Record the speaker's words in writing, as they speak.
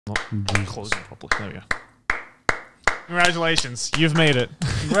Not closing properly. There we go. Congratulations, you've made it.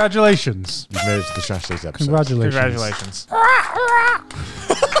 Congratulations. You've made it to the Trash Taste episode. Congratulations.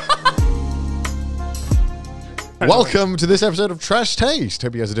 Welcome to this episode of Trash Taste.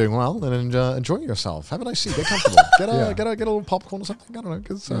 Hope you guys are doing well and enjoying yourself. Have a nice seat. Get comfortable. Get a little popcorn or something. I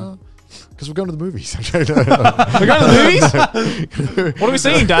don't know, because we're going to the movies. We're going to the movies? What are we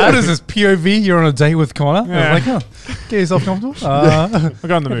seeing, Dad? What is this, POV? You're on a date with Connor? Yeah. Like, get yourself comfortable. We're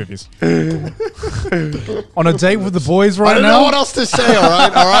going to the movies. On a date with the boys right now? I don't know what else to say, all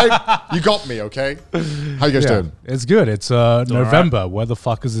right? All right? You got me, okay? How you guys doing? It's good. It's November. Right. Where the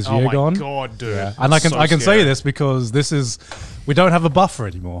fuck is this year gone? Oh, my God, dude. Yeah. And I can say this because we don't have a buffer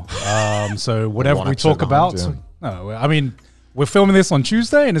anymore. So whatever we talk about, no, I mean, we're filming this on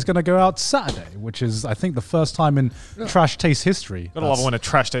Tuesday and it's going to go out Saturday, which is, I think, the first time in Trash Taste history. Gotta love it when a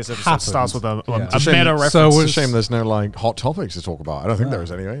Trash Taste episode starts with a meta reference. So it's a shame there's no like hot topics to talk about. I don't think there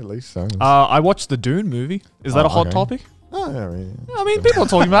is anyway, at least. So. I watched the Dune movie. Is that a hot topic? Oh, yeah. I mean, people are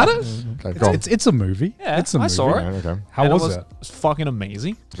talking about it. Okay, it's a movie. Yeah, it's a movie. I saw it. Okay. How was it? It's fucking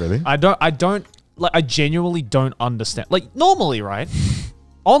amazing. Really? I genuinely don't understand. Like, normally, right?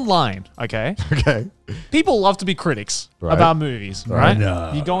 Online, okay? Okay. People love to be critics about movies, right?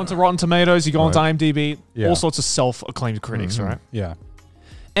 No. You go into Rotten Tomatoes, you go into IMDb, Yeah. all sorts of self-acclaimed critics, right? Yeah.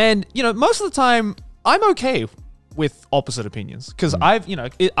 And, most of the time, I'm okay with opposite opinions because I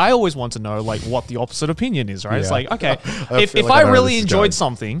always want to know like what the opposite opinion is, right? Yeah. It's like, okay, if like I I know really this is enjoyed going.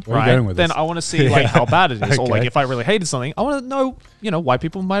 something, Where are you going right, with then this? I want to see like how bad it is, or like Okay. if I really hated something, I want to know, why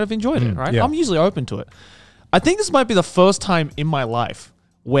people might have enjoyed it, right? Yeah. I'm usually open to it. I think this might be the first time in my life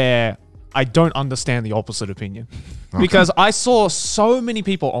where I don't understand the opposite opinion. Because I saw so many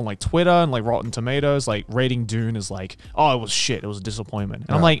people on like Twitter and like Rotten Tomatoes like rating Dune as like, oh, it was shit, it was a disappointment.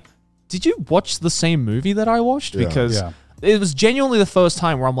 And I'm like, did you watch the same movie that I watched? Yeah. Because it was genuinely the first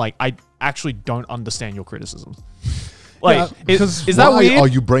time where I'm like, I actually don't understand your criticisms. Like, is that weird? Are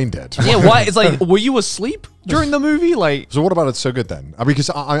you brain dead? Yeah, why? It's like, were you asleep during the movie? Like, So what about it's so good then? I mean, because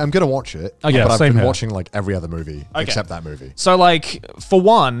I'm going to watch it, but I've same been here. watching like every other movie except that movie. so like, for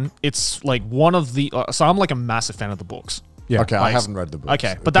one, it's like one of the, so I'm like a massive fan of the books. Yeah. Okay, I haven't read the book.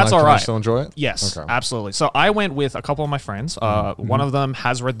 Okay, but that's all Can I right. still enjoy it? Yes, Okay. absolutely. So I went with a couple of my friends. One of them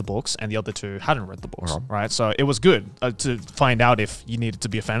has read the books, and the other two hadn't read the books. Right, so it was good to find out if you needed to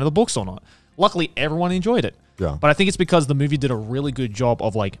be a fan of the books or not. Luckily, everyone enjoyed it. Yeah. But I think it's because the movie did a really good job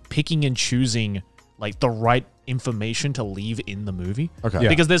of like picking and choosing like the right information to leave in the movie. Okay. Yeah.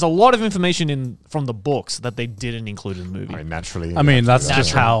 Because there's a lot of information from the books that they didn't include in the movie. I mean, naturally. I mean, that's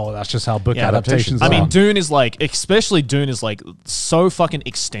naturally. just how book Yeah, adaptations adaptations. are. I mean, Dune is like, especially Dune is like so fucking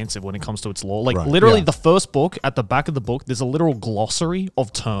extensive when it comes to its lore. Like literally the first book, at the back of the book, there's a literal glossary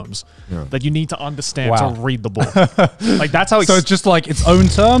of terms that you need to understand to read the book. Like that's how so it's just like its own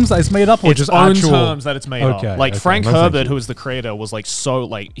terms that it's made up, or it's just own actual terms that it's made up. Like Frank No, thank Herbert, you. who was the creator, was like so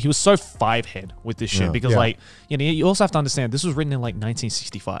like he was so five-head with this shit because Yeah. like you also have to understand this was written in like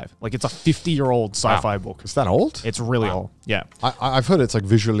 1965. Like it's a 50-year-old sci-fi book. Is that old? It's really old. Yeah. I've heard it's like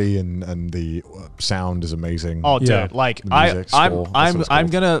visually and the sound is amazing. Oh, dude! Yeah. Like The music, score, that's what it's I'm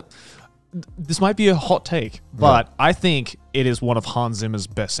called. gonna. This might be a hot take, but I think it is one of Hans Zimmer's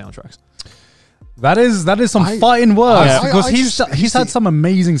best soundtracks. that is some fighting words I- because I he's just- had some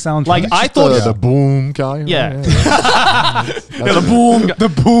amazing soundtracks. Like I thought, the boom guy. yeah,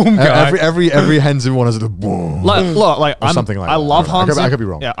 the boom guy. Every Hans Zimmer one has the boom. like Or I'm, something like I that. love I Hans could- Zimmer. I could be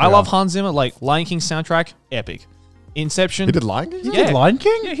wrong. Yeah, I love Hans Zimmer. Like Lion King soundtrack, epic. Inception. He did Lion King? Yeah. Did Lion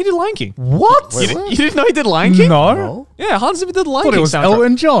King? Yeah, he did Lion King. What? Wait, You didn't know he did Lion King? No. No. Yeah, Hans Zimmer did the Lion I thought King it was soundtrack.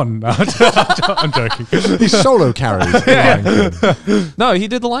 Elton John. I'm joking. He solo carries Lion King. No, he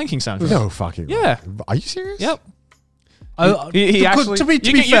did the Lion King soundtrack. No fucking way. Yeah. Are you serious? Yep. He He actually. to be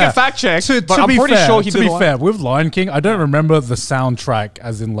you fair, can fact check, to but be I'm pretty fair, sure he to did. be fair, with Lion King, I don't remember the soundtrack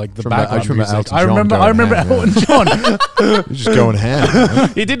as in like the Remember- I background just remember music. Elton John I remember going Elton John. You're just going ham. man.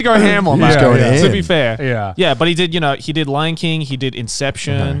 He did go ham on He's that. going To in. be fair, Yeah. yeah, but he did. He did Lion King. He did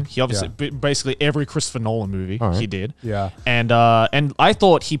Inception. He obviously Yeah. basically every Christopher Nolan movie All right. he did. Yeah. and I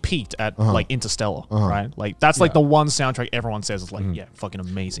thought he peaked at like Interstellar, right? Like that's like the one soundtrack everyone says is like, yeah, fucking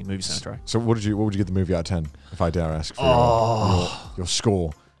amazing movie soundtrack. So what would you give the movie out of 10, if I dare ask for your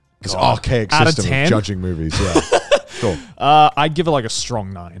score? This archaic Out of system 10? of judging movies. Yeah. Cool. I'd give it like a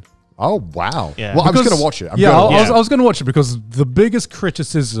strong 9. Oh, wow. Yeah. Well, I'm just Because- going to watch it. I was going to watch it because the biggest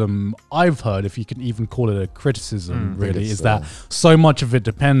criticism I've heard, if you can even call it a criticism, really, it's, is that so much of it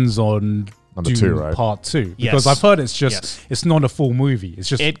depends on Number Dune 2, right? Part 2. Yes. Because I've heard it's just, Yes. it's not a full movie. It's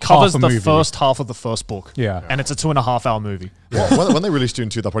just It covers half a the movie. first half of the first book. Yeah. And it's a 2.5-hour movie. Well, when they release Dune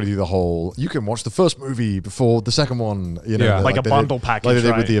 2, they'll probably do the whole, you can watch the first movie before the second one. You know, Yeah. Like a they bundle did, package, like they did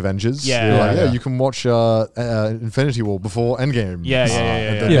right? with the Avengers. Yeah. You're like, Yeah. you can watch Infinity War before Endgame. Yeah.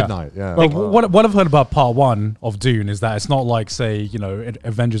 At Yeah. midnight. Yeah. But what I've heard about part 1 of Dune is that it's not like, say, you know,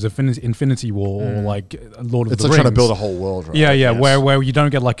 Avengers Infinity War or like Lord of It's the like Rings. trying to build a whole world, right? Yeah, Yes. where you don't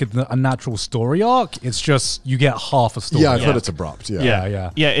get like a natural story arc. It's just you get half a story. Yeah, I've Yeah. heard it's abrupt. Yeah.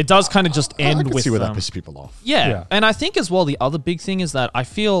 Yeah. It does kind of just I end can with see where them. that pisses people off. Yeah. And I think as well, the other big thing is that I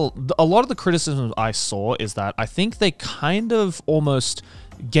feel a lot of the criticism I saw is that I think they kind of almost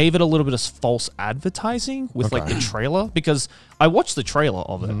gave it a little bit of false advertising with like the trailer, because I watched the trailer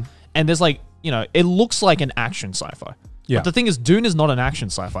of it and there's like, you know, it looks like an action sci-fi. Yeah. But the thing is, Dune is not an action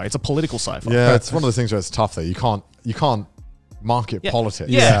sci-fi. It's a political sci-fi. Yeah, it's one of the things where it's tough though. You can't market politics.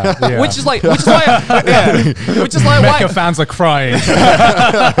 Yeah. Yeah. Which is why Mecha fans are crying.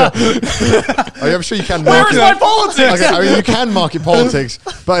 I'm sure you can Where market is my politics? Okay, I mean, you can market politics,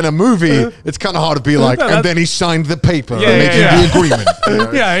 but in a movie, it's kind of hard to be like, and then he signed the paper making the agreement. You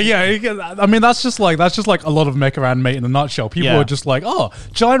know? Yeah. I mean, that's just like a lot of mecha anime in a nutshell. People Yeah. are just like, oh,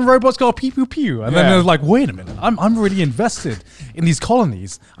 giant robots got pew pew pew, and then Yeah. they're like, wait a minute, I'm really invested in these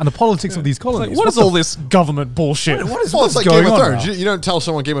colonies and the politics of these colonies. Like, what is all this government bullshit? What is Well, what's it's like going Game of on Thrones. now? You don't tell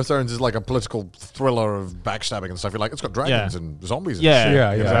someone Game of Thrones is like a political thriller of backstabbing and stuff. You're like, it's got dragons and zombies and Yeah. shit.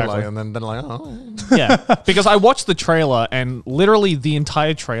 Yeah, you know, exactly. like, and then like, oh. Yeah, because I watched the trailer and literally the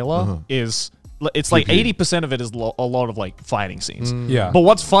entire trailer is, it's like 80% of it is a lot of like fighting scenes. Yeah. But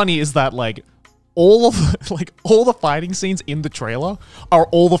what's funny is that like all of all the fighting scenes in the trailer are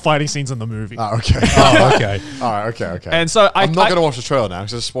all the fighting scenes in the movie. Oh, okay. Oh, okay. All right, okay. And so I'm not going to watch the trailer now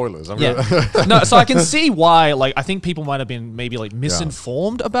because there's spoilers. Yeah. No, so I can see why, like, I think people might have been maybe like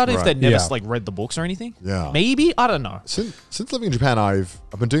misinformed about it if Right. they'd never Yeah. like read the books or anything. Yeah. Maybe, I don't know. Since living in Japan, I've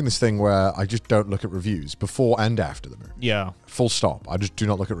been doing this thing where I just don't look at reviews before and after the movie. Yeah. Full stop. I just do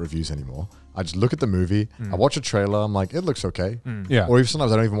not look at reviews anymore. I just look at the movie. I watch a trailer. I'm like, it looks okay. Yeah. Or even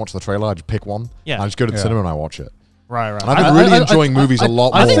sometimes I don't even watch the trailer. I just pick one. Yeah. And I just go to the Yeah. cinema and I watch it. Right. And I've been really enjoying movies a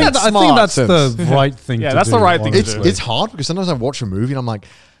lot more. I think that's since. the right thing to do. Yeah, that's the right thing to do. It's hard because sometimes I watch a movie and I'm like,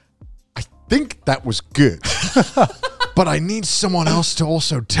 I think that was good. But I need someone else to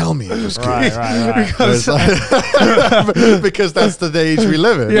also tell me it was good. Right. Because that's the age we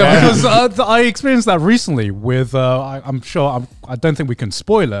live in. Yeah, because I experienced that recently with, I'm sure, I don't think we can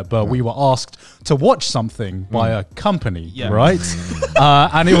spoil it, but we were asked to watch something by a company, Yeah. right?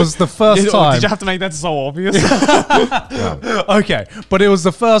 And it was the first time. Did you have to make that so obvious? Okay, but it was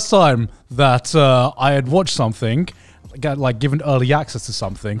the first time that I had watched something, like given early access to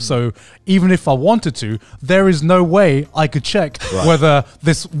something. So even if I wanted to, there is no way I could check whether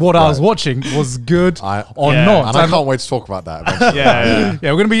what I was watching was good or Yeah. not. And I can't wait to talk about that eventually. Yeah.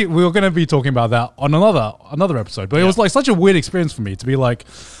 We're gonna be talking about that on another episode. But it was like such a weird experience for me to be like,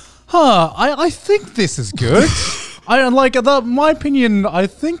 I think this is good. My opinion, I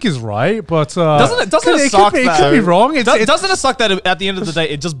think is right, but Doesn't it suck it that could be wrong. doesn't it suck that at the end of the day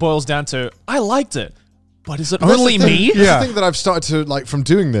it just boils down to I liked it, but is it That's only the thing. me? That's Yeah. the thing that I've started to like from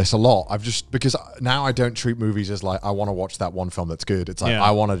doing this a lot. I've just because now I don't treat movies as like I want to watch that one film that's good. It's like Yeah. I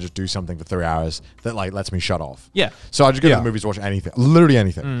want to just do something for 3 hours that like lets me shut off. Yeah. So I just go to Yeah. the movies to watch anything, literally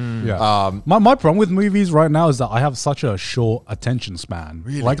anything. Yeah. My problem with movies right now is that I have such a short attention span.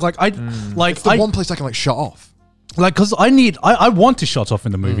 Really? Like It's the one place I can like shut off. because I want to shut off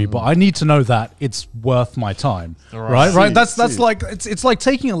in the movie, but I need to know that it's worth my time, right? That's like it's like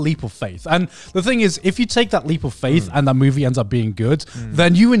taking a leap of faith. And the thing is, if you take that leap of faith and that movie ends up being good,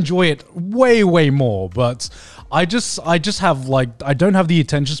 then you enjoy it way more. But I just have like I don't have the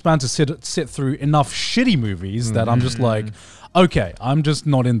attention span to sit through enough shitty movies that I'm just like, okay, I'm just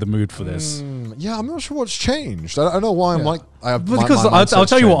not in the mood for this. Yeah, I'm not sure what's changed. I don't know why I'm like I have Because my I'll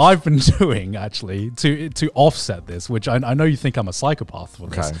tell you what mindset's I've been doing actually to offset this, which I know you think I'm a psychopath for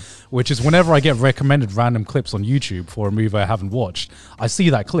this, Okay. which is whenever I get recommended random clips on YouTube for a movie I haven't watched, I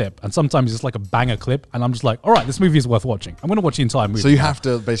see that clip and sometimes it's like a banger clip and I'm just like, all right, this movie is worth watching. I'm going to watch the entire movie. So you have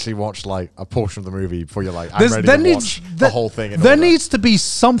to basically watch like a portion of the movie before you're like, I'm ready there to needs watch the whole thing. and There all that. needs to be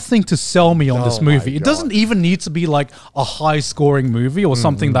something to sell me on this Oh my movie. It doesn't God. even need to be like a high scoring movie or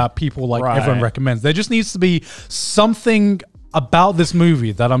something that people like everyone Right. recommends. There just needs to be something about this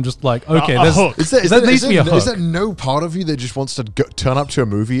movie that I'm just like, okay, A hook. there needs to be a hook. Is there no part of you that just wants to turn up to a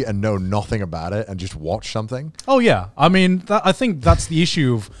movie and know nothing about it and just watch something? Oh yeah, I mean, I think that's the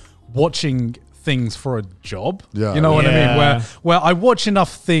issue of watching things for a job. Yeah. You know what I mean? Yeah. Where I watch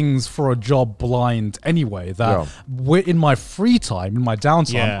enough things for a job blind anyway that in my free time, in my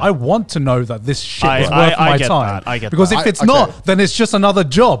downtime, I want to know that this shit is worth my time. I get because if it's not, then it's just another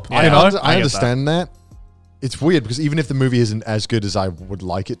job. Yeah. You know? I understand that. It's weird because even if the movie isn't as good as I would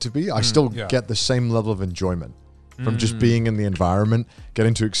like it to be, I still get the same level of enjoyment from just being in the environment,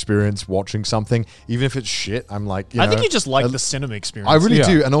 getting to experience watching something. Even if it's shit, I'm like, I think you just like the cinema experience. I really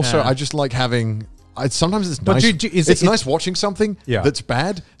do. And also, I just like having... sometimes it's nice. It's nice watching something that's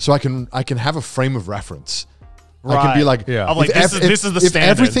bad, so I can have a frame of reference. Right. I can be like, this is the standard. If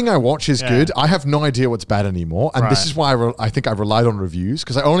everything I watch is good, I have no idea what's bad anymore. And this is why I think I relied on reviews,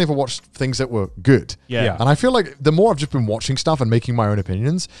 because I only ever watched things that were good. Yeah. And I feel like the more I've just been watching stuff and making my own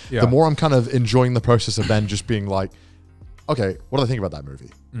opinions, the more I'm kind of enjoying the process of then just being like, okay, what do I think about that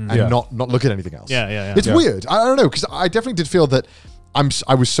movie? And not look at anything else. Yeah. It's weird. I don't know, because I definitely did feel that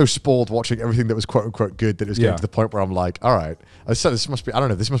I was so spoiled watching everything that was quote unquote good that it was getting to the point where I'm like, all right, this must be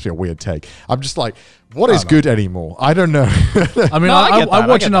a weird take. I'm just like, what is good anymore? I don't know. I mean, I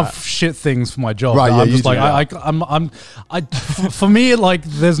watch enough shit things for my job. Right, I'm just like, for me, like,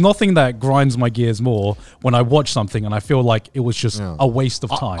 there's nothing that grinds my gears more when I watch something and I feel like it was just a waste of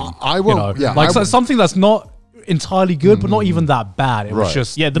time. I will, something that's not entirely good, but not even that bad. It was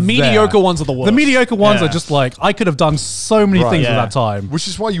just the mediocre ones are the worst. The mediocre ones are just like, I could have done so many things with that time. Which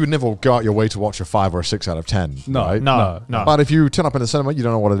is why you would never go out your way to watch a 5 or a 6 out of 10. No. But if you turn up in the cinema, you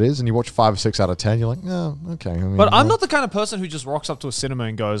don't know what it is, and you watch 5 or 6 out of 10, you're like, oh, okay. I mean, but I'm not the kind of person who just rocks up to a cinema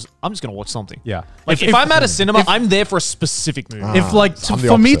and goes, I'm just going to watch something. Yeah. Like, if I'm at a cinema, I'm there for a specific movie. If like,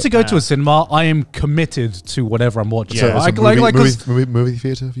 for me to go to a cinema, I am committed to whatever I'm watching. So movie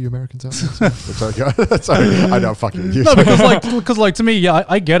theater for you Americans out there? Sorry, I know I'm fucking with you. No, because to me,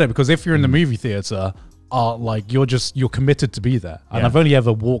 I get it, because if you're in the movie theater, like you're committed to be there. And I've only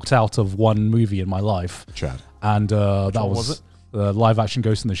ever walked out of one movie in my life. Chad. And that was the live action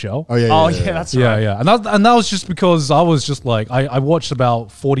Ghost in the Shell. Oh yeah, that's right. Yeah. And that was just because I was just like, I watched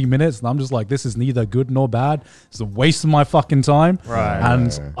about 40 minutes and I'm just like, this is neither good nor bad. It's a waste of my fucking time. Right.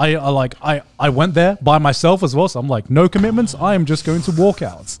 And I went there by myself as well. So I'm like, no commitments. I am just going to walk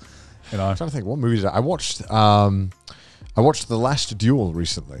out. You know, I'm trying to think, what movie did I watched? I watched The Last Duel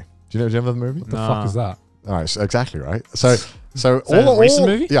recently. Do you know the movie? What the fuck is that? All right, so exactly right. So recent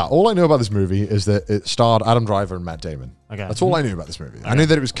movie? Yeah, all I know about this movie is that it starred Adam Driver and Matt Damon. Okay. That's all I knew about this movie. I knew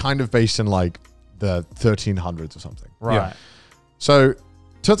that it was kind of based in like the 1300s or something. Right. Yeah. So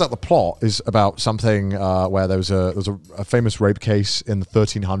turns out the plot is about something where there was a famous rape case in the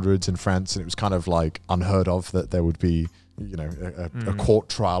 1300s in France, and it was kind of like unheard of that there would be, you know, a court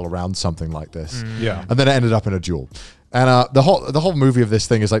trial around something like this. Yeah. And then it ended up in a duel. And the whole movie of this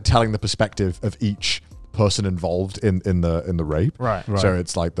thing is like telling the perspective of each person involved in the rape. Right. So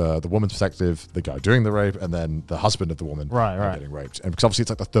it's like the woman's perspective, the guy doing the rape, and then the husband of the woman getting raped. And because obviously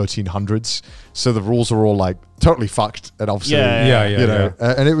it's like the 1300s, so the rules are all like totally fucked. And obviously,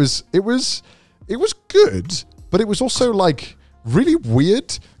 and it was good, but it was also like really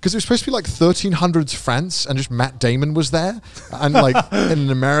weird because it was supposed to be like 1300s France, and just Matt Damon was there, and like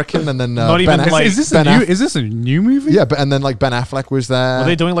an American, and then is this a new movie? Yeah, and then like Ben Affleck was there. Were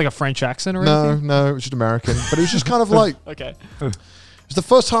they doing like a French accent or anything? No, it was just American, but it was just kind of like okay. It was the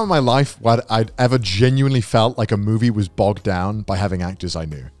first time in my life where I'd ever genuinely felt like a movie was bogged down by having actors I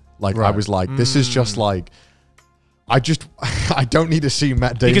knew. Like I was like, this is just like, I don't need to see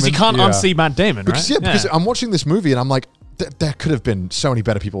Matt Damon because you can't unsee Matt Damon, right? Because I'm watching this movie and I'm like, there could have been so many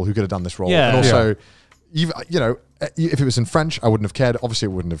better people who could have done this role. Yeah. And also, you know, if it was in French, I wouldn't have cared. Obviously,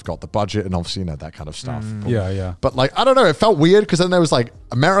 it wouldn't have got the budget and obviously, you know, that kind of stuff. Yeah. But like, I don't know, it felt weird because then there was like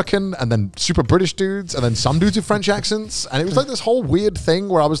American and then super British dudes and then some dudes with French accents. And it was like this whole weird thing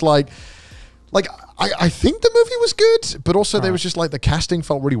where I was like, I think the movie was good, but also there was just like the casting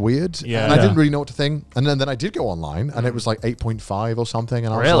felt really weird. Yeah. And I didn't really know what to think. And then I did go online and it was like 8.5 or something.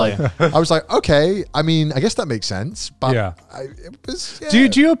 And I was like, okay, I mean, I guess that makes sense. But it was,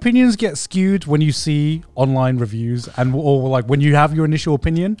 Do your opinions get skewed when you see online reviews or like when you have your initial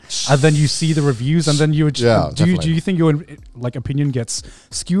opinion and then you see the reviews and then do you think your like opinion gets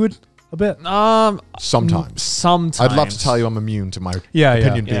skewed a bit? Sometimes. I'd love to tell you I'm immune to my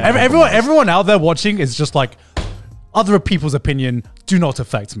opinion being everyone out there watching is just like, other people's opinion do not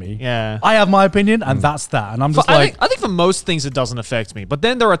affect me. Yeah. I have my opinion and that's that. And I'm just I think for most things it doesn't affect me. But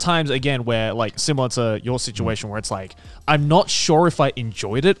then there are times again where like similar to your situation where it's like, I'm not sure if I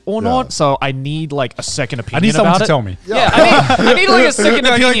enjoyed it or not. So I need like a second opinion. I need someone to tell me. Yeah. I need like a second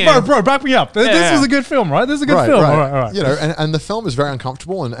opinion. Like, bro, back me up. This was a good film, right? This is a good film. All right. You know, and the film is very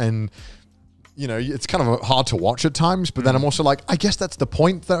uncomfortable and you know, it's kind of hard to watch at times, but then I'm also like, I guess that's the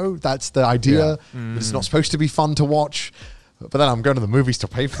point, though. That's the idea. It's not supposed to be fun to watch. But then I'm going to the movies to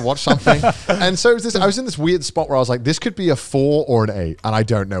pay for watch something. And so I was in this weird spot where I was like, this could be a 4 or an 8, and I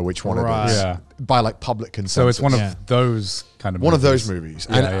don't know which one it is. Yeah. By like public consensus. So it's one of those kind of movies. One of those movies.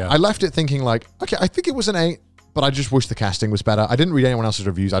 And I left it thinking like, okay, I think it was an 8, but I just wish the casting was better. I didn't read anyone else's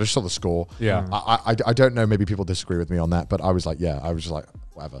reviews. I just saw the score. Yeah. I don't know, maybe people disagree with me on that, but I was like, I was just like,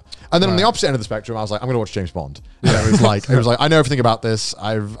 whatever. And then on the opposite end of the spectrum, I was like, I'm going to watch James Bond. And it was like, I know everything about this.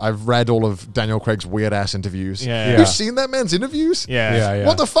 I've read all of Daniel Craig's weird ass interviews. You've seen that man's interviews? Yeah.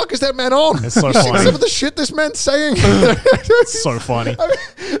 What the fuck is that man on? It's so You've funny. seen some of the shit this man's saying? It's so funny.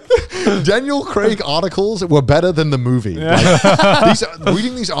 Daniel Craig articles were better than the movie. Like,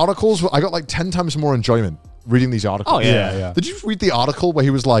 reading these articles, I got like 10 times more enjoyment reading these articles. Oh, yeah. Did you read the article where he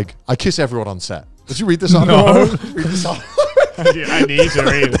was like, I kiss everyone on set? Did you read this article? No. Read this article. I need to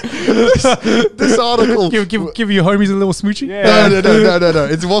read it. This article. Give your homies a little smooching? Yeah. No.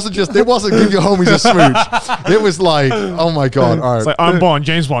 It wasn't give your homies a smooch. It was like, oh my God. All right. It's like, I'm Bond,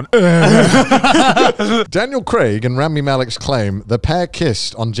 James Bond. Daniel Craig and Rami Malek's claim the pair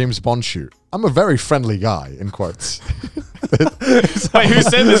kissed on James Bond shoot. I'm a very friendly guy, in quotes. Wait, who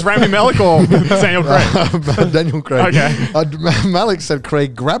said this? Rami Malek or Daniel Craig? Daniel Craig. Okay. Malek said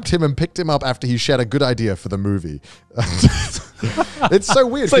Craig grabbed him and picked him up after he shared a good idea for the movie. It's so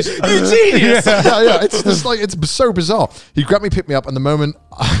weird. It's like, you genius. Yeah. It's just like, it's so bizarre. He grabbed me, picked me up, and the moment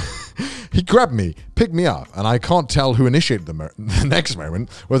he grabbed me, picked me up, and I can't tell who initiated the next moment,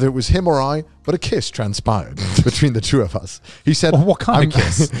 whether it was him or I, but a kiss transpired between the two of us. He said, what kind of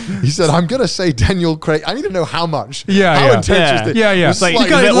kiss? He said, I'm going to say Daniel Craig. I need to know how much. How intense was it? Yeah. Was like,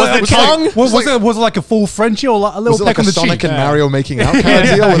 it was the tongue? Was it like a full Frenchie or like a little peck on the cheek? Sonic and Mario making out kind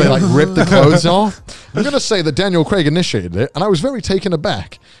of deal where they like rip the clothes off? I'm going to say that Daniel Craig initiated it, and I was very taken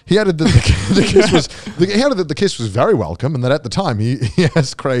aback. He added that the kiss was very welcome, and that at the time he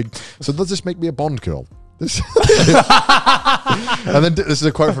asked Craig, so does this make me a Bond girl? And then this is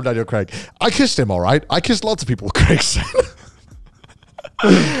a quote from Daniel Craig. I kissed him, all right. I kissed lots of people, Craig said.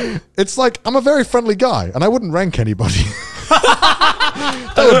 It's like, I'm a very friendly guy, and I wouldn't rank anybody.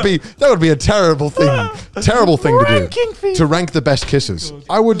 That would be a terrible thing to do. To rank the best kisses.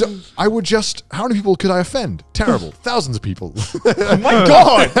 I would just, how many people could I offend? Terrible. Thousands of people. Oh my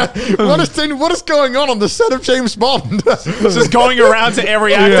God. What is going on the set of James Bond? Just going around to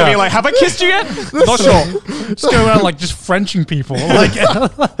every actor being like, have I kissed you yet? Not sure. Just going around like just Frenching people. Like that's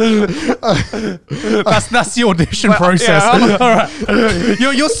the audition process. All right.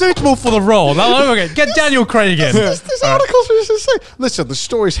 You're suitable for the role. Now, okay, get Daniel Craig in. This article's just say, listen, the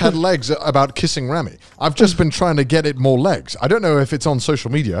story's had legs about kissing Rami. I've just been trying to get it more legs. I don't know if it's on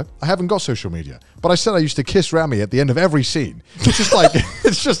social media. I haven't got social media. But I said I used to kiss Rami at the end of every scene. It's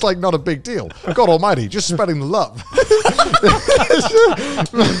just like not a big deal. God almighty, just spreading the love.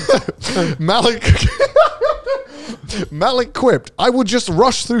 Malik quipped, I would just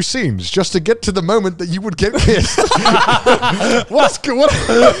rush through scenes just to get to the moment that you would get kissed. What? Wait,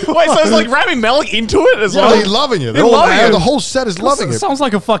 so it's like Rami Malek into it as well? They're loving it. The whole set is loving it. Sounds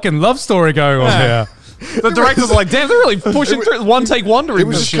like a fucking love story going on here. The directors are like, damn, they're really pushing through one take wonder. It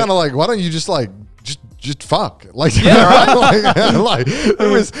was just kind of like, why don't you just like, just fuck. Like, yeah, right?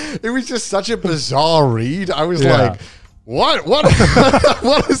 It was just such a bizarre read. I was like, what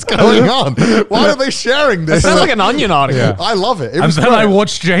is going on? Why are they sharing this? It sounds like an Onion article. Yeah. I love it. And then I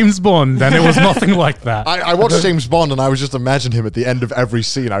watched James Bond, and it was nothing like that. I watched James Bond, and I was just imagining him at the end of every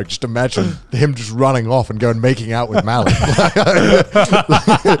scene. I just imagine him just running off and going making out with Malik.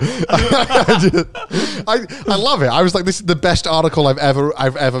 I love it. I was like, this is the best article I've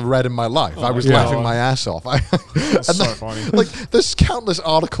ever read in my life. I was laughing my ass off. That's so funny. Like, there's countless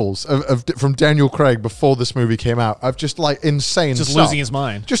articles from Daniel Craig before this movie came out. I've just like insane just stuff. Losing his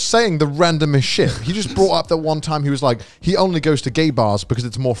mind. Just saying the randomest shit. He just brought up that one time he was like, he only goes to gay bars because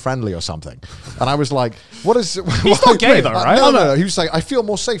it's more friendly or something. And I was like, what is... He's not gay though, right? No. He was like, I feel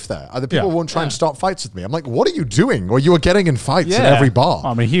more safe there. Other people won't try and start fights with me. I'm like, what are you doing? Or you are getting in fights in every bar.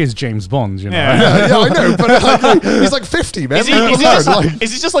 I mean, he is James Bond, you know. Yeah, I know. But he's like 50, man. Is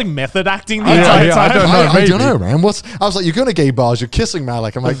he just like method acting the entire time? I don't know, man. I was like, you're going to gay bars, you're kissing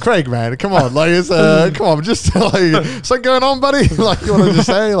Malik. I'm like, Craig, man, come on. Like, come on, just like, something going on, buddy? Like, you want to just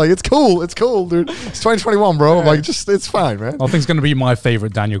say, like, it's cool, dude. It's 2021, bro. I'm like, just, it's fine, man. I think it's going to be my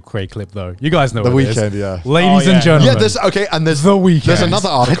favorite Daniel Craig clip, though. You guys know The what it is. Weeknd, yeah. Ladies and gentlemen. Yeah, there's The Weeknd. There's another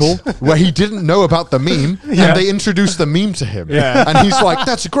article where he didn't know about the meme, and they introduced the meme to him. Yeah. And he's like,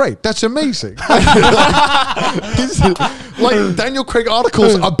 that's great. That's amazing. Like, Daniel Craig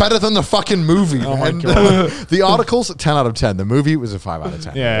articles are better than the fucking movie. Oh my God. The articles, 10 out of 10. The movie was a 5 out of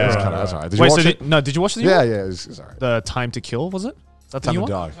 10. Yeah. That's all right. Did you Wait, watch it? Did you watch the Yeah, it was all right. The Time to Kill, was it? That's Time to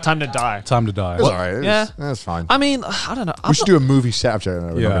Die. Time to Die. Time to Die. It was all right. Yeah. That's fine. I mean, I don't know. We should do a movie setup,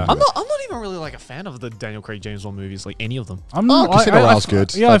 Joe. Yeah. I'm not even really like a fan of the Daniel Craig James Bond movies, like any of them. Casino Royale's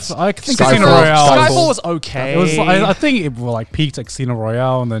good. Yeah, I think Skyfall. Casino Royale. Skyfall was okay. It was. I think it like peaked at Casino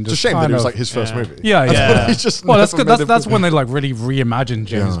Royale, and then just It's a shame that it was like his first movie. Yeah. He's just Well, that's never good. made That's a- when they like really reimagined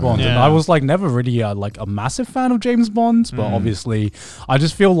James Bond, and Yeah. I was like never really like a massive fan of James Bond, but obviously I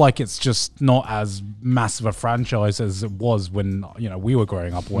just feel like it's just not as massive a franchise as it was when we were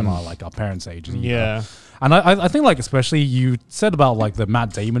growing up, when our parents' age. Yeah. And I think like especially you said about like the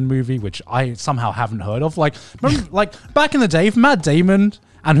Matt Damon movie, which I somehow haven't heard of. Like remember, like back in the day, Matt Damon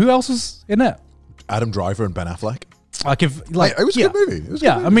and who else was in it? Adam Driver and Ben Affleck. Like if like It was a good movie. It was a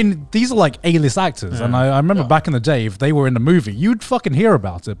good movie. I mean these are like A-list actors, and I remember back in the day if they were in the movie, you'd fucking hear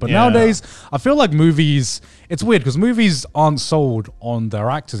about it. But nowadays, I feel like movies. It's weird because movies aren't sold on their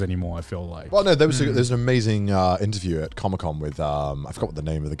actors anymore. I feel like. Well, no, there's an amazing interview at Comic-Con with I forgot what the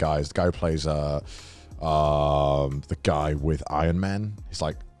name of the guy is. The guy who plays the guy with Iron Man. His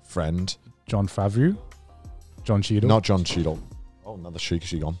like friend. John Favreau, John Cheadle. Not John Cheadle. Oh, another She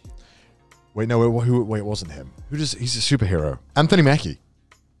gone. Wait, no, wait, it wasn't him. He's a superhero. Anthony Mackie.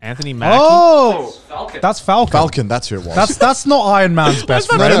 Anthony Mackie. Oh, that's Falcon. Falcon, that's who it was. That's not Iron Man's best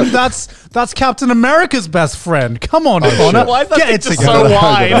friend. No. That's Captain America's best friend. Come on, Connor. Why is that Get it picture together. so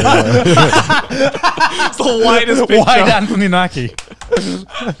wide? It's the widest picture. Wide Anthony Mackie.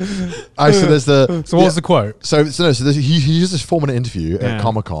 So there's the. So what was the quote? So he used this 4-minute interview at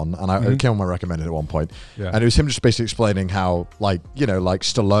Comic-Con, and it came on my recommended at one point, and it was him just basically explaining how like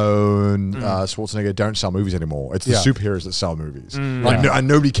Stallone, Schwarzenegger don't sell movies anymore. It's the superheroes that sell movies, and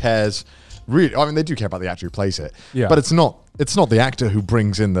nobody cares. Really, I mean, they do care about the actor who plays it, but it's not the actor who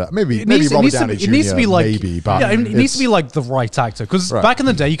brings in the maybe Robert Downey Jr. It needs to be like but it needs to be like the right actor, because back in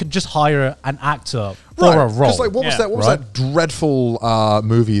the day you could just hire an actor for a role. Because like what was that dreadful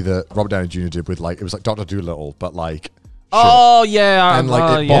movie that Robert Downey Jr. did with like it was like Dr. Dolittle, but like Oh yeah, and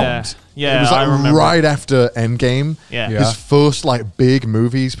like it bombed. Yeah, it was I like remember. right after Endgame. Yeah. His first like big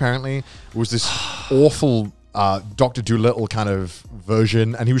movies apparently was this awful Dr. Dolittle kind of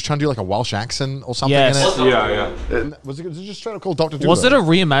version, and he was trying to do like a Welsh accent or something in it. Was it just straight up called Dr. Dolittle? Was it a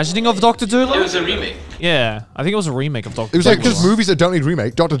reimagining of Dr. Dolittle? It was a remake. Yeah, I think it was a remake of Dr. It was like just movies that don't need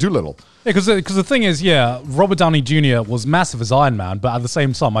remake. Dr. Dolittle. Yeah, because the thing is, Robert Downey Jr. was massive as Iron Man, but at the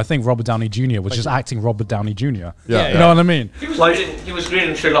same time, I think Robert Downey Jr. was just acting Robert Downey Jr. You know what I mean? He was great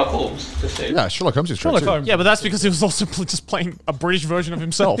in Sherlock Holmes. To say. Yeah, Sherlock Holmes is Sherlock Holmes. Yeah, but that's because he was also just playing a British version of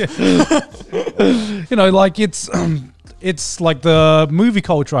himself. Like it's like the movie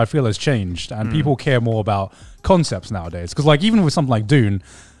culture I feel has changed, and people care more about concepts nowadays. Because like even with something like Dune,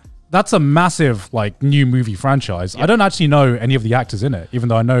 that's a massive like new movie franchise. I don't actually know any of the actors in it, even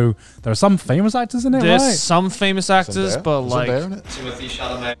though I know there are some famous actors in it. There's right? some famous actors, Zendaya? but Is like Zendaya in it? Timothy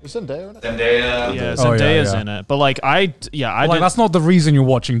Chalamet. Is Zendaya in it? Zendaya. yeah, Oh, Zendaya's yeah. in it. But like I Like did. that's not the reason you're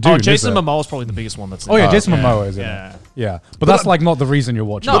watching Dune. Oh, Jason is it? Momoa is probably the biggest one that's in Oh yeah, it. Jason Yeah. Momoa is in Yeah. it. Yeah, but that's like not the reason you're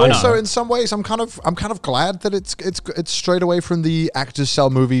watching. No, But it. also, in some ways, I'm kind of glad that it's straight away from the actors sell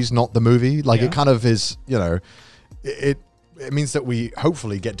movies, not the movie. Like it kind of is, it means that we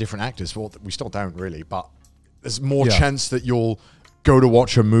hopefully get different actors. Well, we still don't really, but there's more chance that you'll go to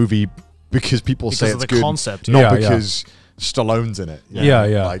watch a movie because people say of it's the good, concept, not because Stallone's in it. Yeah.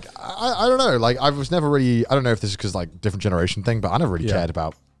 Like I don't know. Like I was never really. I don't know if this is because like different generation thing, but I never really cared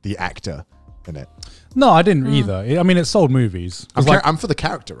about the actor in it. No, I didn't either. I mean, it sold movies. I'm for the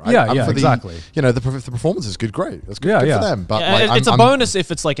character, right? Yeah, I'm yeah, for exactly. The performance is good, great. That's good, Yeah, good yeah. for them. But Yeah, like, it's a bonus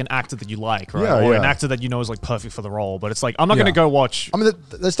if it's like an actor that you like, right? Yeah, or an yeah. actor that you know is like perfect for the role. But it's like I'm not Yeah. going to go watch. I mean,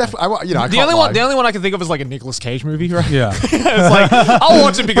 there's definitely. The only one I can think of is like a Nicolas Cage movie, right? Yeah. It's like I'll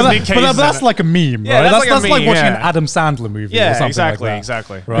watch it because Nick Cage. But that's like a meme, Yeah, right? that's like a That's like meme, watching an yeah. Adam Sandler movie. or Yeah, something exactly, like that.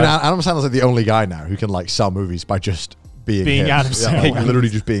 exactly. Right. Adam Sandler's like the only guy now who can like sell movies by just being him. Adam Sandler. like, literally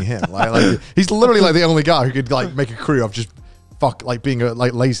just being him. Like he's literally like the only guy who could like make a career of just being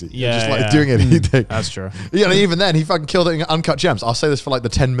like lazy. Yeah, just like yeah. doing anything. That's true. Yeah, and even then he fucking killed it in Uncut Gems. I'll say this for like the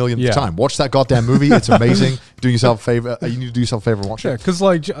 10 millionth Yeah. time. Watch that goddamn movie. It's amazing. Doing yourself a favor. You need to do yourself a favor and watch Yeah, it. because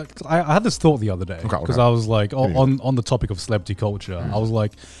like I had this thought the other day Okay. because I was like on the topic of celebrity culture. I was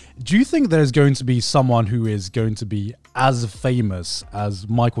like, do you think there's going to be someone who is going to be as famous as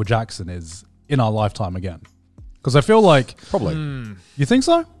Michael Jackson is in our lifetime again? Because I feel like Probably. you think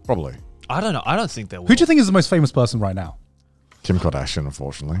so. Probably. I don't know. I don't think there will. Who do you think is the most famous person right now? Kim Kardashian,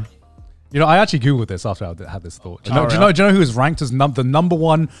 unfortunately. You know, I actually googled this after I had this thought. Do you know who is ranked as the number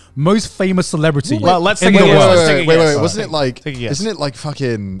one most famous celebrity? Well, let's take a guess. Wait. Wasn't it like? Isn't it like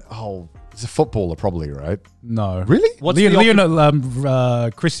fucking? Oh, it's a footballer, probably, right? No. Really?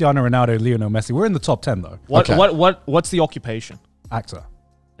 Cristiano Ronaldo, Lionel Messi. We're in the top 10 though. What's the occupation? Actor.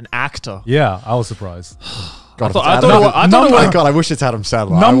 An actor. Yeah, I was surprised. God, I wish it's Adam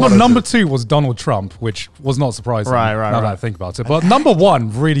Sandler. Number 2 was Donald Trump, which was not surprising. Right. Now that I think about it, but number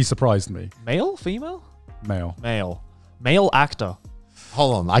 1 really surprised me. Male, female, male actor.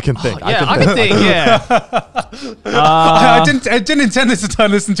 Hold on, I can think. I can think. Yeah. I didn't intend this to turn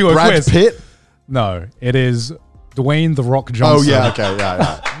this into a quiz. Brad Pitt? No, it is Dwayne "The Rock" Johnson. Oh yeah, okay,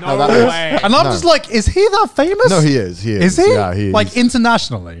 yeah. No way. And I'm just like, is he that famous? No, he is. Is he? Yeah, he is. Like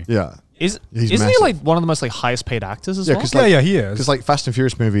internationally. Yeah. Isn't he like one of the most like highest paid actors as well? Yeah, he is. Because like Fast and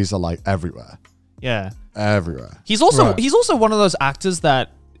Furious movies are like everywhere. Yeah. Everywhere. He's also one of those actors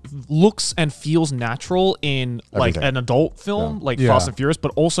that looks and feels natural in like an adult film, like Fast and Furious,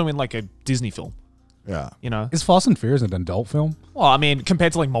 but also in like a Disney film. Yeah. You know? Is Fast and Furious an adult film? Well, I mean,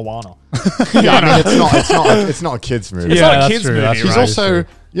 compared to like Moana. Yeah, I mean, it's not a kid's movie. It's not a kid's movie. He's also,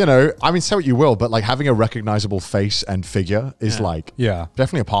 you know, I mean, say what you will, but like having a recognizable face and figure is like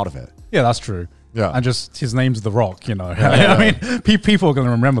definitely a part of it. Yeah, that's true. Yeah. And just his name's The Rock, you know. I mean, people are going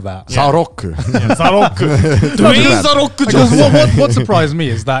to remember that. Saroku. What surprised me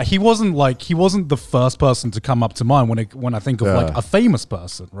is that he wasn't the first person to come up to mind when I think of like a famous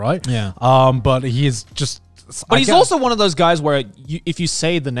person, right? Yeah. But he is just. But he's also one of those guys where if you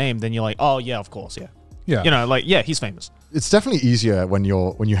say the name, then you're like, oh yeah, of course, yeah. Yeah. You know, like he's famous. It's definitely easier when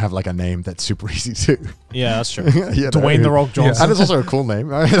you have like a name that's super easy too. Yeah, that's true. Dwayne "The Rock" Johnson. And it's also a cool name.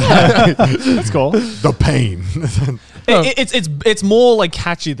 That's cool. The Pain. It's more like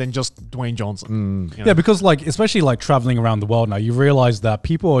catchy than just Dwayne Johnson. You know? Yeah, because like especially like traveling around the world now, you realize that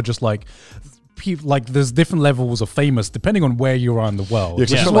people are just like there's different levels of famous depending on where you are in the world.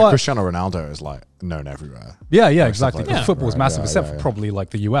 Yeah, like Cristiano Ronaldo is like known everywhere. Yeah, exactly. Like football is massive, except for probably like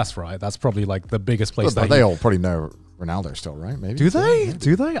the US, right? That's probably like the biggest place. Well, they all probably know Ronaldo still, right? Maybe. Do they? Yeah.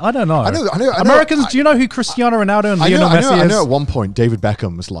 Do they? I don't know. I know. Americans, do you know who Cristiano Ronaldo and Lionel Messi is? I know at one point David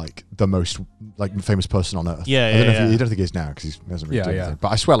Beckham was like the most like famous person on earth. Yeah, I don't know if you don't think he is now because he hasn't really done anything. But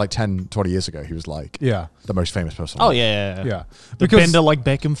I swear like 10, 20 years ago he was like the most famous person on earth. Yeah. The Bender like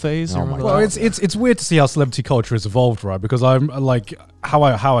Beckham phase. Oh my God. Well, it's weird to see how celebrity culture has evolved, right? Because I'm like how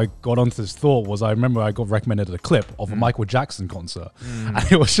I got onto this thought was I remember I got recommended a clip of a Michael Jackson concert,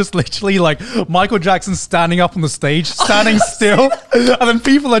 and it was just literally like Michael Jackson standing up on the stage, standing still, and then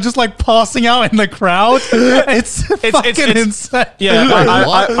people are just like passing out in the crowd. It's fucking insane. Yeah,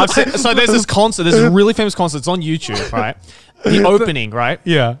 I've seen, so there's this concert, there's a really famous concert. It's on YouTube, right? The opening, right?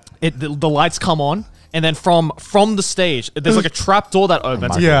 Yeah, the lights come on. And then from the stage, there's like a trap door that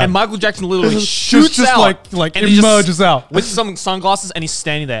opens. And Michael Jackson literally shoots just out. like and emerges out. With some sunglasses, and he's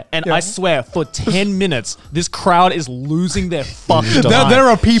standing there. And I swear, for 10 minutes, this crowd is losing their fucking mind. There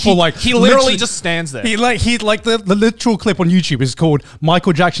are people he literally just stands there. He the literal clip on YouTube is called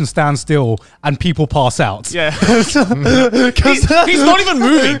Michael Jackson Stands Still and People Pass Out. Yeah. He's not even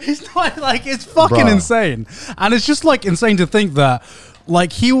moving. He's not like, it's fucking insane. And it's just like insane to think that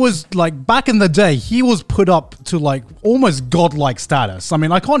like he was like back in the day, he was put up to like almost godlike status. I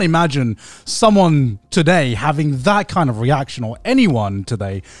mean, I can't imagine someone today having that kind of reaction, or anyone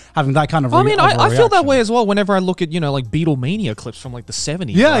today having that kind of reaction. I mean, I feel that way as well whenever I look at, like Beatlemania clips from like the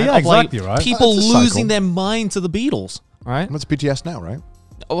 70s. Yeah, right? yeah, exactly, like, right? People losing their mind to the Beatles, right? What's BTS now, right?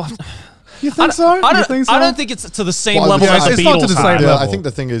 You think so? I don't think it's to the same level as the Beatles. It's not to the same level. I think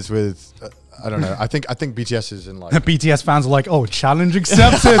the thing is with... I don't know. I think BTS is in like BTS fans are like, oh, challenge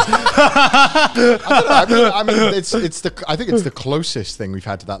accepted. I mean, I think it's the closest thing we've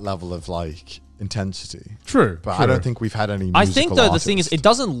had to that level of like intensity. True, but I don't think we've had any. I think though the thing is, it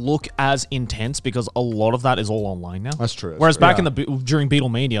doesn't look as intense because a lot of that is all online now. That's true. Whereas back in during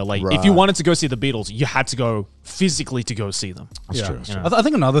Beatlemania, like if you wanted to go see the Beatles, you had to go physically to go see them. That's true. I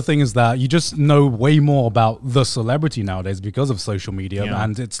think another thing is that you just know way more about the celebrity nowadays because of social media,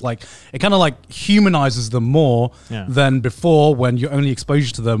 and it's like it kind of like humanizes them more than before, when your only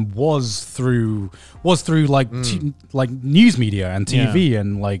exposure to them was through like like news media and TV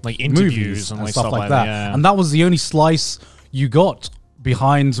and like interviews movies and like stuff like that. And that was the only slice you got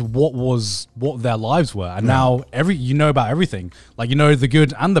behind what their lives were. And now you know about everything. Like, you know the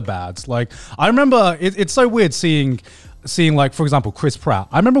good and the bad. Like, I remember it's so weird seeing seeing, like, for example, Chris Pratt.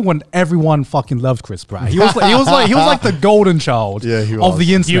 I remember when everyone fucking loved Chris Pratt. He was like the golden child of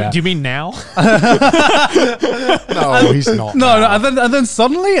the internet. Do you mean now? No, he's not. No, and then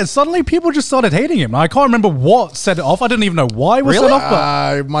suddenly people just started hating him. I can't remember what set it off. I didn't even know why it was set off.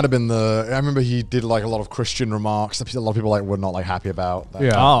 But It might have been I remember he did like a lot of Christian remarks that a lot of people like were not like happy about.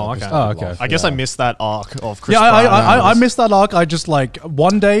 Yeah. Oh, okay. Okay. I guess I missed that arc of Chris. Yeah, Pratt. I missed that arc. I just like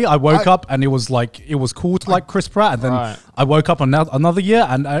one day I woke up and it was cool to like Chris Pratt, and then I woke up another year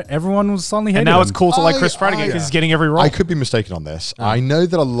and everyone was suddenly hating him. And now it's cool to like Chris Pratt again because he's getting every role. I could be mistaken on this. I know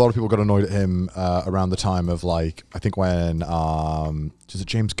that a lot of people got annoyed at him around the time of like I think when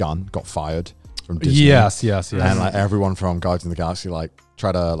James Gunn got fired from Disney. Yes. And like everyone from Guardians of the Galaxy like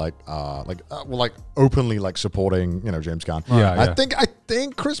try to openly like supporting James Gunn. I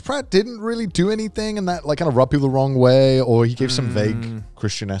think Chris Pratt didn't really do anything, and that like kind of rubbed people the wrong way, or he gave some vague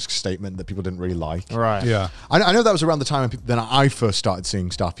Christian-esque statement that people didn't really like. Right. Yeah. I know that was around the time then I first started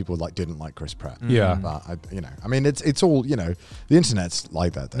seeing stuff people like didn't like Chris Pratt. Yeah. But I mean it's all the internet's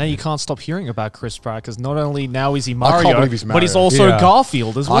like that. Now you can't stop hearing about Chris Pratt because not only now is he I can't Mario, believe he's but he's Mario. also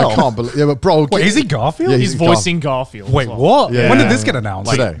Garfield as well. I can't believe. Yeah, but bro, Wait, is he Garfield? Yeah, He's voicing Garfield. Wait, as well. what? Yeah. When did this get announced?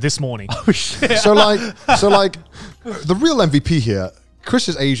 Like Today. this morning. Oh shit. So like the real MVP here.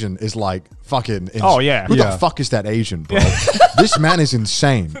 Chris's Asian is like fucking. Oh, yeah. Who Yeah. the fuck is that Asian, bro? This man is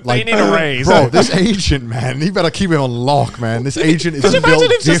insane. Like, need a raise. bro. This Asian man, you better keep him on lock, man. This Asian is Could you built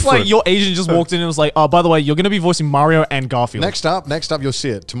imagine if just like different. your agent just walked in and was like, "Oh, by the way, you're going to be voicing Mario and Garfield." Next up, you'll see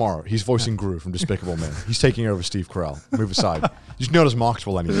it tomorrow. He's voicing Gru from Despicable Me. He's taking over Steve Carell. Move aside. He's not as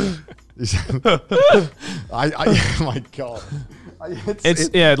marketable anymore. Oh my god.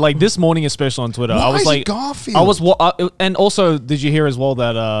 It's like this morning, especially on Twitter. Why I was is like, Garfield? and also, did you hear as well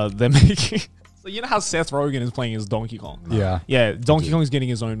that they're making? So you know how Seth Rogen is playing as Donkey Kong? Yeah. Donkey Kong's getting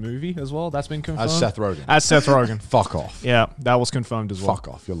his own movie as well. That's been confirmed. As Seth Rogen. As Seth Rogen. Fuck off. Yeah, that was confirmed as well. Fuck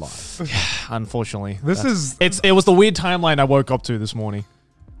off. You're lying. Unfortunately, This it was the weird timeline I woke up to this morning.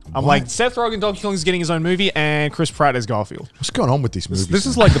 I'm like, Seth Rogen, Donkey Kong is getting his own movie, and Chris Pratt is Garfield. What's going on with these movies? This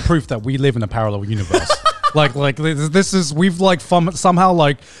is like the proof that we live in a parallel universe. like this is we've somehow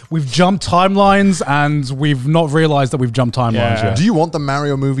like we've jumped timelines and we've not realized that we've jumped timelines yet. Do you want the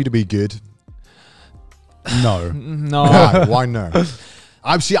Mario movie to be good? No. No. Why no?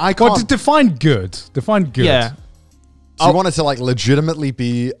 I can't. Well, define good. Define good. Yeah. Do you want it to like legitimately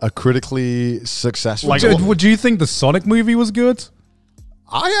be a critically successful? Like, Do you think the Sonic movie was good?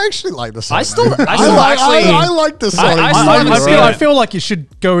 I actually like the Sonic. I like the Sonic. I feel like it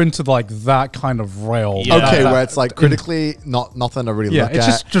should go into like that kind of rail. Yeah. Okay, where it's like critically nothing to really look it's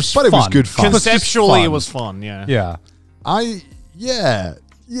at. just but it was fun. good fun. Conceptually, fun. it was fun. Yeah. Yeah.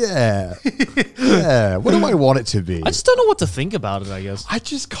 Yeah. What do I want it to be? I just don't know what to think about it, I guess. I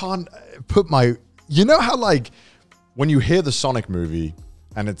just can't put my. You know how like when you hear the Sonic movie.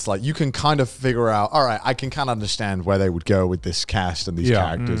 And it's like, you can kind of figure out, all right, I can kind of understand where they would go with this cast and these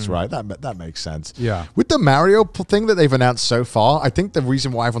characters, right? That makes sense. Yeah. With the Mario thing that they've announced so far, I think the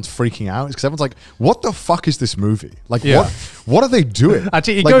reason why everyone's freaking out is because everyone's like, what the fuck is this movie? Like, what are they doing?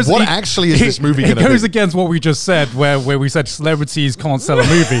 Actually, what actually is this movie going to be? It goes against what we just said, where we said celebrities can't sell a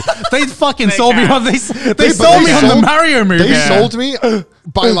movie. They fucking sold me on this. They sold me on the Mario movie. They sold me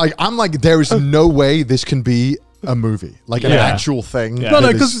by like, I'm like, there is no way this can be a movie, like an actual thing. No,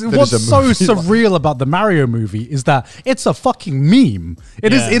 because what's so surreal about the Mario movie is that it's a fucking meme.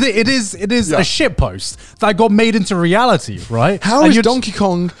 It is a shitpost that got made into reality, right? How is Donkey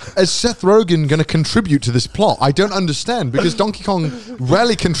Kong as Seth Rogen going to contribute to this plot? I don't understand, because Donkey Kong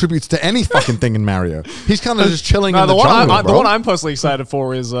rarely contributes to any fucking thing in Mario. He's kind of just chilling in the jungle, the one I'm personally excited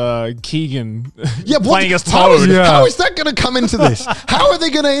for is Keegan playing as How Toad. how is that going to come into this? How are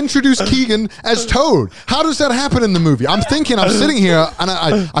they going to introduce Keegan as Toad? How does that happen in the movie? I'm sitting here and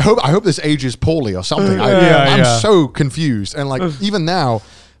I hope this ages poorly or something. I'm so confused, and like even now,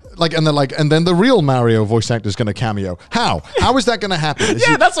 like and then the real Mario voice actor is going to cameo. How is that going to happen?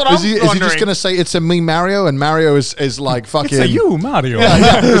 That's what I'm wondering. Is he just going to say it's a me Mario, and Mario is like fucking It's a you Mario.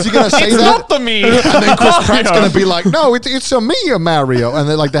 Is he going to say It's that? not the me. And then Chris Pratt's going to be like, no, it's a me Mario, and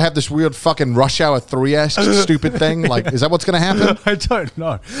they have this weird fucking Rush Hour 3-esque stupid thing. Like, is that what's going to happen? I don't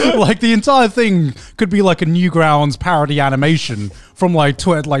know. Like the entire thing could be like a Newgrounds parody animation from like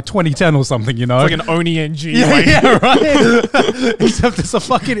 2010 or something, you know? Like an Oni NG. Right. Except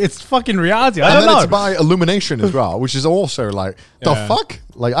it's fucking reality. I don't know. It's by Illumination as well, which is also like the fuck.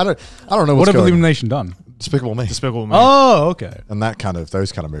 Like I don't know What what's have going on. Illumination done? Despicable Me. Despicable Me. Oh, okay. And those kind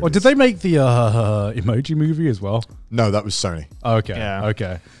of movies. Well, did they make the Emoji movie as well? No, that was Sony.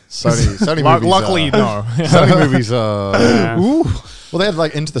 Okay. Sony movies. Luckily, no. Sony movies. Ooh. Well, they had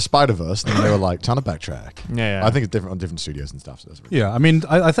like Into the Spider-Verse, and they were like trying to backtrack. Yeah. I think it's different on different studios and stuff. So that's I mean,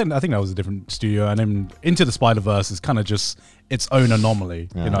 I think that was a different studio, and then Into the Spider-Verse is kind of just its own anomaly,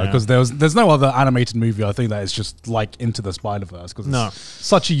 you know, because there's no other animated movie I think that is just like Into the Spider-Verse because it's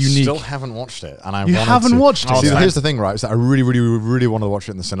such a unique. Still haven't watched it, and you haven't watched it. See, here's the thing, right? Is that I really, really, really wanted to watch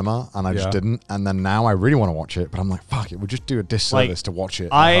it in the cinema, and I just didn't. And then now I really want to watch it, but I'm like, fuck, it would just do a disservice to watch it.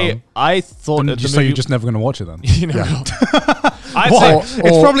 I thought so you're just never going to watch it then. You know, I'd say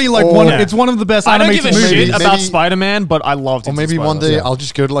it's probably like it's one of the best animated movies. I don't give a shit about Spider-Man, but I loved it. Or maybe one day I'll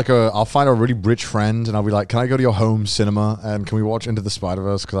just go to I'll find a really rich friend and I'll be like, can I go to your home cinema and can we watch Into the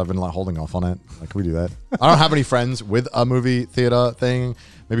Spider-Verse? Because I've been like holding off on it. Like, can we do that? I don't have any friends with a movie theater thing.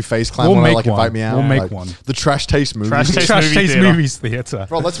 Maybe Face Clan will like invite me out. We'll make one. The Trash Taste Movies. Trash Taste Movies Theater.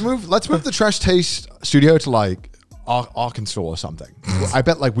 Bro, let's move the Trash Taste studio to like Arkansas or something. I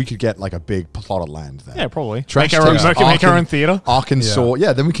bet like we could get like a big plot of land there. Yeah, probably. Trash Make our own theater. Arkansas.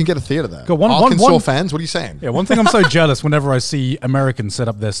 Yeah, then we can get a theater there. Arkansas fans, what are you saying? Yeah, one thing I'm so jealous whenever I see Americans set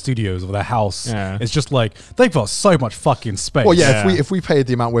up their studios or their house. It's just like they've got so much fucking space. Well, if we paid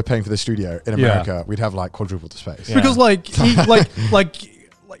the amount we're paying for the studio in America, we'd have like quadruple the space. Yeah. Because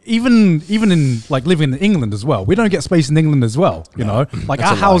even in like living in England as well, we don't get space in England as well. You know, like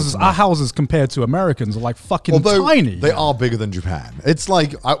our houses compared to Americans are like fucking tiny. They are bigger than Japan. It's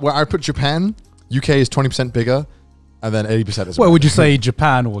like where I put Japan, UK is 20% bigger, and then 80% is. Well, would you say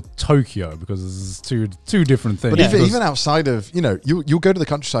Japan or Tokyo? Because it's two different things. But even outside of you'll go to the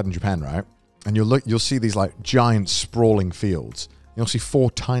countryside in Japan, right? And you'll see these like giant sprawling fields. You'll see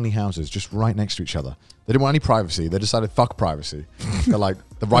 4 tiny houses just right next to each other. They didn't want any privacy. They decided, fuck privacy. They're like,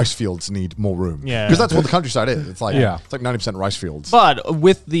 the rice fields need more room. Yeah. Because that's what the countryside is. It's like 90% rice fields. But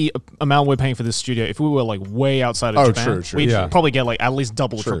with the amount we're paying for this studio, if we were like way outside of Japan, we'd probably get like at least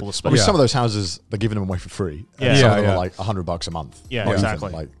double or triple the space. I mean, some of those houses, they're giving them away for free. And some of them are like $100 a month. Yeah,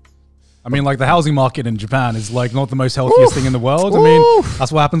 exactly. I mean, like the housing market in Japan is like not the most healthiest thing in the world. I mean,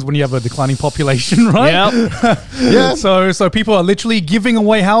 that's what happens when you have a declining population, right? Yeah. So people are literally giving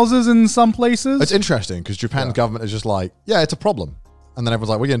away houses in some places. It's interesting because Japan's government is just like, yeah, it's a problem. And then everyone's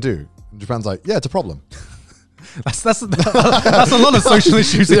like, what are you going to do? And Japan's like, yeah, it's a problem. That's a lot of social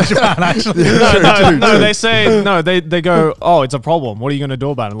issues in Japan, actually. They go, oh, it's a problem. What are you going to do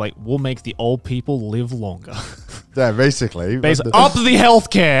about it? Like, we'll make the old people live longer. Yeah, basically. Up the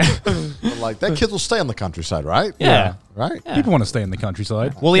healthcare. Like, their kids will stay on the countryside, right? Yeah. Right? Yeah. People want to stay in the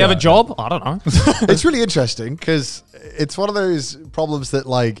countryside. Will he have a job? I don't know. It's really interesting because it's one of those problems that,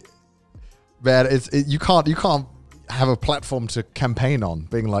 like, man, you can't have a platform to campaign on,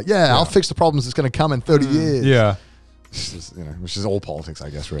 being like, I'll fix the problems that's going to come in 30 years. Yeah. Which is all politics, I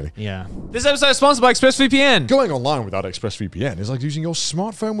guess, really. Yeah. This episode is sponsored by ExpressVPN. Going online without ExpressVPN is like using your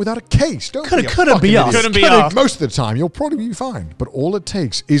smartphone without a case. Couldn't be us. Most of the time, you'll probably be fine. But all it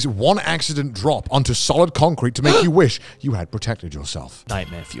takes is one accident drop onto solid concrete to make you wish you had protected yourself.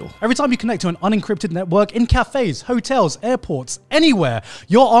 Nightmare fuel. Every time you connect to an unencrypted network in cafes, hotels, airports, anywhere,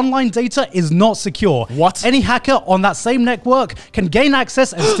 your online data is not secure. What? Any hacker on that same network can gain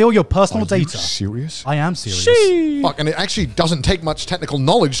access and steal your personal data. Are you serious? I am serious. Fuck, and it actually doesn't take much technical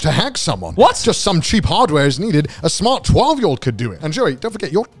knowledge to hack someone. What? Just some cheap hardware is needed. A smart 12-year-old could do it. And Joey, don't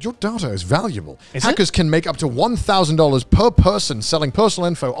forget, your data is valuable. Hackers can make up to $1,000 per person selling personal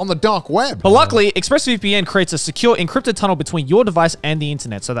info on the dark web. But luckily, ExpressVPN creates a secure encrypted tunnel between your device and the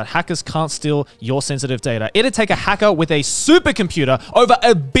internet so that hackers can't steal your sensitive data. It'd take a hacker with a supercomputer over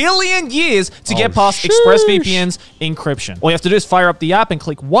 1 billion years to get past ExpressVPN's encryption. All you have to do is fire up the app and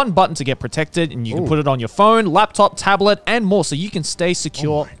click one button to get protected, and you can put it on your phone, laptop, tablet, and more so you can stay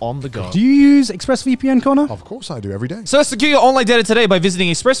secure on the go. Do you use ExpressVPN, Connor? Of course I do, every day. So secure your online data today by visiting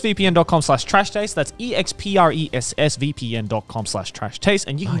expressvpn.com/trashtaste. That's expressvpn.com/trashtaste,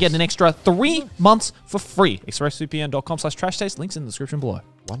 and you can get an extra 3 months for free. expressvpn.com/trashtaste. Links in the description below.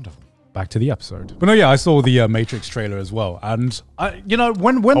 Wonderful. Back to the episode. But no, I saw the Matrix trailer as well, and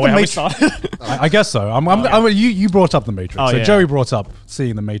when the Matrix, I guess so. You brought up the Matrix. Joey brought up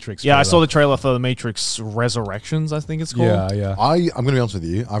seeing the Matrix. Yeah, I saw the trailer for the Matrix Resurrections, I think it's called. Yeah. I'm going to be honest with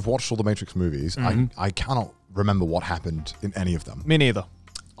you. I've watched all the Matrix movies. I cannot remember what happened in any of them. Me neither.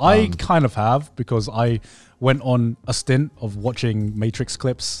 I kind of have, because I went on a stint of watching Matrix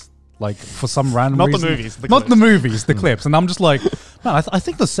clips. Like, for some random reason. The movies. The clips. And I'm just like, man, I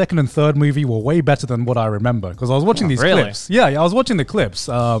think the second and third movie were way better than what I remember. Because I was watching these clips. Yeah, I was watching the clips.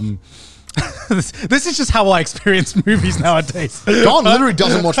 this is just how I experience movies nowadays. Garnt literally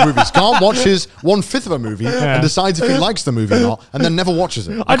doesn't watch movies. Garnt watches 1/5 of a movie and decides if he likes the movie or not, and then never watches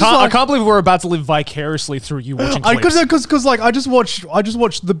it. I can't believe we're about to live vicariously through you watching clips. Because like I just watch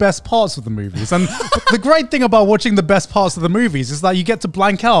the best parts of the movies, and the great thing about watching the best parts of the movies is that you get to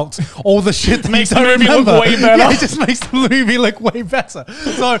blank out all the shit that makes you the don't movie remember. look way better. Yeah, it just makes the movie look way better.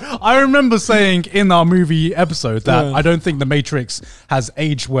 So I remember saying in our movie episode that I don't think The Matrix has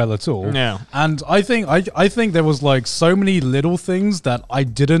aged well at all. Yeah. And I think there was like so many little things that I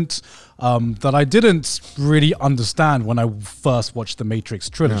didn't really understand when I first watched the Matrix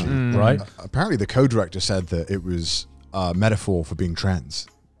trilogy, right? Apparently the co-director said that it was a metaphor for being trans,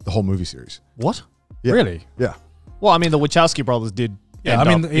 the whole movie series. What? Yeah. Really? Yeah. Well, I mean, the Wachowski brothers did. Yeah, I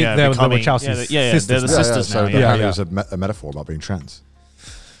mean, they're the Wachowski sisters. They're the sisters so now. apparently it was a metaphor about being trans.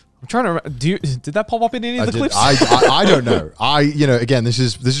 I'm trying to. Did that pop up in any of the clips? I don't know. Again, this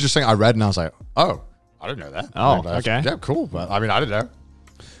is just something I read and I was like, oh, I didn't know that. Oh, okay. Yeah, cool. But I mean, I didn't know.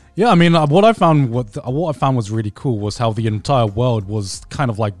 Yeah, I mean, what I found was really cool was how the entire world was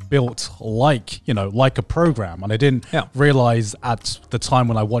kind of like built like a program, and I didn't realize at the time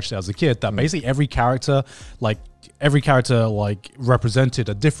when I watched it as a kid that basically every character represented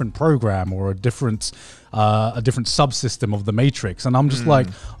a different program or a different subsystem of the Matrix, and I'm just like,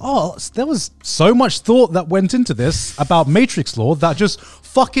 oh, there was so much thought that went into this about Matrix lore that just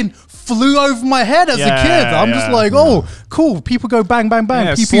fucking flew over my head as a kid. I'm just like, oh, cool. People go bang, bang, bang.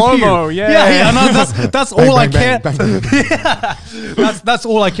 Yeah, pew, pew, slow-mo. pew. Yeah. No, that's all I cared. Yeah. That's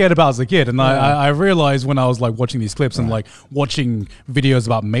all I cared about as a kid. And I realized when I was like watching these clips and like watching videos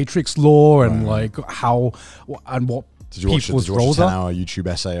about Matrix lore and like how and what Did you watch a 10-hour YouTube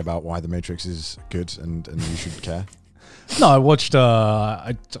essay about why the Matrix is good and you should care? No, I watched. It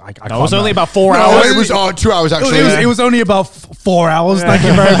was only about 4 hours. It was 2 hours actually. It was only about 4 hours. Thank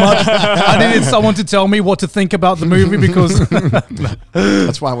you very much. I needed someone to tell me what to think about the movie because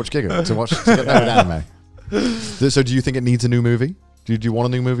that's why I watch Giga to get that with anime. So, do you think it needs a new movie? Do you want a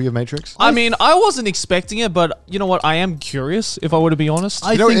new movie of Matrix? I mean, I wasn't expecting it, but you know what? I am curious, if I were to be honest.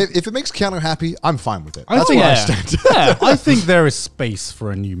 If it makes Keanu happy, I'm fine with it. I think there is space for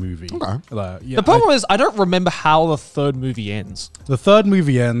a new movie. Okay. The problem is, I don't remember how the third movie ends. The third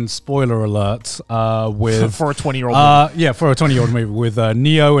movie ends, spoiler alert, with... for a 20-year-old movie. Yeah, for a 20-year-old movie, with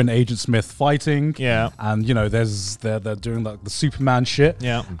Neo and Agent Smith fighting. Yeah. And, they're doing like the Superman shit.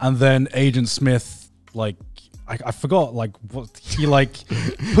 Yeah. And then Agent Smith, like... I forgot, like, what he like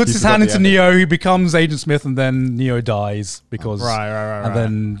puts his hand into Neo, he becomes Agent Smith, and then Neo dies because right. And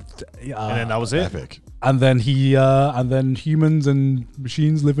then that was it. Epic. And then and then humans and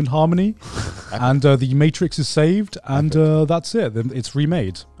machines live in harmony, and the Matrix is saved, and that's it. Then it's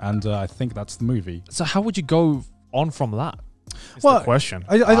remade, and I think that's the movie. So how would you go on from that? The question.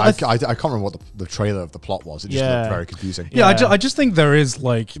 I can't remember what the trailer of the plot was. It just looked very confusing. Yeah, I just think there is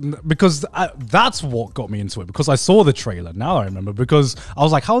like, because that's what got me into it, because I saw the trailer. Now I remember, because I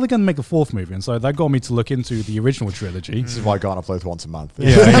was like, how are they going to make a fourth movie? And so that got me to look into the original trilogy. This is why Garnt uploads once a month.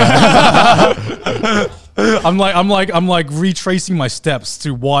 I'm like retracing my steps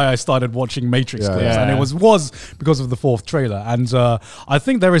to why I started watching Matrix clips, and it was because of the fourth trailer. And I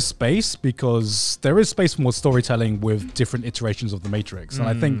think there is space, because there is space for more storytelling with different iterations of the Matrix, and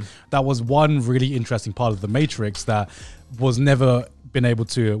I think that was one really interesting part of the Matrix that was never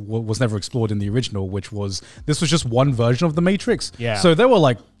explored in the original, which was this was just one version of the Matrix. Yeah. So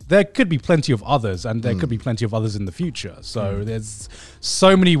there could be plenty of others, and there could be plenty of others in the future. So there's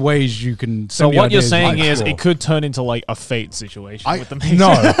so many ways you can. So what you're saying is it could turn into like a Fate situation with the Matrix. No.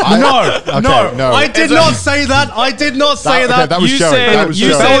 I did not say that. I did not say that. That was Joey.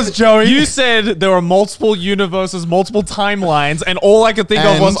 That was Joey. You said there are multiple universes, multiple timelines, and all I could think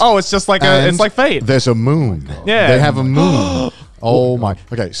of was, it's just like it's like Fate. There's a moon. Yeah. They have a moon. Oh my.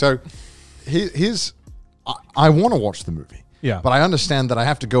 Okay, so here's. I want to watch the movie. Yeah. But I understand that I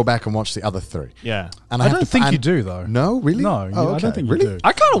have to go back and watch the other three. Yeah. And I don't think you do, though. No, really? No, I don't think you do.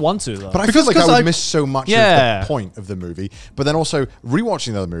 I kind of want to, though. But I feel like I would miss so much of the point of the movie. But then also,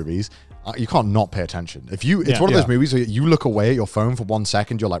 rewatching the other movies, you can't not pay attention. It's one of those movies where you look away at your phone for 1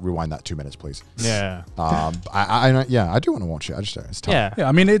 second, you're like, rewind that 2 minutes, please. Yeah. I do want to watch it. I just don't. It's tough. Yeah.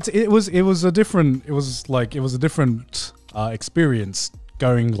 I mean, it was a different experience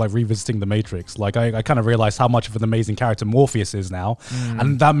going, like, revisiting the Matrix. Like, I kind of realized how much of an amazing character Morpheus is now,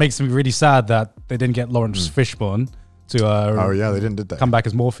 and that makes me really sad that they didn't get Lawrence Fishburne to they didn't, did they? come back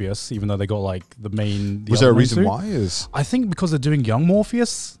as Morpheus, even though they got like the main. Was there a reason why? I think because they're doing young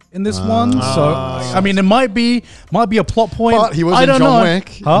Morpheus in this one. So I mean, it might be a plot point. But he was in John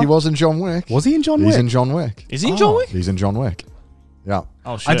Wick. Huh? He was in John Wick. Was he in John Wick? He's in John Wick. Is he in John Wick? He's in John Wick. Yeah.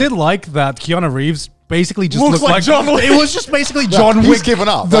 Oh shit. I did like that Keanu Reeves basically just Looks looked like John Wick. It was just basically John Wick. He's given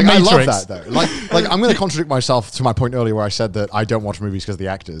up. The Like, I Matrix. love that though. Like I'm going to contradict myself to my point earlier where I said that I don't watch movies because of the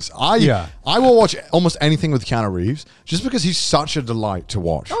actors. I will watch almost anything with Keanu Reeves just because he's such a delight to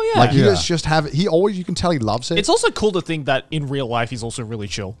watch. Oh, yeah. Like he just have. He always, you can tell he loves it. It's also cool to think that in real life he's also really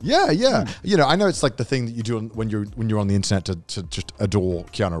chill. Yeah. You know, I know it's like the thing that you do when you're on the internet to just adore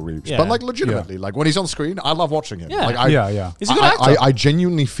Keanu Reeves, Yeah. but like legitimately, like when he's on screen, I love watching him. Yeah. Like, He's a good actor. I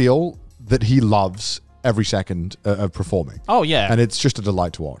genuinely feel that he loves every second of performing. Oh yeah, and it's just a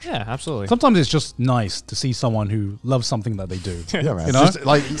delight to watch. Yeah, absolutely. Sometimes it's just nice to see someone who loves something that they do. Yeah, man. You know? Just,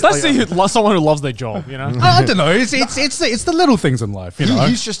 like, it's nice to see someone who loves their job. You know, I don't know. It's the little things in life. You know,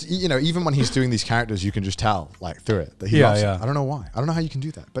 he's just, you know, even when he's doing these characters, you can just tell like through it that he loves it. I don't know why. I don't know how you can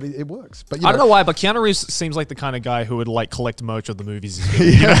do that, but it works. But I don't know why. But Keanu Reeves seems like the kind of guy who would like collect merch of the movies.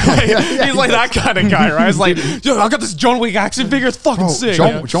 He's like that kind of guy, right? It's like, yo, I got this John Wick action figure. It's fucking sick.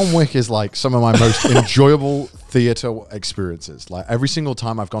 John Wick is like some of my most enjoyable theater experiences. Like every single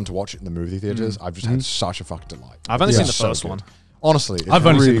time I've gone to watch it in the movie theaters, I've just had such a fucking delight. I've only seen the first one. Honestly, it's I've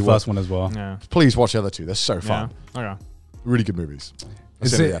only really seen the first one as well. Yeah. Please watch the other two. They're so fun. Yeah. Okay. Really good movies.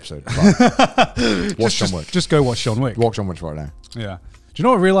 That's Is the end of the episode. Watch John Wick. Just go watch John Wick. Watch John Wick right now. Yeah. Do you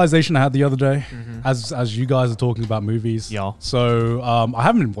know what realization I had the other day? As you guys are talking about movies. Yeah. So I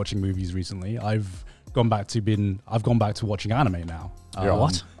haven't been watching movies recently. I've gone back to watching anime now.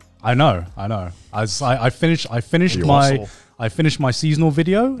 What? I know. As I finished my seasonal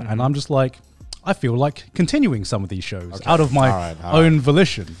video, and I'm just like, I feel like continuing some of these shows out of my own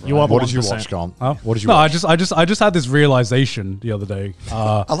volition. Right. What did you watch, Garnt? Huh? What did you watch? I just had this realization the other day.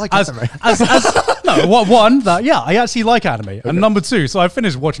 I like anime. One, that I actually like anime, okay. And number two, so I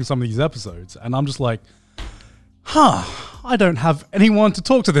finished watching some of these episodes, and I'm just like, I don't have anyone to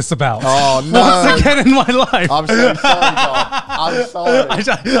talk to this about. Oh no! Once again in my life, I'm so sorry, God. I'm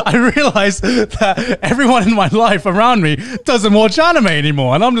sorry. I realized that everyone in my life around me doesn't watch anime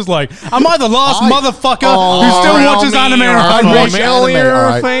anymore, and I'm just like, am I the last motherfucker who still watches anime?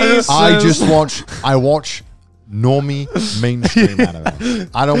 I watch normie mainstream anime.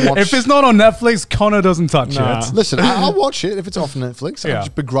 I don't watch. If it's not on Netflix, Connor doesn't touch it. Listen, I'll watch it if it's off Netflix. I'll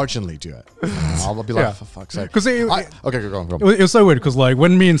just begrudgingly do it. I'll be like, for fuck's sake. Okay, go on. It was so weird because like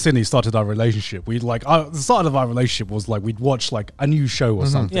when me and Sydney started our relationship, we'd like the start of our relationship was like we'd watch like a new show or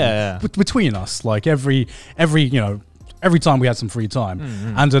something. Yeah. Between us, like every time we had some free time.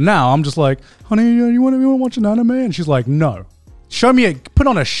 And now I'm just like, honey, you want to watch an anime? And she's like, no. Put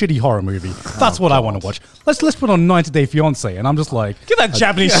on a shitty horror movie. That's what I want to watch. Let's put on 90 Day Fiancé. And I'm just like, get that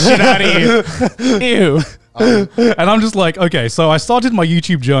Japanese shit out of here. Ew. And I'm just like, okay, so I started my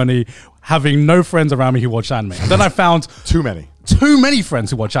YouTube journey having no friends around me who watch anime. And then I found too many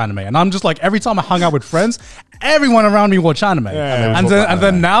friends who watch anime. And I'm just like, every time I hung out with friends, everyone around me watch anime. And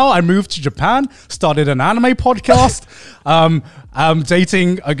then now I moved to Japan, started an anime podcast. I'm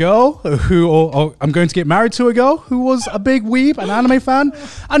dating a girl who I'm going to get married to a girl who was a big weeb, an anime fan,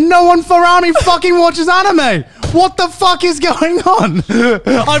 and no one around me fucking watches anime. What the fuck is going on?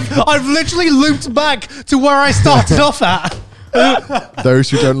 I've literally looped back to where I started off at. Those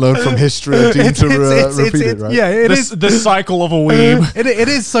who don't learn from history are doomed to repeat it, right? Yeah, it is the cycle of a weeb. It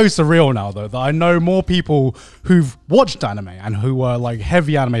is so surreal now, though, that I know more people who've watched anime and who are like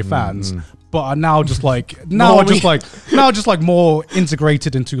heavy anime fans, but are now just like more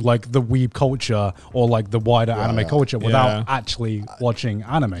integrated into like the weeb culture or like the wider anime culture without actually watching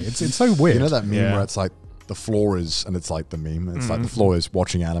anime. It's so weird. You know that meme where it's like, the floor is, and it's like the meme. It's like the floor is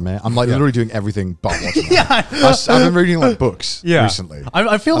watching anime. I'm like literally doing everything but watching anime. I've been reading like books recently.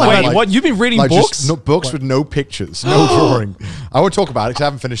 I feel like, wait, what? You've been reading books? Just, books with no pictures, no drawing. I won't talk about it because I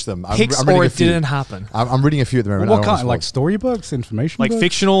haven't finished them. I'm or it didn't happen. I'm reading a few at the moment. What kind? Like storybooks, information, like books?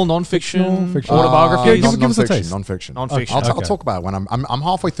 Fictional, non-fiction, fictional. autobiographies. Give us a taste. Non-fiction. Non-fiction. I'll talk about it when I'm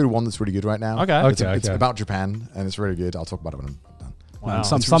halfway through one that's really good right now. Okay. It's about Japan and it's really good. I'll talk about it when I'm done. Wow.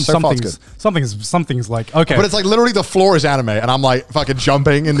 Something's like, okay. But it's like literally the floor is anime and I'm like fucking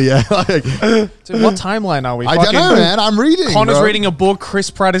jumping in the air. Like, dude, what timeline are we? I don't know, man. I'm reading. Connor's reading a book.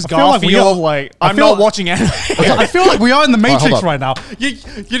 Chris Pratt is Garfield. I'm not watching anime. I feel like we are in the Matrix right now.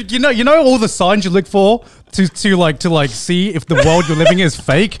 You know all the signs you look for to see if the world you're living in is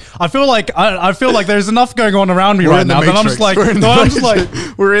fake. I feel like there's enough going on around me right now that I'm just like, we're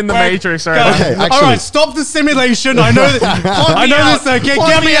in the Matrix right now. Okay, all right, stop the simulation. I know this. Okay,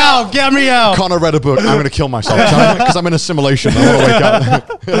 get me out. Connor read a book. I'm going to kill myself because I'm in a simulation. I want to wake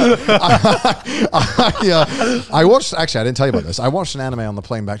up. I watched. Actually, I didn't tell you about this. I watched an anime on the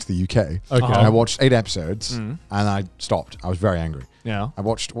plane back to the UK. Okay. I watched 8 episodes and I stopped. I was very angry. Yeah. I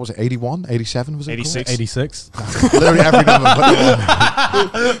watched, what was it, 81, 87 was it? 86. 86. Literally every number.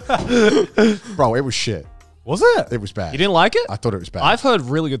 Bro, it was shit. Was it? It was bad. You didn't like it? I thought it was bad. I've heard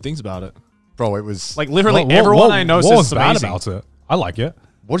really good things about it. Bro, it was... Like, literally everyone I know says it's amazing. What was bad about it? I like it.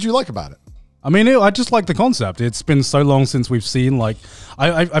 What did you like about it? I mean, I just like the concept. It's been so long since we've seen, like...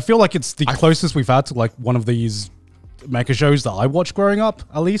 I feel like it's the closest we've had to, like, one of these mecha shows that I watched growing up,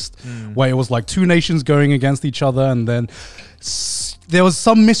 at least, where it was, like, two nations going against each other, and then... there was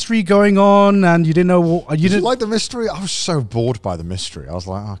some mystery going on, and you didn't know what... Did you like the mystery? I was so bored by the mystery. I was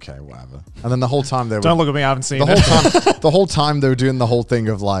like, okay, whatever. And then the whole time they were... Don't look at me, I haven't seen it. The whole time they were doing the whole thing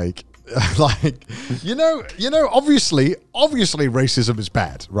of like... like, you know, obviously racism is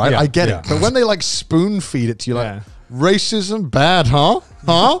bad, right? Yeah, I get it. But when they like spoon feed it to you, like, racism bad, huh?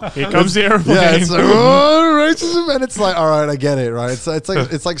 Here comes the airplane. Yeah, it's like, oh, racism, and it's like, all right, I get it, right?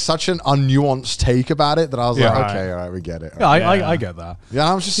 It's like such an unnuanced take about it that I was like, okay, all right, we get it. Yeah, I get that.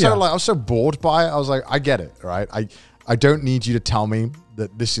 Yeah, I was just so like, I was so bored by it. I was like, I get it, right? I don't need you to tell me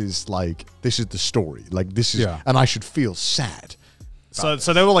that this is the story, like this is, and I should feel sad. So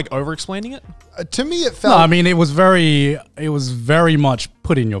they were like over-explaining it? To me, it felt... No, I mean, it was very much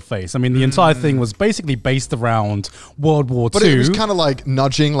put in your face. I mean, the entire thing was basically based around World War II. But it was kind of like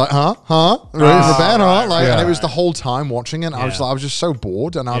nudging, like, huh? And it was the whole time watching it. I was just so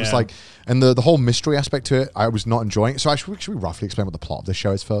bored, and I was like, and the whole mystery aspect to it, I was not enjoying it. So should we roughly explain what the plot of this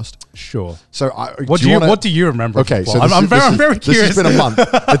show is first? Sure. So what do you remember? Okay, so I'm very curious. This has been a month.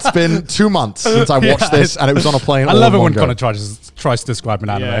 It's been 2 months since I watched this, and it was on a plane. I love it when Connor tries to describe an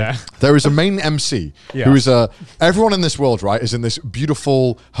anime. Yeah. There is a main MC who is everyone in this world, right, is in this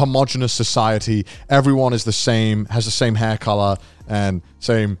beautiful homogenous society. Everyone is the same, has the same hair color and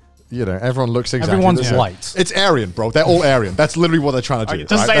same, you know, everyone looks exactly Everyone's the same. white. It's Aryan, bro. They're all Aryan. That's literally what they're trying to do.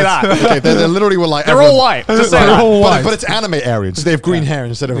 Just say that. Okay, they're literally like they're all white. Just say that. But it's anime Aryan, so they have green hair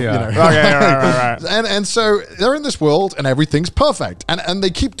instead of you know. Okay, right. And so they're in this world and everything's perfect, and they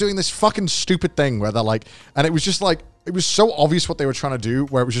keep doing this fucking stupid thing where they're like, and it was just like. It was so obvious what they were trying to do,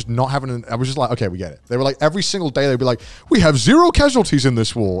 where it was just not having I was just like, okay, we get it. They were like, every single day, they'd be like, we have 0 casualties in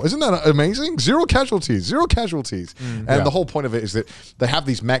this war. Isn't that amazing? 0 casualties, 0 casualties. And the whole point of it is that they have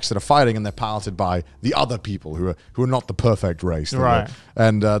these mechs that are fighting, and they're piloted by the other people who are not the perfect race. Right.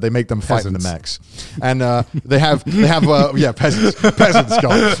 And they make them fight in the mechs. And they have peasants,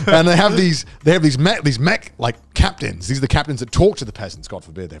 God. And they have these mech like captains. These are the captains that talk to the peasants. God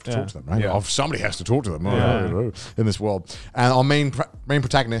forbid they have to talk to them, right? Oh, somebody has to talk to them in this world. And our main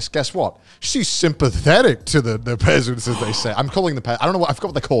protagonist, guess what? She's sympathetic to the peasants, as they say. I'm calling the peasants. I don't know what, I forgot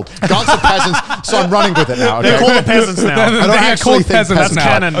what they're called. Garnt's the peasants, so I'm running with it now. Okay? They're called the peasants now. I don't actually think peasants. That's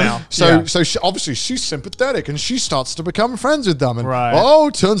canon now. So obviously she's sympathetic, and she starts to become friends with them.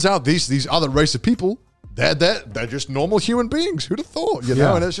 And turns out these other race of people, they're just normal human beings. Who'd have thought? You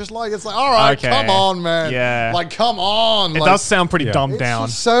know, and it's like all right, come on, man. Yeah, like come on. It does sound pretty dumbed down.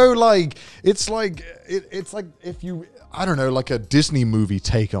 So like it's like if you like a Disney movie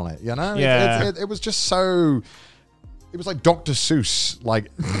take on it. You know, it was just so. It was like Dr. Seuss, like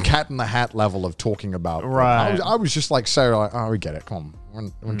Cat in the Hat level of talking about. Right. I was just like, so like, oh, we get it. Come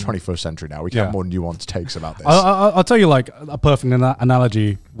on. We're in 21st century now. We can have more nuanced takes about this. I'll tell you like a perfect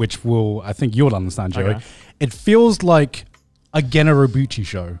analogy, which I think you'll understand, Joey. Okay. It feels like a Genorobuchi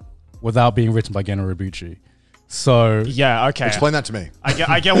show without being written by Genorobuchi. So yeah, okay. Explain that to me. I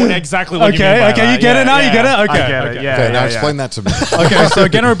get exactly what you mean by that. You get it now. You get it. Okay, I get it. Yeah. Now explain that to me. Okay, so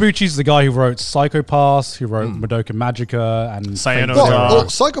Genorobuchi is the guy who wrote Psycho Pass, who wrote Madoka Magica, and well,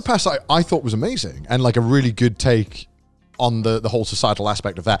 Psycho Pass I thought was amazing and like a really good take on the whole societal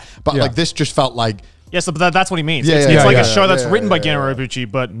aspect of that. But like this just felt like. Yes, but that's what he means. It's like a show that's written by Genorobuchi,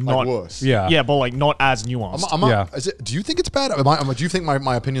 but not like worse. Yeah, but like not as nuanced. Do you think it's bad? Do you think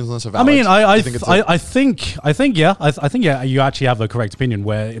my opinions on this are valid? I mean, I think you actually have a correct opinion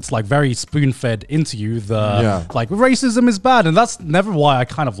where it's like very spoon fed into you like racism is bad, and that's never why I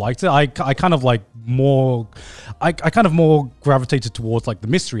kind of liked it. I kind of like more. I kind of more gravitated towards like the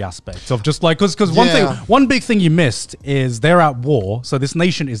mystery aspect of just like because one big thing you missed is they're at war. So this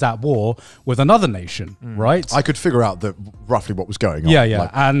nation is at war with another nation. Right, I could figure out roughly what was going on. Yeah.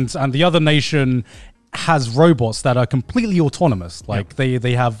 Like, and the other nation has robots that are completely autonomous. Like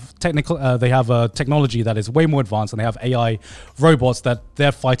they have technology that is way more advanced, and they have AI robots that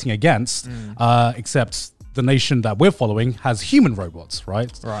they're fighting against. Except the nation that we're following has human robots.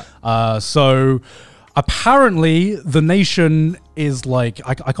 Right. So. Apparently, the nation is like,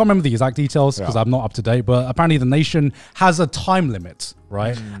 I can't remember the exact details because I'm not up to date, but apparently the nation has a time limit,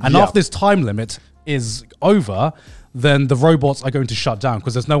 right? And after this time limit is over, then the robots are going to shut down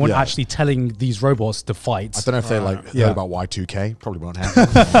because there's no one actually telling these robots to fight. I don't know if they heard about Y2K. Probably won't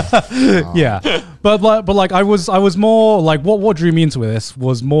happen. Yeah, but like I was more like what drew me into this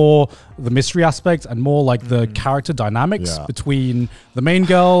was more the mystery aspect and more like the character dynamics between the main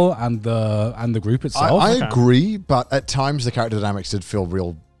girl and the group itself. I agree, but at times the character dynamics did feel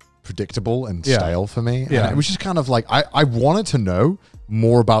real predictable and stale for me. And it was just kind of like I wanted to know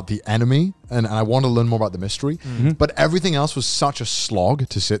more about the enemy and I want to learn more about the mystery, but everything else was such a slog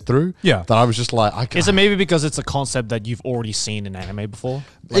to sit through that I was just like, is it maybe because it's a concept that you've already seen in anime before?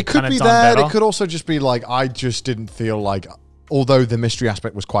 Like, it could be that. It could also just be like I just didn't feel like, although the mystery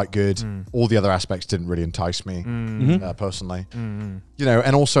aspect was quite good, all the other aspects didn't really entice me personally. You know,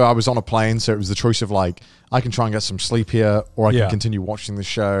 and also I was on a plane, so it was the choice of like, I can try and get some sleep here, or I can continue watching the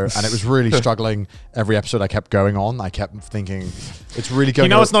show. And it was really struggling. Every episode I kept going on. I kept thinking, it's really going.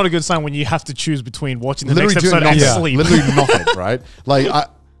 You know, it's not a good sign when you have to choose between watching the next episode and sleep. Literally nothing, right? Like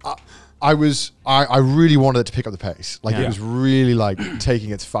I really wanted it to pick up the pace. Like it was really like taking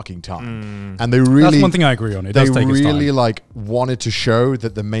its fucking time. And they really, that's one thing I agree on. It does take its time. They really like wanted to show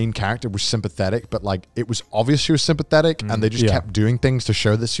that the main character was sympathetic, but like it was obvious she was sympathetic and they just kept doing things to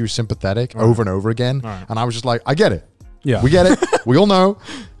show that she was sympathetic over and over again. And I was just like, I get it. Yeah. We get it. We all know.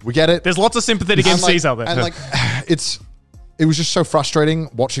 We get it. There's lots of sympathetic MCs out there. And like it was just so frustrating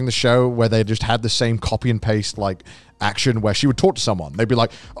watching the show where they just had the same copy and paste like action where she would talk to someone. They'd be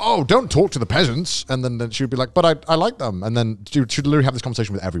like, oh, don't talk to the peasants. And then she would be like, but I like them. And then she'd literally have this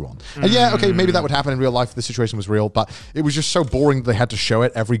conversation with everyone. And yeah, okay, maybe that would happen in real life if the situation was real, but it was just so boring that they had to show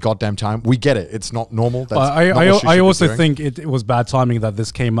it every goddamn time. We get it. It's not normal. I also think it was bad timing that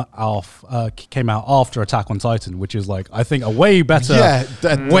this came out after Attack on Titan, which is like, I think a way better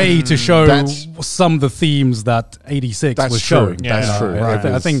way to show some of the themes that 86 was showing. That's true. Right.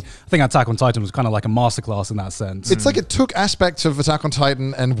 I think Attack on Titan was kind of like a masterclass in that sense. It's like it took aspects of Attack on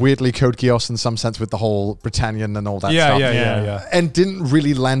Titan and weirdly Code Geass in some sense with the whole Britannian and all that stuff. Yeah. And didn't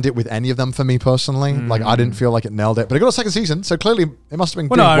really land it with any of them for me personally. Like I didn't feel like it nailed it. But it got a second season, so clearly it must have been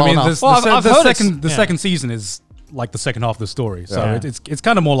doing well enough. The second season is like the second half of the story, so it's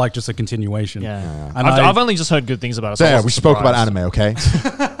kind of more like just a continuation. And I've only just heard good things about it. So yeah, we spoke about anime, okay?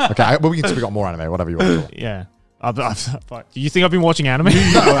 Okay, but we can speak about more anime, whatever you want to call it. Yeah. Do you think I've been watching anime?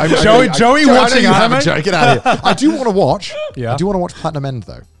 No, Joey watching anime. Get out of here. I do want to watch. I do want to watch Platinum End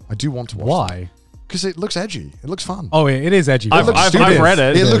though. I do want to watch. Why? Because it looks edgy. It looks fun. Oh, it is edgy. I've read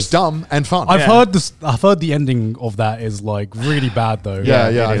it. It looks dumb and fun. I've heard this. I've heard the ending of that is like really bad though.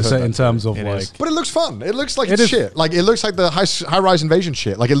 Yeah. In terms of like, but it looks fun. It looks like it's shit. Like it looks like the high-rise invasion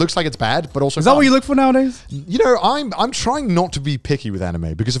shit. Like it looks like it's bad, but also is that what you look for nowadays? You know, I'm trying not to be picky with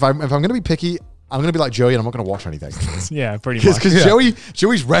anime because if I'm going to be picky, I'm going to be like Joey and I'm not going to watch anything. Yeah, pretty much. Because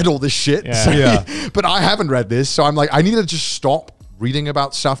Joey's read all this shit. But I haven't read this. So I'm like, I need to just stop reading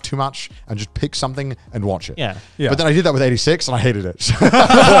about stuff too much and just pick something and watch it. Yeah. But then I did that with 86 and I hated it. So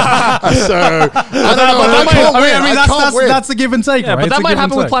I don't know. That's a give and take. Yeah, right? but that might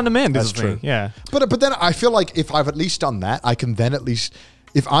happen with Platinum End. That's true. Yeah. But then I feel like if I've at least done that, I can then at least,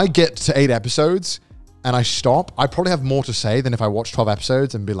 if I get to 8 episodes and I stop, I probably have more to say than if I watch 12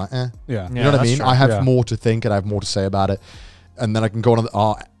 episodes and be like, eh. Yeah. You know what I mean? True. I have more to think and I have more to say about it. And then I can go on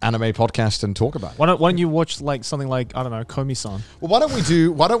our anime podcast and talk about it. Why don't you watch like something like, I don't know, Komi-san? Well, why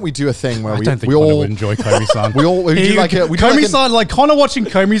don't we do a thing where we all enjoy Komi-san? we do like Komi-san, like Connor watching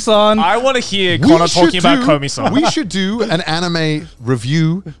Komi-san. I want to hear Connor talking about Komi-san. We should do an anime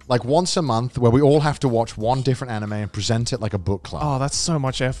review like once a month where we all have to watch one different anime and present it like a book club. Oh, that's so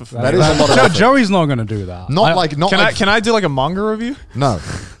much effort for that. Is a lot of effort. Joey's not going to do that. Can I do like a manga review? No.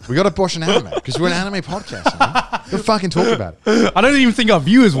 We got to watch an anime because we're an anime podcast. Man. We'll fucking talk about it. I don't even think our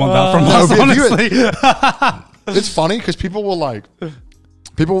viewers want that from us, honestly. It's funny because people will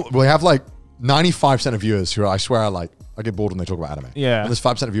have like 95% of viewers who I swear are like, I get bored when they talk about anime. Yeah. And there's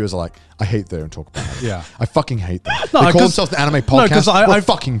 5% of viewers are like, I hate they don't talk about anime. Yeah. I fucking hate them. They call themselves the anime podcast. I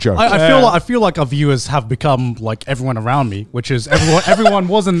fucking joke. I feel like our viewers have become like everyone around me, which is everyone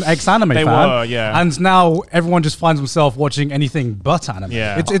was an ex-anime fan. They were, yeah. And now everyone just finds himself watching anything but anime.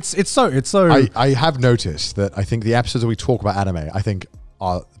 Yeah. It's so. I have noticed that I think the episodes that we talk about anime, I think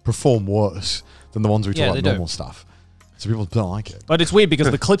perform worse than the ones we talk about normal stuff. So people don't like it. But it's weird because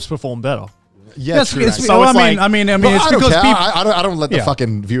the clips perform better. Yeah, true. It's because I don't let the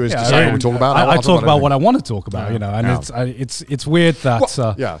fucking viewers decide what we talk about. I talk about what I want to talk about, you know, and it's weird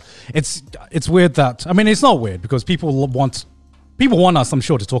that it's weird that it's not weird because people want us, I'm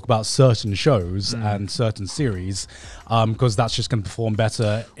sure, to talk about certain shows and certain series because that's just going to perform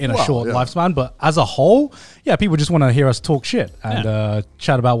better in a short lifespan. But as a whole, people just want to hear us talk shit and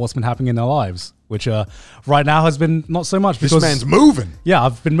chat about what's been happening in their lives. which right now has been not so much because this man's moving. Yeah,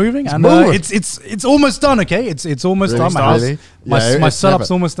 I've been moving, and moving. it's almost done. Okay, it's almost done. My house, my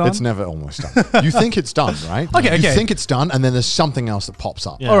setup's almost done. It's never almost done. You think it's done, right? Okay. You think it's done, and then there's something else that pops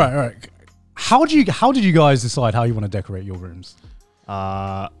up. Yeah. All right. How did you guys decide how you want to decorate your rooms?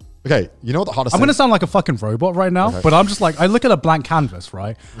 Okay, you know what the hardest I'm thing? going to sound like a fucking robot right now, but I'm just like, I look at a blank canvas,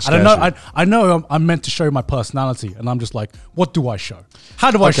 right? And I know I'm meant to show my personality, and I'm just like, what do I show?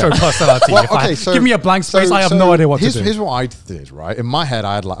 How do I show personality? Give me a blank space, I have no idea what to do. Here's what I did, right? In my head,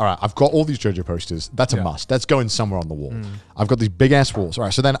 I had like, all right, I've got all these JoJo posters. That's a must. That's going somewhere on the wall. I've got these big ass walls. All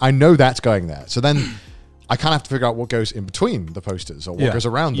right, so then I know that's going there. So then I kind of have to figure out what goes in between the posters or what goes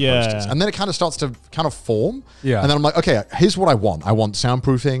around the posters. And then it kind of starts to kind of form. Yeah. And then I'm like, okay, here's what I want. I want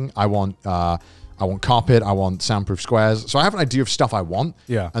soundproofing. I want carpet. I want soundproof squares. So I have an idea of stuff I want.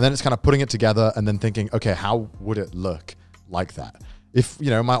 Yeah. And then it's kind of putting it together and then thinking, okay, how would it look like that? If, you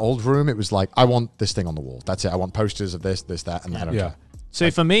know, my old room, it was like, I want this thing on the wall. That's it. I want posters of this, that, and I don't care. So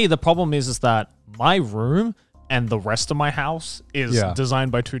for me, the problem is that my room and the rest of my house is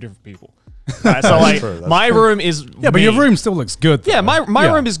designed by two different people. Right, so like my room is but your room still looks good though. Yeah,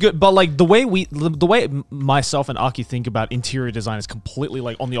 my room is good, but like the way myself and Aki think about interior design is completely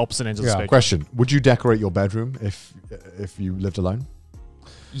like on the opposite ends of the spectrum. Question: would you decorate your bedroom if you lived alone?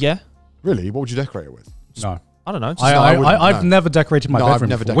 Yeah. Really? What would you decorate it with? No. I don't know. I've never decorated my bedroom,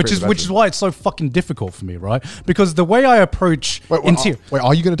 never before, which is why it's so fucking difficult for me, right? Because the way I approach interior. Wait,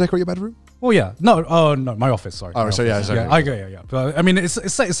 are you going to decorate your bedroom? Well, yeah. No, no, my office, sorry. Oh, so office. Yeah. But, I mean, it's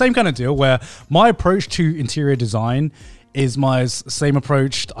the same kind of deal where my approach to interior design is my same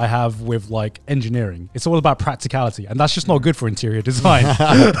approach I have with like engineering. It's all about practicality, and that's just not good for interior design.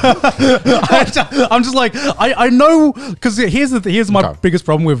 I'm just like, I know, because here's my biggest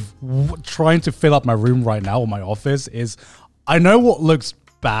problem with trying to fill up my room right now or my office is I know what looks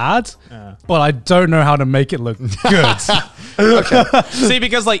bad, but I don't know how to make it look good. See,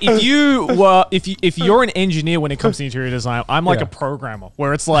 because like if you're an engineer when it comes to interior design, I'm like a programmer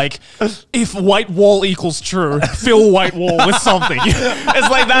where it's like if white wall equals true, fill white wall with something. It's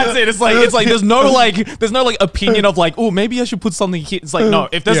like that's it. It's like there's no opinion of like, oh, maybe I should put something here. It's like no,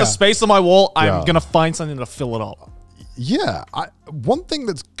 if there's a space on my wall, I'm gonna find something to fill it up. Yeah, one thing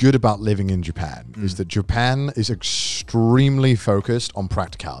that's good about living in Japan is that Japan is extremely focused on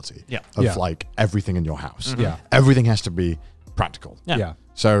practicality of like everything in your house. Everything has to be practical.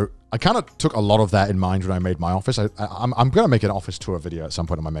 So I kind of took a lot of that in mind when I made my office. I'm going to make an office tour video at some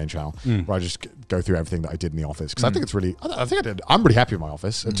point on my main channel where I just go through everything that I did in the office because I think it's really. I'm really happy with my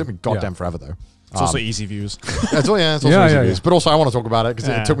office. It took me goddamn forever though. It's also easy views. It's also easy views. But also I want to talk about it because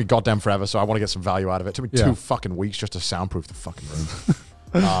it took me goddamn forever, so I want to get some value out of it. It took me 2 fucking weeks just to soundproof the fucking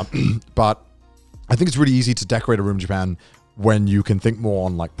room. But I think it's really easy to decorate a room in Japan when you can think more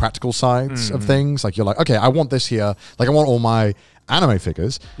on like practical sides of things. Like you're like, okay, I want this here. Like I want all my anime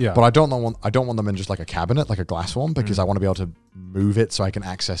figures, but I don't want them in just like a cabinet, like a glass one, because I want to be able to move it so I can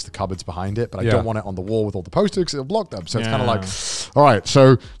access the cupboards behind it, but I don't want it on the wall with all the posters because it'll block them. So it's kind of like, all right,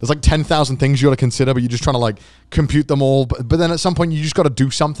 so there's like 10,000 things you got to consider, but you're just trying to like compute them all. But then at some point you just got to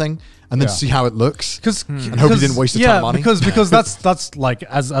do something and then see how it looks and hope you didn't waste a ton of money. Because that's like,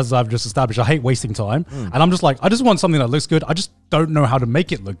 as I've just established, I hate wasting time. And I'm just like, I just want something that looks good. I just don't know how to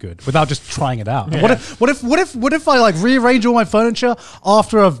make it look good without just trying it out. What if I like rearrange all my furniture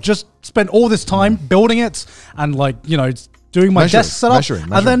after I've just spent all this time building it and like, you know, doing my desk setup,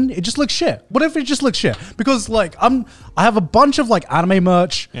 and then it just looks shit. What if it just looks shit? Because like I have a bunch of like anime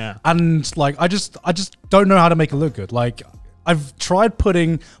merch, and like I just don't know how to make it look good. Like I've tried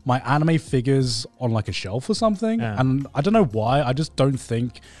putting my anime figures on like a shelf or something, and I don't know why. I just don't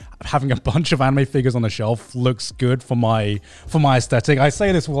think having a bunch of anime figures on the shelf looks good for my aesthetic. I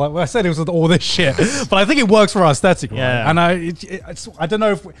say this with all this shit, but I think it works for our aesthetic. Right? And I don't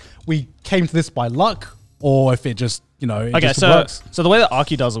know if we came to this by luck or if it just, you know, it just works. So the way that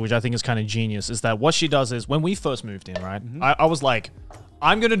Aki does it, which I think is kind of genius, is that what she does is when we first moved in, right? I was like,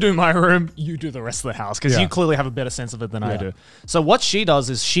 I'm going to do my room, you do the rest of the house, because you clearly have a better sense of it than I do. So what she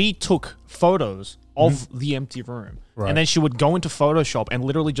does is she took photos of the empty room. And then she would go into Photoshop and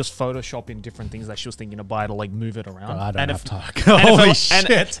literally just Photoshop in different things that she was thinking to buy to like move it around. I don't have time. Holy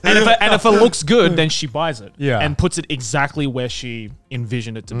shit. And if it looks good, then she buys it. And puts it exactly where she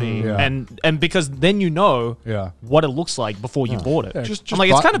envisioned it to be. And because then you know what it looks like before you bought it. Just I'm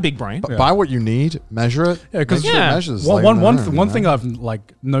like, it's kind of big brain. Buy what you need, measure it. Yeah, because measures. One thing I've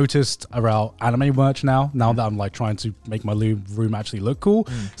like noticed about anime merch now that I'm like trying to make my room actually look cool,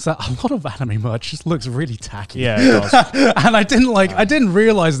 is that a lot of anime merch just looks really tacky. Yeah, it does. And I didn't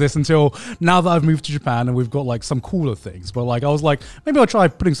realize this until now that I've moved to Japan and we've got like some cooler things. But like I was like, maybe I'll try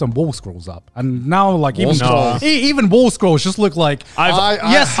putting some wall scrolls up. And now like even wall scrolls just look like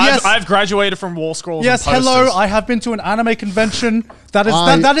I've graduated from wall scrolls. Yes, and hello. I have been to an anime convention. That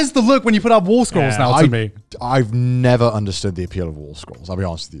is the look when you put up wall scrolls now to me. I've never understood the appeal of wall scrolls. I'll be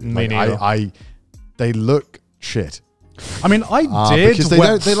honest with you. Me neither. They look shit. I mean, I did because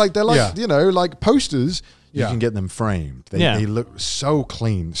they're like you know, like posters. You can get them framed. They look so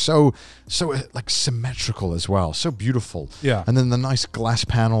clean, so like symmetrical as well, so beautiful. Yeah. And then the nice glass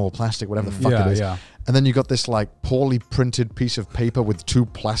panel or plastic, whatever the fuck it is. Yeah. And then you got this like poorly printed piece of paper with 2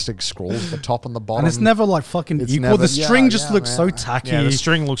 plastic scrolls, the top and the bottom. And it's never like fucking equal. The string just looks so tacky. Yeah, the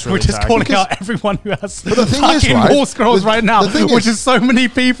string looks really tacky. We're just calling out everyone who has fucking right, wall scrolls right now, which is so many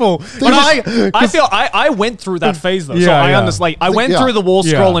people. I went through that phase though. So I understand. Like I went through the wall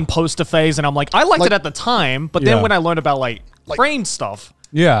scroll and poster phase, and I'm like, I liked it at the time, but then when I learned about like framed stuff,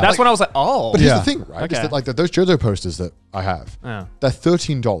 that's when I was like, oh. But here's the thing, right? Is that like those JoJo posters that I have, they're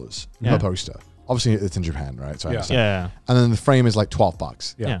 $13 per poster. Obviously, it's in Japan, right? So I understand. And then the frame is like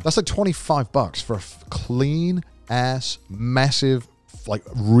 $12. Yeah. That's like $25 for a clean ass, massive, like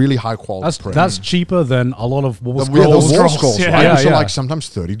really high quality print. That's cheaper than a lot of wall scrolls. Wall scrolls, right? So like sometimes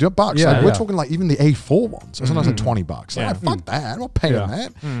 $30. Yeah, like we're talking like even the A4 ones. Sometimes like $20. Like, fuck that. I'm not paying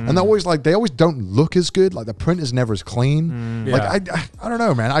that. And they're always like, they always don't look as good. Like the print is never as clean. Like I don't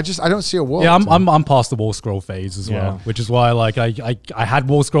know, man. I don't see a world. Yeah, I'm past the wall scroll phase as well, which is why like I had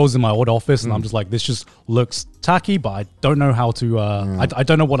wall scrolls in my old office, and I'm just like, this just looks tacky, but I don't know how to. I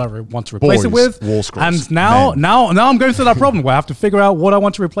don't know what I want to replace it with. Wall scrolls. And now I'm going through that problem where I have to figure out what I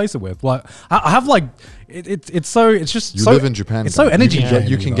want to replace it with. Like I have like it's just you live in Japan. It's so energy.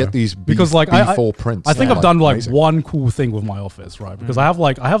 You can get these because like B4 prints. I think I've done like one cool thing with my office, right? Because I have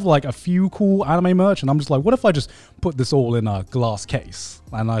like a few cool anime merch, and I'm just like, what if I just put this all in a glass case?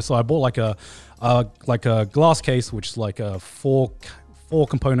 And I bought like a glass case, which is like a four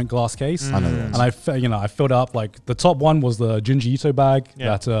component glass case. And I filled up like the top one was the Junji Ito bag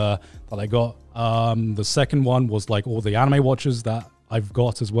that I got. The second one was like all the anime watches that I've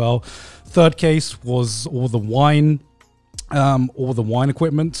got as well. Third case was all the wine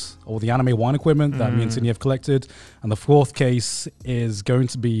equipment, all the anime wine equipment that me and Sydney have collected. And the fourth case is going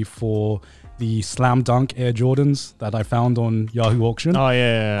to be for the Slam Dunk Air Jordans that I found on Yahoo Auction. Oh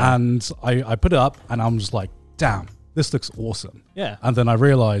yeah. And I put it up, and I'm just like, damn, this looks awesome. Yeah. And then I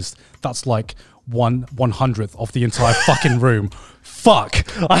realized that's like 1/100th of the entire fucking room. Fuck.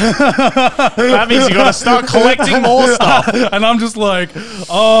 That means you gotta start collecting more stuff. And I'm just like,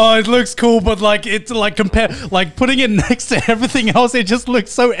 oh, it looks cool, but like it's like putting it next to everything else, it just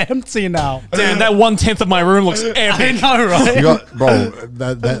looks so empty now. Damn, that 1/10 of my room looks epic. I know, right? You got, bro,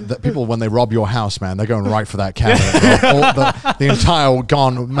 the people when they rob your house, man, they're going right for that cabinet. The entire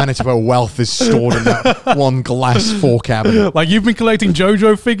Garnt Manitoba wealth is stored in that one glass 4 cabinet. Like you've been collecting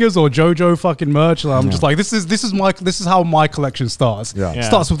JoJo figures or JoJo fucking merch. And I'm just like, this is how my collection starts.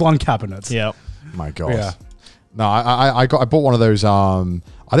 Starts with one cabinet. Yep. My God. Yeah. No, I bought one of those. I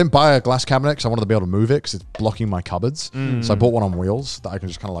didn't buy a glass cabinet because I wanted to be able to move it because it's blocking my cupboards. So I bought one on wheels that I can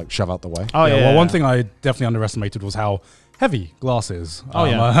just kind of like shove out the way. Oh yeah. Well, one thing I definitely underestimated was how heavy glass is. Oh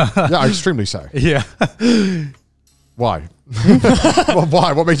yeah, extremely so. Yeah. Why? Well,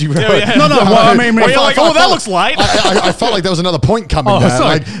 why? What made you? No. Well, I mean, you're like, oh, that looks light. I felt like there was another point coming.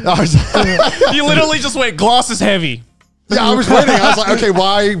 Sorry. You literally just went, glass is heavy. Yeah, I was waiting. I was like, okay,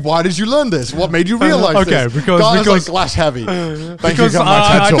 why did you learn this? What made you realize this? Because like glass heavy. Thank you.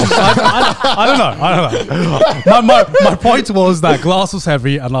 I don't know. My point was that glass was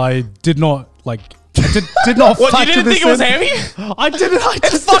heavy, and I did not like. I did not. What, you didn't think it was heavy? I didn't.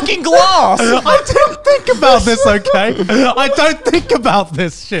 It's fucking glass. I didn't think about this. Okay, I don't think about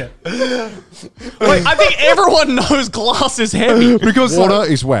this shit. Wait, I think everyone knows glass is heavy because water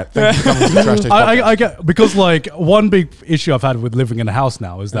is wet. I get because like one big issue I've had with living in a house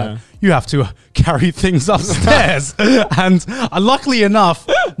now is that you have to carry things upstairs, and luckily enough,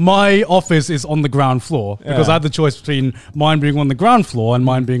 my office is on the ground floor because I had the choice between mine being on the ground floor and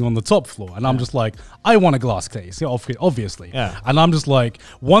mine being on the top floor, and I'm just like, I want a glass case, obviously, and I'm just like,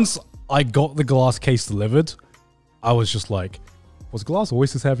 once I got the glass case delivered, I was just like, Was glass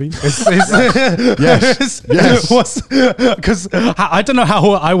always this heavy? Yes. Because I don't know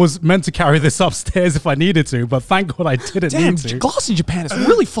how I was meant to carry this upstairs if I needed to, but thank God I didn't need to. Glass in Japan is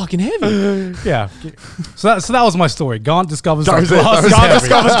really fucking heavy. Yeah. So that was my story. Garnt discovers That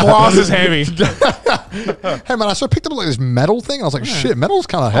Discovers glass is heavy. Hey man, I picked up like this metal thing. I was like, shit, metal's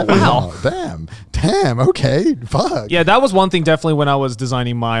kind of heavy. Wow. Oh, damn. Okay, fuck. Yeah, that was one thing definitely when I was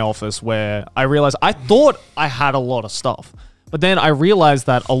designing my office where I realized I thought I had a lot of stuff. But then I realized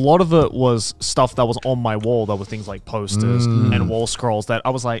that a lot of it was stuff that was on my wall. That were things like posters and wall scrolls that I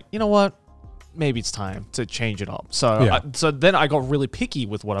was like, you know what? Maybe it's time to change it up. So so then I got really picky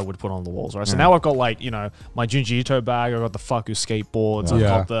with what I would put on the walls, right? So now I've got like, you know, my Junji Ito bag, I've got the Faku skateboards, I've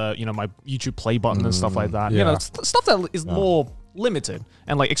got the, you know, my YouTube play button and stuff like that. You know, stuff that is more limited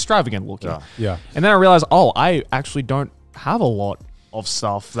and like extravagant looking. Yeah. And then I realized, oh, I actually don't have a lot of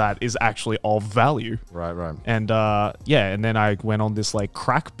stuff that is actually of value. Right. And and then I went on this like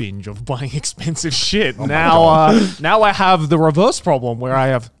crack binge of buying expensive shit. Now I have the reverse problem where I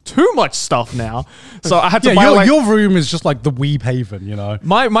have too much stuff now. So I had to buy your room is just like the weeb haven, you know.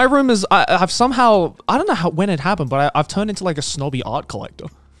 My room is I've somehow, I don't know when it happened, but I've turned into like a snobby art collector.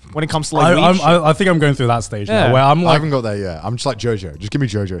 When it comes to like I think I'm going through that stage now where I'm like, I haven't got there yet. I'm just like JoJo. Just give me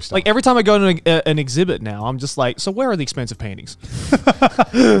JoJo stuff. Like every time I go to an exhibit now, I'm just like, so where are the expensive paintings?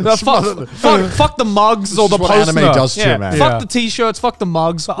 Fuck the mugs or the posters. Anime does too, man. Fuck the t-shirts. Fuck the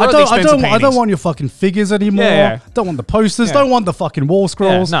mugs. I don't want your fucking figures anymore. Don't want the posters. Don't want the fucking wall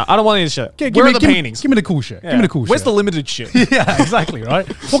scrolls. No, I don't want any shit. Where are the paintings? Give me the cool shit. Give me the cool shit. Where's the limited shit? Yeah, exactly. Right.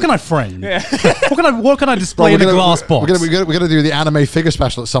 What can I frame? What can I display in a glass box? We're gonna do the anime figure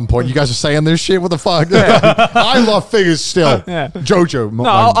special at some point. You guys are saying this shit. What the fuck? I love figures still. JoJo.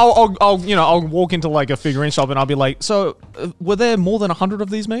 No, I'll walk into like a figurine shop and I'll be like, so were there more than 100 of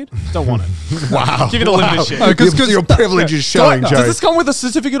these made? Don't want it. Wow. Give me the limited shit. Because your privilege is showing, Joe. Does this come with a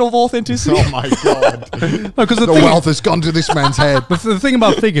certificate of authenticity? Oh my god. Because the wealth has gone to this man's head. But the thing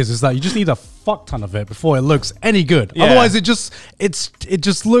about figures is that you just need a fuck ton of it before it looks any good. Otherwise, it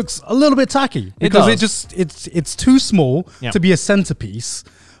just looks a little bit tacky because it's too small to be a centerpiece.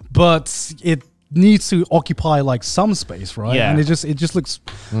 But it needs to occupy like some space, right? Yeah. And it just looks,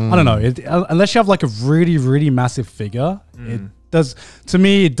 I don't know. Unless you have like a really, really massive figure, it does. To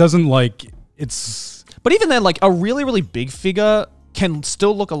me, it doesn't like it's. But even then, like a really, really big figure can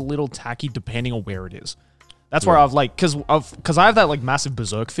still look a little tacky depending on where it is. That's where I've like, because I have that like massive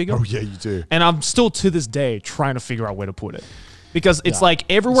Berserk figure. Oh yeah, you do. And I'm still to this day trying to figure out where to put it. Because it's like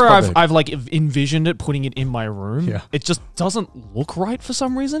everywhere I've like envisioned it, putting it in my room, it just doesn't look right for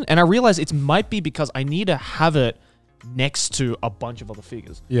some reason. And I realize it might be because I need to have it next to a bunch of other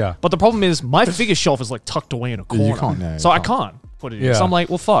figures. Yeah. But the problem is my figure shelf is like tucked away in a corner. You can't, I can't put it in. So I'm like,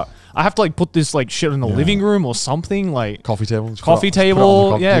 well, fuck. I have to like put this like shit in the living room or something, like coffee table. Coffee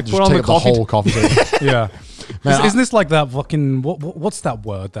table. Yeah, put on the whole coffee table. Yeah. Man, isn't this like that fucking what's that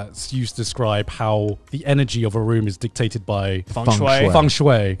word that's used to describe how the energy of a room is dictated by feng shui? Feng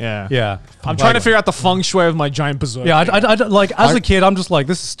shui. Yeah. I'm trying to figure out the feng shui of my giant Berserk. Yeah, I like as a kid, I'm just like,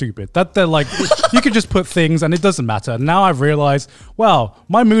 this is stupid. That they're like, you could just put things and it doesn't matter. Now I've realized, well,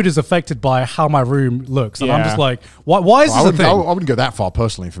 my mood is affected by how my room looks, and I'm just like, why is this a thing? I wouldn't go that far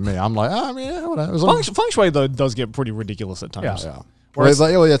personally. For me, I'm like, whatever. Feng shui though does get pretty ridiculous at times. Yeah. Whereas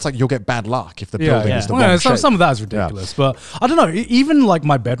it's like you'll get bad luck if the building is the wrong shape. Some of that is ridiculous, but I don't know. Even like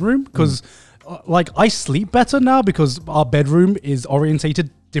my bedroom, because like I sleep better now because our bedroom is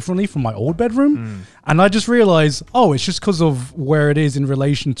orientated differently from my old bedroom, and I just realized, oh, it's just because of where it is in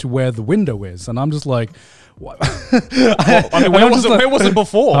relation to where the window is, and I'm just like, what? I mean, where was it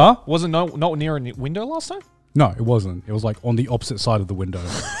before? Huh? Was it not near a window last time? No, it wasn't. It was like on the opposite side of the window,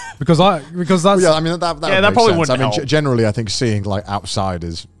 because that's I mean that probably wouldn't help. I mean, generally, I think seeing like outside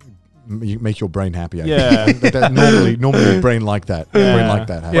is make your brain happy. Normally, your brain like that. Brain like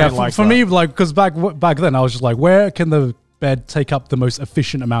that. Yeah, for me, like because back then I was just like, where can the bed take up the most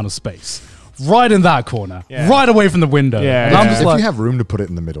efficient amount of space? Right in that corner, right away from the window. Yeah, and I'm just if you have room to put it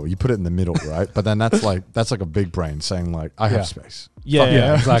in the middle, you put it in the middle, right? But then that's like a big brain saying like, I have space.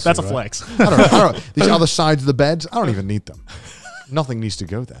 Yeah, exactly. That's a flex. I don't know. These other sides of the beds, I don't even need them. Nothing needs to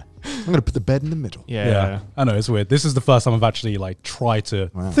go there. I'm going to put the bed in the middle. Yeah. I know, it's weird. This is the first time I've actually like tried to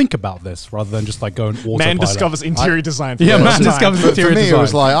think about this rather than just like go and autopilot. Man discovers interior design. Man discovers interior design. For me, it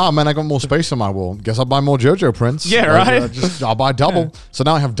was like, oh man, I got more space on my wall. Guess I'll buy more JoJo prints. Yeah, right? I'll buy double. Yeah. So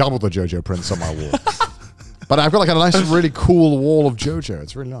now I have double the JoJo prints on my wall. But I've got like a nice, really cool wall of JoJo.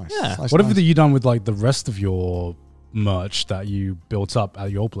 It's really nice. Yeah. What have you done with like the rest of your merch that you built up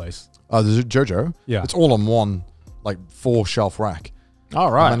at your place? The JoJo? Yeah. It's all on one like 4-shelf rack.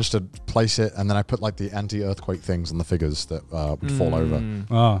 All right. I managed to place it, and then I put like the anti-earthquake things on the figures that would fall over.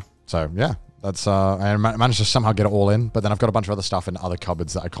 Oh. So yeah, that's I managed to somehow get it all in, but then I've got a bunch of other stuff in other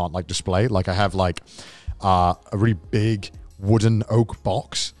cupboards that I can't like display. Like I have like a really big wooden oak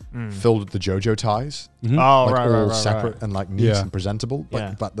box filled with the JoJo ties. Oh, like right, all right, separate and like neat and presentable.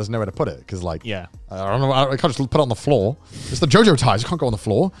 But there's nowhere to put it because like I don't know, I can't just put it on the floor. It's the JoJo ties. You can't go on the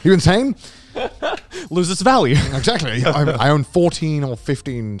floor. Are you insane? Lose its value. Exactly. I own 14 or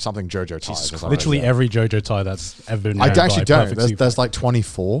 15 something JoJo ties. Literally every JoJo tie that's ever been made. I actually don't. There's like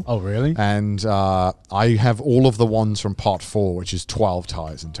 24. Oh, really? And I have all of the ones from part 4, which is 12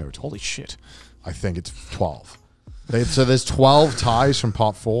 ties in total. Holy shit. I think it's 12. So there's 12 ties from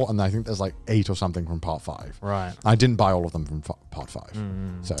part 4, and I think there's like 8 or something from part 5. Right. I didn't buy all of them from part 5.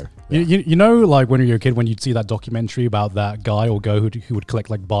 So you know, like when you were a kid, when you'd see that documentary about that guy or girl who would collect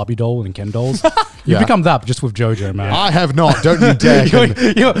like Barbie doll and Ken dolls, you become that just with JoJo, man. I have not. Don't you dare.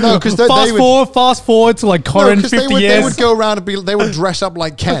 No, because fast forward to like Corin 50 years. They would go around and they would dress up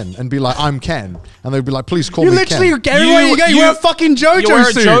like Ken and be like, I'm Ken. And they'd be like, please call me Ken. Everywhere you go, you wear a fucking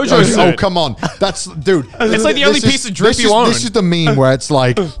JoJo suit. Oh, come on. That's, dude. It's like the only piece of drip you own. This is the meme where it's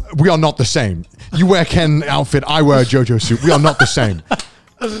like, we are not the same. You wear Ken outfit, I wear a JoJo suit. We are not the same.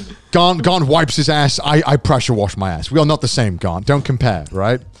 Garnt wipes his ass. I pressure wash my ass. We are not the same, Garnt. Don't compare,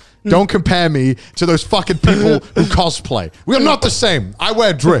 right? Don't compare me to those fucking people who cosplay. We are not the same. I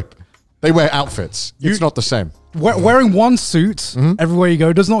wear drip. They wear outfits. It's not the same. Wearing one suit everywhere you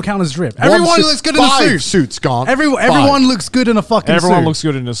go does not count as drip. Everyone looks good in a suit. 5 suits, Garnt. Everyone looks good in a fucking suit. Everyone looks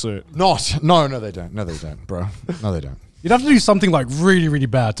good in a suit. No, they don't. No, they don't, bro. No, they don't. You'd have to do something like really, really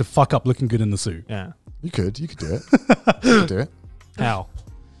bad to fuck up looking good in the suit. Yeah. You could do it. You could do it. How?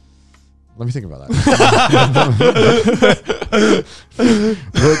 Let me think about that.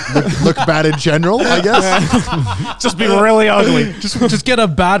 look bad in general, I guess. Just be really ugly. Just get a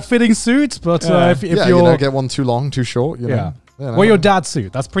bad fitting suit, but if you're get one too long, too short. You know. Well, your dad's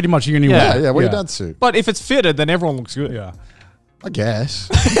suit. That's pretty much your new wear your dad's suit. But if it's fitted, then everyone looks good. Yeah. I guess.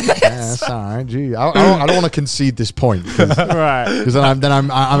 Yes, all right. Gee, I don't want to concede this point, right? Because then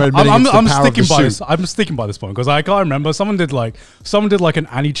I'm admitting I'm sticking by this. I'm sticking by this point because I can't remember. Someone did like an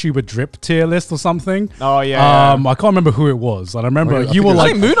Anituber drip tier list or something. Oh yeah. I can't remember who it was, and I remember you were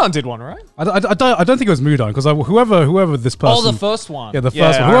like, I think Moodon did one, right? I don't think it was Moodon because whoever this person. Oh, the first one. Yeah, the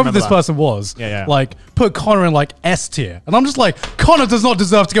first one. Whoever this person was. Yeah. Like put Connor in like S tier, and I'm just like, Connor does not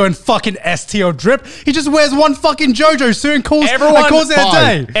deserve to go in fucking S tier of drip. He just wears one fucking JoJo suit and calls it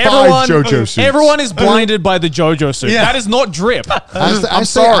a day. Everyone is blinded by the JoJo suit. Yeah. That is not drip. I'm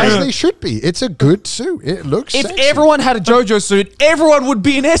sorry. As they should be. It's a good suit. It looks If sexy. everyone had a JoJo suit, everyone would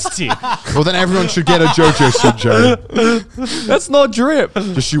be an S tier. Well, then everyone should get a JoJo suit, Joe. That's not drip.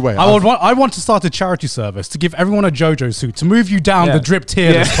 Just you wait. I want to start a charity service to give everyone a JoJo suit to move you down the drip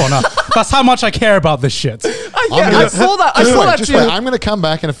tier list, Connor. That's how much I care about this shit. I saw that. I saw that too. I'm going to come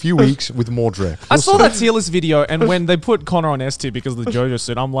back in a few weeks with more drip. I saw that tier list video, and when they put Connor on S tier because of the JoJo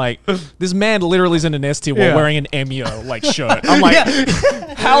suit, I'm like, this man literally is in an S tier while wearing an Emio like shirt. I'm like,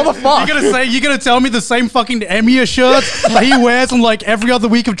 how the fuck? You're gonna tell me the same fucking Emio shirt that he wears on like every other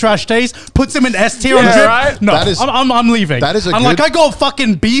week of Trash Days puts him in S tier on drip? Right? No, I'm leaving. That is I'm like, I got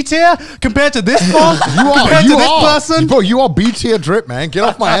fucking B tier compared to this one. You are. Bro, you are B tier drip, man. Get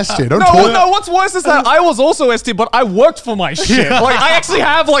off my S tier. No, what's worse is that I was also S tier, but I worked for my shit. Like, I actually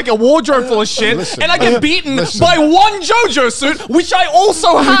have like a wardrobe full of shit, and I get beaten by one JoJo suit, which I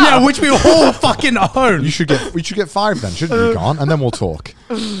also have. Yeah, which we all fucking own. We should get 5 then, shouldn't we, Garnt? And then we'll talk.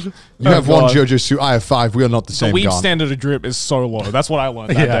 You have one JoJo suit, I have 5. We are not the same. The weeb Garnt. standard of drip is so low. That's what I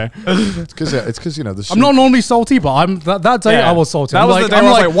learned that day. It's because you know the suit. I'm not normally salty, but that day I was salty. That was the day I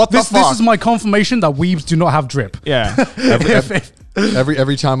was like, what the fuck? This is my confirmation that weebs do not have drip. Yeah.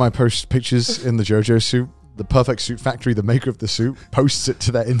 Every time I post pictures in the JoJo suit, the Perfect Suit Factory, the maker of the suit, posts it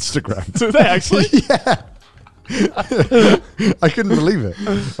to their Instagram. Do they actually? Yeah. I couldn't believe it.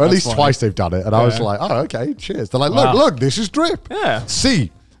 Or at least twice they've done it, and I was like, "Oh, okay, cheers." They're like, "Look, this is drip." Yeah.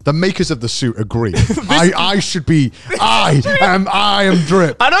 See, the makers of the suit agree. I should be. I am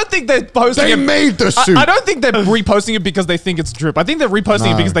drip. I don't think they're posting. They made the suit. I don't think they're reposting it because they think it's drip. I think they're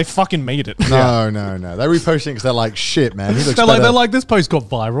reposting it because they fucking made it. No. They're reposting because they're like, "Shit, man, he looks better." They're like, this post got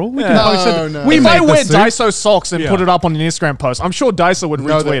viral. No. If I wear Daiso socks and put it up on an Instagram post, I'm sure Daiso would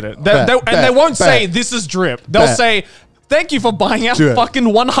retweet it. They won't say this is drip. They'll say Thank you for buying out Do it.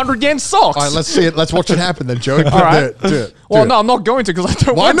 fucking 100 yen socks. All right, let's see it. Let's watch it happen then, Joey. All right. Do it. Well, no, I'm not going to because I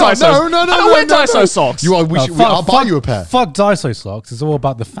don't Why wear not? Daiso. No. I don't wear Daiso socks. You are. I'll buy you a pair. Fuck Daiso socks. It's all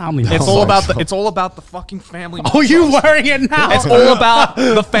about the family. It's all about the fucking Family Mart. Oh, you socks. wearing it now? It's all about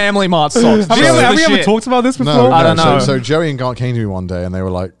the Family Mart socks. Have you ever talked about this before? No, I don't know. So Joey and Garnt came to me one day and they were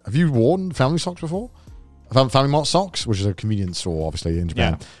like, "Have you worn family socks before? Family Mart socks, which is a convenience store, obviously in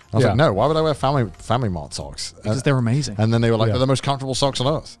Japan." Yeah. I was like, "No, why would I wear Family Mart socks?" Because they're amazing. And then they were like, "They're the most comfortable socks on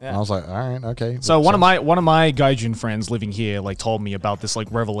earth." And I was like, "All right, okay." So one of my gaijin friends living here like told me about this like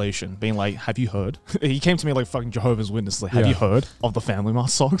revelation, being like, "Have you heard?" He came to me like fucking Jehovah's Witness, like, "Have you heard of the Family Mart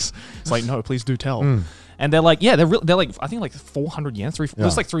socks?" It's like, "No, please do tell." And they're like, "Yeah, they're like I think like 400 yen, it's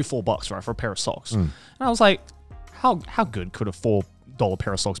like $3-4 right for a pair of socks." And I was like, "How good could a $4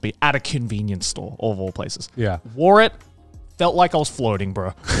 pair of socks be at a convenience store of all places?" Yeah, wore it. Felt like I was floating,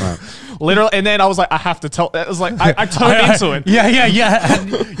 bro. Right. Literally, and then I was like, I have to tell. It was like I turned into it. Yeah. And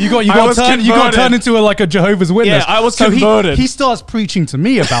you got turned into a Jehovah's Witness. Yeah, I was converted. He starts preaching to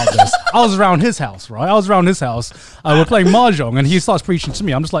me about this. I was around his house, right? We're playing mahjong, and he starts preaching to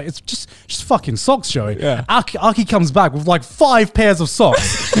me. I'm just like, it's just fucking socks, Joey. Yeah. Aki comes back with like 5 pairs of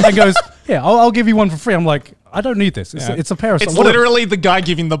socks and goes, "Yeah, I'll give you one for free." I'm like, I don't need this. It's a pair of socks. It's literally the guy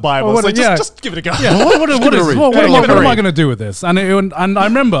giving the Bible. It's like, just give it a go. Yeah, what am I going to do with this? And I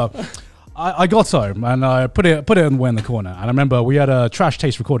remember I got home and I put it away in the corner. And I remember we had a Trash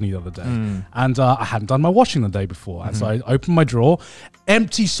Taste recording the other day, and I hadn't done my washing the day before, and so I opened my drawer,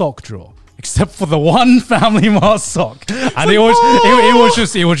 empty sock drawer. Except for the one Family Mart sock, and it was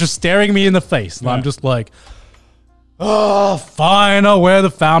just staring me in the face, and I'm just like, "Oh, fine, I'll wear the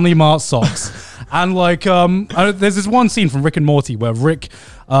Family Mart socks." And like, there's this one scene from Rick and Morty where Rick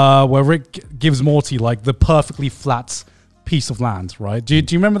gives Morty like the perfectly flat piece of land, right? Do you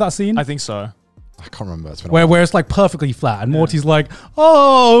remember that scene? I think so. I can't remember. It's been where it's like perfectly flat, and Morty's like,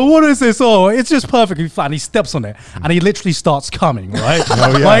 "Oh, what is this? Oh, it's just perfectly flat." And he steps on it, and he literally starts coming, right?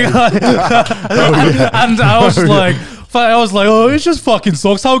 Oh yeah. And I was like, "Oh, it's just fucking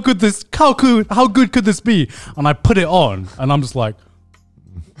socks. How good could this be?" And I put it on, and I'm just like,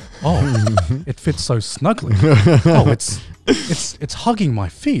 "Oh, it fits so snugly. Oh, it's hugging my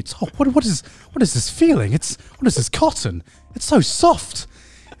feet. Oh, what is this feeling? What is this cotton? It's so soft.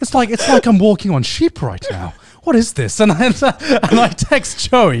 It's like I'm walking on sheep right now. What is this?" And I text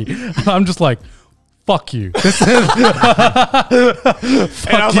Joey, and I'm just like, "Fuck you." This is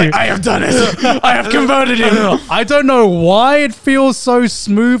And I was like, I have done it. I have converted him. I don't know why it feels so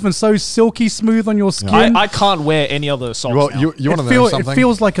smooth and so silky smooth on your skin. I can't wear any other socks now. You want to know something? It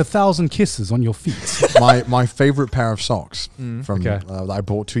feels like 1,000 kisses on your feet. my favorite pair of socks that I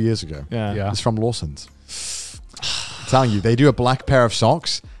bought 2 years ago. Yeah. Is from Lawson's. I'm telling you, they do a black pair of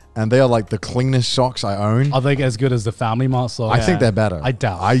socks, and they are like the cleanest socks I own. Are they as good as the Family Mart socks? I think they're better. I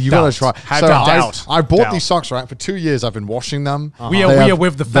doubt. You gotta try. I bought Doubt. these socks for 2 years. I've been washing them. We are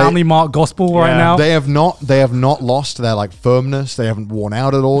with the Family Mart gospel right now. They have not lost their like firmness. They haven't worn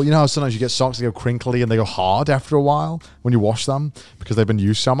out at all. You know how sometimes you get socks that go crinkly and they go hard after a while when you wash them because they've been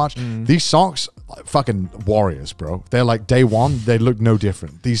used so much. These socks, like, fucking warriors, bro. They're like day one. They look no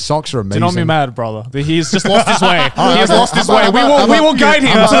different. These socks are amazing. Do not be mad, brother. He's just lost his way. He has lost his way. We will guide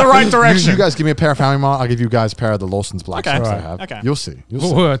him to the right direction. You guys give me a pair of Family Mart. I'll give you guys a pair of the Lawson's black socks I have. Okay. You'll see.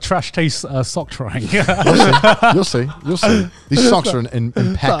 Ooh, Trash Taste sock trying. You'll see. These socks are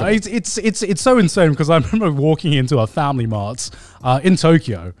impeccable. It's so insane because I remember walking into a Family Mart's in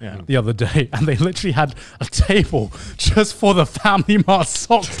Tokyo the other day, and they literally had a table just for the Family Mart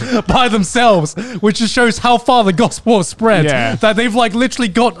socks by themselves, which just shows how far the gospel has spread. Yeah. That they've like literally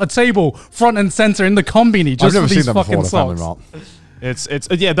got a table front and center in the combini just for these fucking socks. It's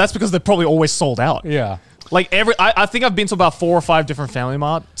that's because they're probably always sold out. Yeah. Like I think I've been to about 4 or 5 different Family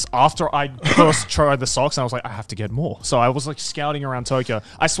Marts after I first tried the socks, and I was like, I have to get more. So I was like scouting around Tokyo.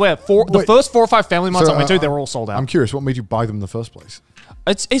 I swear, the first 4 or 5 Family Marts I went to, they were all sold out. I'm curious, what made you buy them in the first place?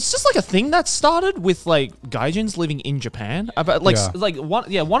 It's just like a thing that started with like gaijins living in Japan. About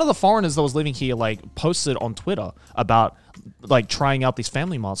one of the foreigners that was living here like posted on Twitter about like trying out these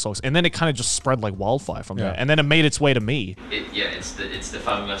Family Mart socks, and then it kind of just spread like wildfire from there, and then it made its way to me. It's the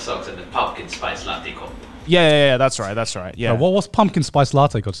Family Mart socks and the pumpkin spice latte combo. Yeah, that's right. Yeah. What's pumpkin spice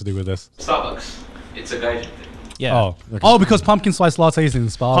latte got to do with this? Starbucks. It's a gaijin thing. Yeah. Oh, because pumpkin spice latte is in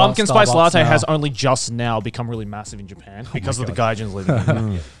Starbucks. Pumpkin spice latte now. has only just now become really massive in Japan because of the gaijins living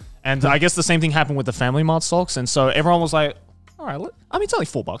in it. And I guess the same thing happened with the Family Mart socks, and so everyone was like, all right, it's only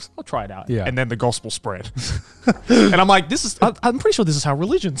 $4. I'll try it out. Yeah. And then the gospel spread. And I'm like, I'm pretty sure this is how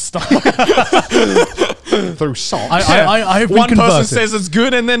religions start. through socks. I've been one person converted. says it's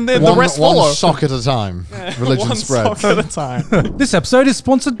good, and then the one, rest one follow. sock at a time. Religion One spreads. sock at a time. This episode is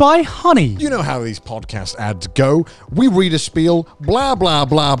sponsored by Honey. You know how these podcast ads go. We read a spiel, blah, blah,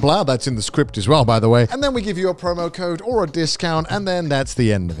 blah, blah. That's in the script as well, by the way. And then we give you a promo code or a discount, and then that's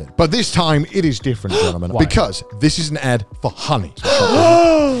the end of it. But this time, it is different, gentlemen, because this is an ad for Honey.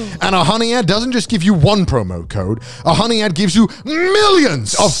 And a Honey ad doesn't just give you one promo code. A Honey ad gives you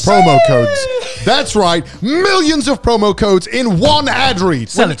millions of promo codes. That's right, millions of promo codes in one ad read.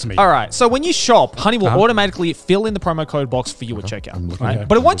 Sell it to me. All right. So when you shop, Honey will automatically fill in the promo code box for you at checkout. Right?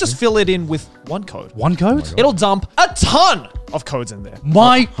 But it won't just fill it in with one code. One code? It'll dump a ton of codes in there.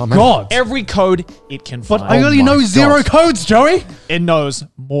 My God. Every code it can find. But I only know 0 codes, Joey. It knows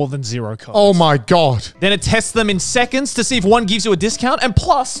more than 0 codes. Oh my God. Then it tests them in seconds to see if one gives you a discount. And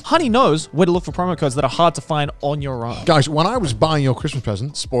plus, Honey knows where to look for promo codes that are hard to find on your own. Guys, when I was buying your Christmas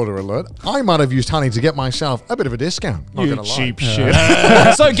present, spoiler alert, I might have used Honey to get myself a bit of a discount. Not You gonna lie. cheap shit.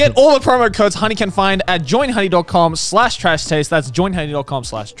 So get all the promo codes Honey can find at joinhoney.com/trash taste. That's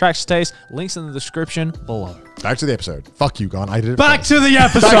joinhoney.com/trash taste. Links in the description below. Back to the episode. Fuck you, Garnt. I did it. Back first. to the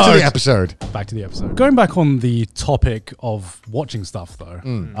episode. Back to the episode. Back to the episode. Going back on the topic of watching stuff, though.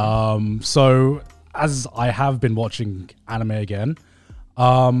 So as I have been watching anime again,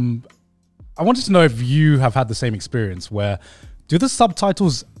 I wanted to know if you have had the same experience where do the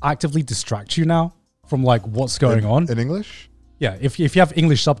subtitles actively distract you now from like what's going on? In English? Yeah, if you have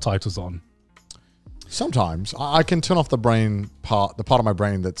English subtitles on. Sometimes I can turn off the part of my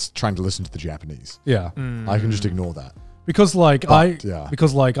brain that's trying to listen to the Japanese. Yeah. I can just ignore that. Because like But,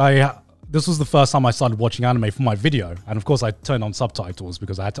 this was the first time I started watching anime for my video. And of course I turned on subtitles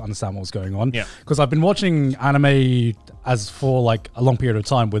because I had to understand what was going on. Yeah. Because I've been watching anime as for like a long period of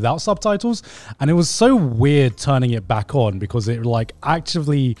time without subtitles. And it was so weird turning it back on because it like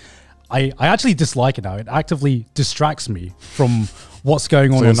actively, I actually dislike it now. It actively distracts me from what's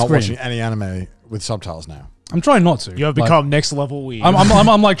going on So you're on not screen. watching any anime with subtitles now? I'm trying not to. You have become next level weeb.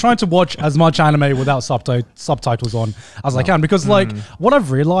 I'm like trying to watch as much anime without subtitles on as I can because like what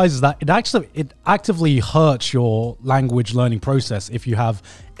I've realized is that it actively hurts your language learning process if you have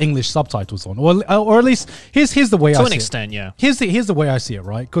English subtitles on, or at least here's the way I see it. To an extent, yeah. Here's the way I see it,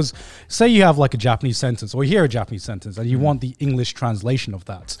 right? Because say you have like a Japanese sentence or you hear a Japanese sentence and you want the English translation of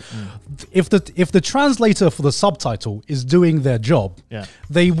that. If the translator for the subtitle is doing their job,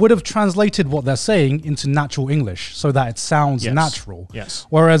 they would have translated what they're saying into natural English so that it sounds natural. Yes.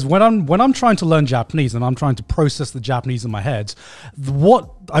 Whereas when I'm trying to learn Japanese and I'm trying to process the Japanese in my head, what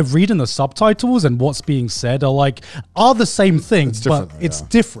I read in the subtitles and what's being said are the same thing, but it's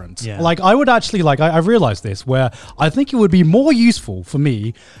different. Yeah. Like I would actually I realized this where I think it would be more useful for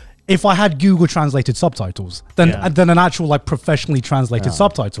me if I had Google translated subtitles than an actual like professionally translated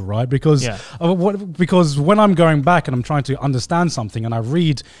subtitle, right? Because because when I'm going back and I'm trying to understand something and I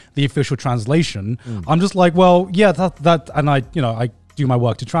read the official translation, I'm just like, well, yeah, that and I do my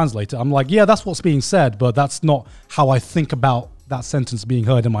work to translate it. I'm like, yeah, that's what's being said, but that's not how I think about that sentence being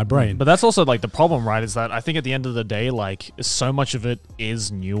heard in my brain. But that's also like the problem, right? Is that I think at the end of the day, like so much of it is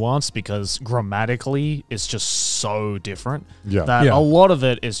nuanced because grammatically it's just so different that a lot of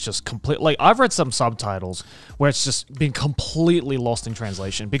it is just complete. Like I've read some subtitles where it's just been completely lost in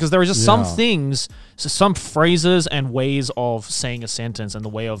translation because there are just some things, some phrases and ways of saying a sentence and the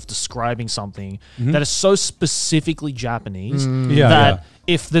way of describing something that is so specifically Japanese that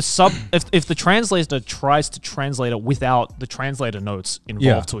if the translator tries to translate it without the translator notes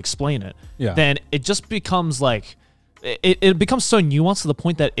involved to explain it, then it just becomes like it becomes so nuanced to the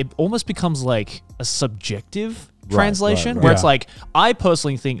point that it almost becomes like a subjective translation where it's like I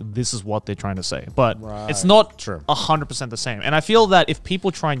personally think this is what they're trying to say, but it's not 100% the same. And I feel that if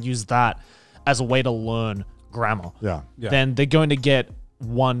people try and use that as a way to learn grammar, then they're going to get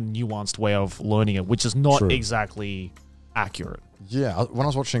one nuanced way of learning it, which is not exactly accurate. Yeah, when I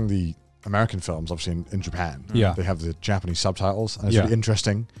was watching the American films, obviously in Japan, they have the Japanese subtitles, and it's really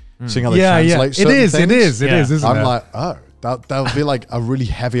interesting seeing how they translate certain things. It is, isn't I'm it? like, oh, that'll be like a really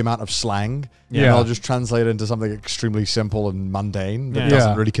heavy amount of slang. And I'll just translate it into something extremely simple and mundane that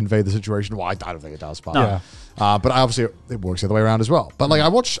doesn't really convey the situation. Well, I don't think it does, but but obviously it works the other way around as well. But like I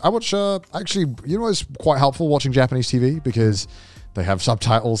watch actually, you know, it's quite helpful watching Japanese TV because they have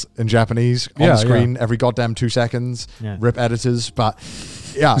subtitles in Japanese on the screen every goddamn 2 seconds. Rip editors, but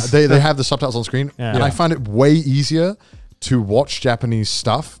they have the subtitles on screen, and I find it way easier to watch Japanese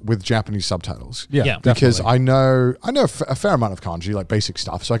stuff with Japanese subtitles. Because I know a fair amount of kanji, like basic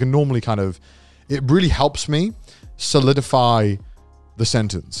stuff, so I can normally it really helps me solidify the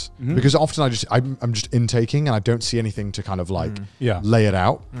sentence because often I'm just intaking and I don't see anything to kind of like lay it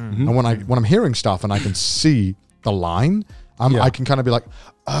out. And when I'm hearing stuff and I can see the line, I can kind of be like,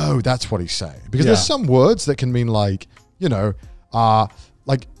 oh, that's what he's saying. Because there's some words that can mean like, you know,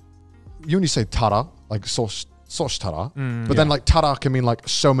 like when you say tara, like sosh tara, but then like tara can mean like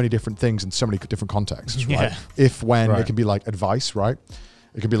so many different things in so many different contexts, right? If, when, it can be like advice, right?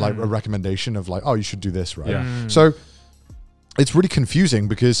 It could be like a recommendation of like, oh, you should do this, right? So it's really confusing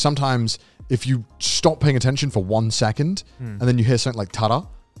because sometimes if you stop paying attention for 1 second and then you hear something like tara,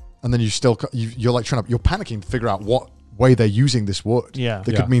 and then you're like you're panicking to figure out what way they're using this word that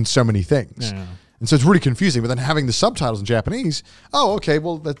could mean so many things. And so it's really confusing. But then having the subtitles in Japanese, oh, okay,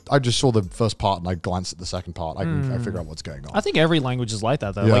 well, I just saw the first part and I glanced at the second part. I figure out what's going on. I think every language is like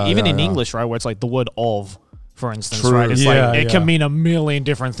that, though. Like even in English, right, where it's like the word of, for instance, right? It's like it can mean a million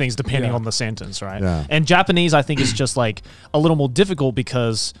different things depending on the sentence, right? And Japanese, I think, is just like a little more difficult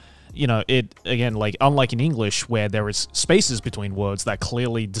because, you know, it, again, like unlike in English where there is spaces between words that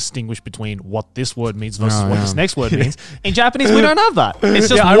clearly distinguish between what this word means versus what this next word means. In Japanese, we don't have that. It's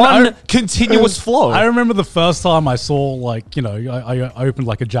just one continuous flow. I remember the first time I saw, like, you know, I opened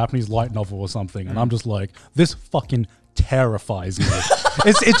like a Japanese light novel or something, and I'm just like, this fucking terrifies me.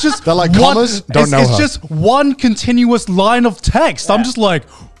 It's just they're like commas. It's just one continuous line of text. I'm just like,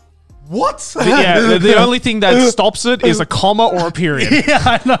 what? The only thing that stops it is a comma or a period.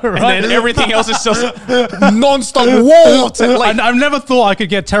 I know, right? And then everything else is just non-stop war. Like, I've never thought I could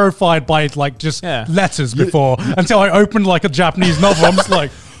get terrified by like just letters before until I opened like a Japanese novel. I'm just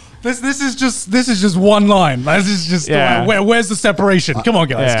like, this is just one line. This is just where's the separation? Come on,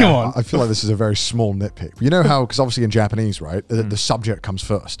 guys, come on. I feel like this is a very small nitpick. You know how, because obviously in Japanese, right, the subject comes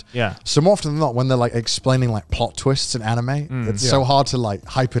first. So more often than not, when they're like explaining like plot twists in anime, it's so hard to like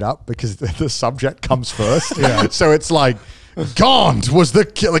hype it up because the subject comes first. So it's like, Garnt was the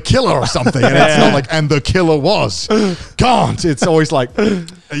killer or something, and it's not like, and the killer was Garnt. It's always like,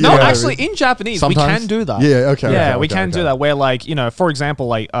 no, actually, in Japanese, sometimes we can do that. We can do that. Where, like, you know, for example,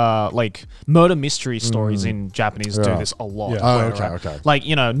 like murder mystery stories in Japanese do this a lot. Like,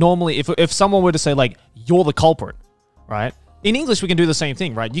 you know, normally if someone were to say like, you're the culprit, right? In English, we can do the same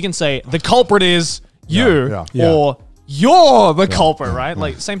thing, right? You can say the culprit is you, or you're the culprit, right?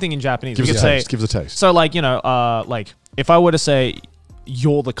 Like same thing in Japanese. Gives a taste. So like, you know, like if I were to say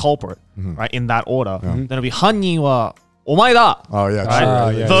you're the culprit, right, in that order, then it'd be hannin wa omae da. Oh yeah,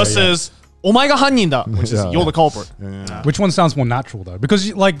 right? Versus omae ga hannin da, which is you're the culprit. Which one sounds more natural though?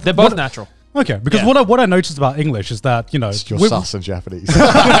 Because like they're both natural. Okay, because what I noticed about English is that, you know, you're sus in Japanese.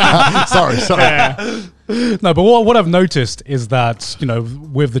 sorry. No, but what I've noticed is that, you know,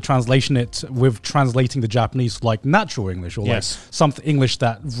 with translating the Japanese like natural English or like something English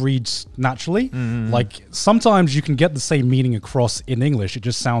that reads naturally, like sometimes you can get the same meaning across in English. It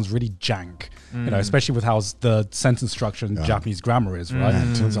just sounds really jank. You know, especially with how the sentence structure in Japanese grammar is, right?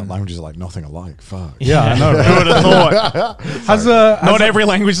 Man, turns out languages are like nothing alike. Fuck. Yeah, I know. Right? Who would have thought? Not every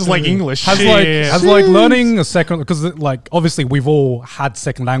language is like English. Has like learning a second, because like obviously we've all had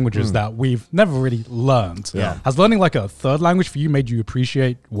second languages that we've never really learned. Has learning like a third language for you made you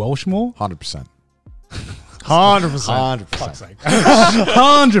appreciate Welsh more? 100%. 100%.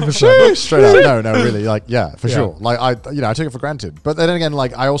 100%. Straight up. No, really. Like, yeah, for sure. Like, I take it for granted. But then again,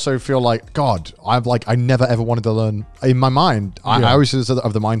 like, I also feel like, God, I never ever wanted to learn. In my mind, I always was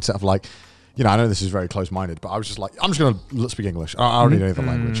of the mindset of like, you know, I know this is very close-minded, but I was just like, I'm just going to speak English. I don't need any other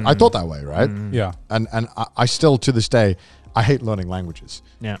language. I thought that way, right? Yeah. And I still, to this day, I hate learning languages.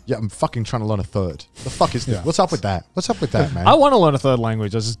 Yeah, I'm fucking trying to learn a third. The fuck is that? What's up with that? What's up with that, man? I want to learn a third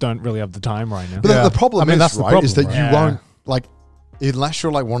language. I just don't really have the time right now. But the problem is that you won't, like, unless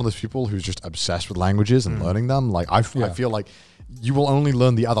you're like one of those people who's just obsessed with languages and learning them. Like, I feel like you will only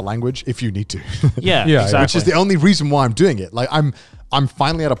learn the other language if you need to. Exactly. Which is the only reason why I'm doing it. Like, I'm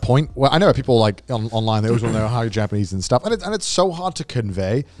finally at a point where I know people like online, they always want to know how you're Japanese and stuff. And it's so hard to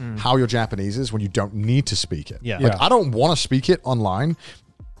convey how your Japanese is when you don't need to speak it. Like, I don't want to speak it online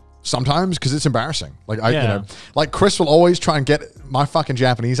sometimes because it's embarrassing. Like, you know, like Chris will always try and get my fucking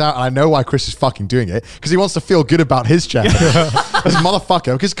Japanese out. And I know why Chris is fucking doing it, because he wants to feel good about his Japanese. This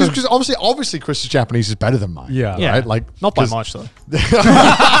motherfucker. Because obviously Chris's Japanese is better than mine. Right? Like, not by much though.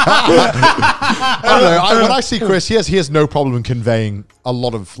 I don't know. When I see Chris, he has no problem conving a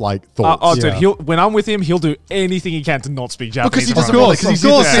lot of like thoughts. Dude, when I'm with him, he'll do anything he can to not speak Japanese. Because he doesn't want to.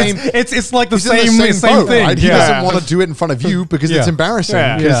 It's like the same boat, thing. Right? He doesn't want to do it in front of you because it's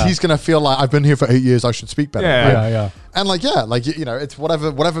embarrassing. Because he's gonna feel like, I've been here for 8 years, I should speak better. And like, you know, it's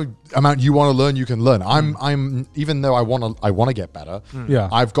whatever amount you want to learn, you can learn. I'm even though I want to get better.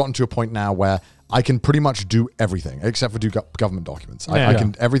 I've gotten to a point now where I can pretty much do everything except for do government documents. I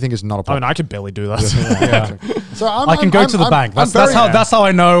can. Everything is not a problem. I can barely do that. So I can go to the bank. That's how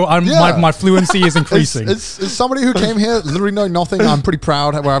I know my fluency is increasing. It's somebody who came here literally knowing nothing. I'm pretty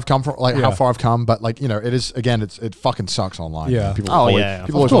proud where I've come from, like how far I've come. But like it is again, it fucking sucks online. Yeah. People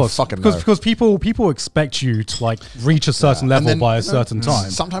always fucking know. Because people expect you to like reach a certain level by a certain time.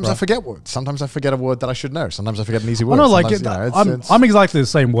 Sometimes I forget words. Sometimes I forget a word that I should know. Sometimes I forget an easy word. No, like I'm exactly the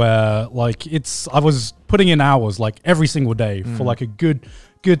same. Where like I was putting in hours like every single day for like a good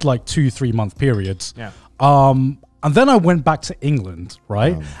like 2-3 month periods. Yeah. And then I went back to England,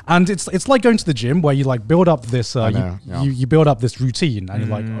 right? And it's like going to the gym where you like build up this you build up this routine and you're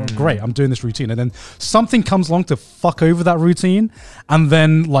like, oh great, I'm doing this routine, and then something comes along to fuck over that routine, and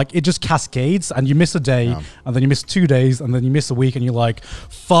then like it just cascades and you miss a day, and then you miss 2 days, and then you miss a week, and you're like,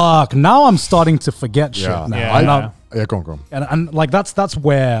 fuck, now I'm starting to forget shit now. Go on. And like that's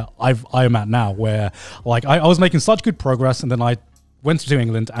where I'm at now, where like I was making such good progress, and then I went to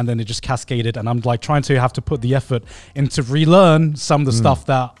England, and then it just cascaded, and I'm like trying to have to put the effort into relearn some of the stuff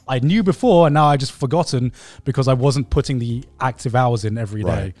that I knew before, and now I just forgotten because I wasn't putting the active hours in every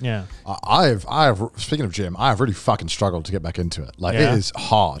day. Yeah. I've speaking of gym, I have really fucking struggled to get back into it. Like it is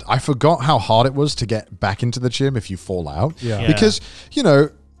hard. I forgot how hard it was to get back into the gym if you fall out. Yeah. Because,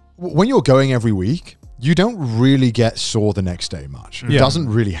 when you're going every week, you don't really get sore the next day much. It doesn't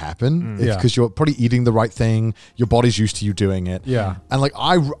really happen because you're probably eating the right thing. Your body's used to you doing it. Yeah. And like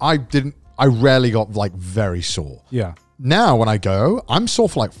I rarely got like very sore. Yeah. Now when I go, I'm sore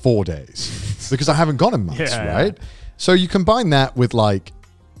for like 4 days because I haven't gone in months, right? So you combine that with like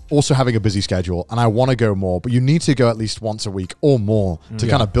also having a busy schedule, and I want to go more, but you need to go at least once a week or more to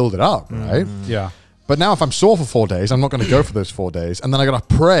kind of build it up, right? Yeah. But now if I'm sore for 4 days, I'm not going to go for those 4 days. And then I got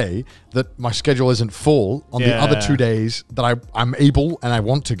to pray that my schedule isn't full on the other 2 days that I'm able and I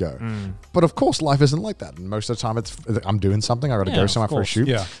want to go. But of course, life isn't like that. And most of the time I'm doing something. I got to go somewhere for a shoot.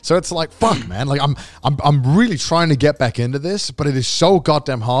 Yeah. So it's like, fuck, man. Like I'm really trying to get back into this, but it is so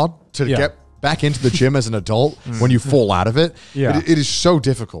goddamn hard to get back into the gym as an adult when you fall out of it. Yeah. It is so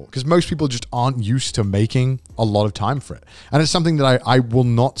difficult because most people just aren't used to making a lot of time for it. And it's something that I will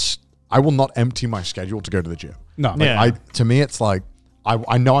not empty my schedule to go to the gym. No. To me, it's like,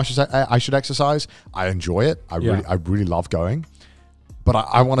 I know I should exercise. I enjoy it. I really love going, but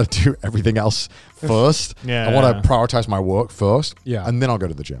I want to do everything else first. I want to prioritize my work first. And then I'll go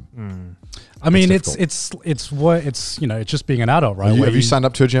to the gym. I mean, it's just being an adult, right? Have you signed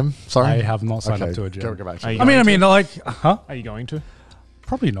up to a gym? Sorry, I have not signed up to a gym. Go back. Are you going to?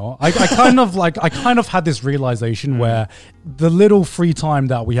 Probably not. I kind of had this realization where the little free time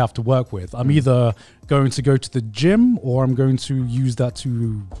that we have to work with, I'm either going to go to the gym or I'm going to use that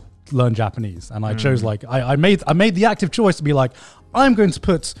to learn Japanese. And I chose I made the active choice to be like, I'm going to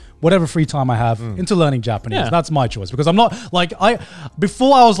put whatever free time I have into learning Japanese. Yeah. That's my choice, because I'm not like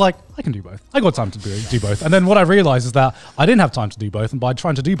before I was like, I can do both. I got time to do both. And then what I realized is that I didn't have time to do both, and by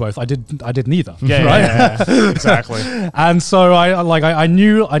trying to do both, I did neither. Exactly. And so I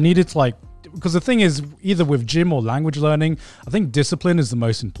knew I needed to like, because the thing is, either with gym or language learning, I think discipline is the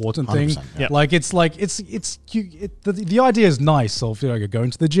most important thing. Yeah. Like the idea is nice of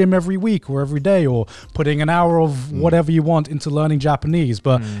going to the gym every week or every day or putting an hour of whatever you want into learning Japanese,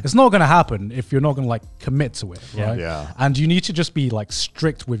 but it's not going to happen if you're not going to like commit to it, right? Yeah. And you need to just be like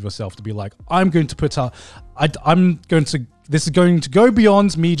strict with yourself to be like, I'm going to put out, this is going to go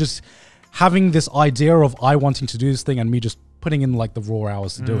beyond me just having this idea of I wanting to do this thing and me just putting in like the raw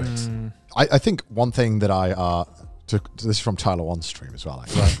hours to do it. I think one thing that I took, this is from Tyler One's stream as well.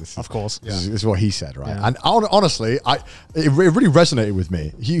 Of course. This is what he said, right? Yeah. And honestly, it really resonated with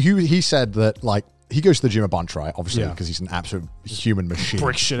me. He said that like, he goes to the gym a bunch, right? Obviously, because he's an absolute human machine.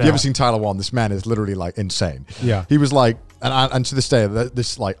 Brick shit You out. ever seen Tyler One? This man is literally like insane. Yeah. He was like, and to this day,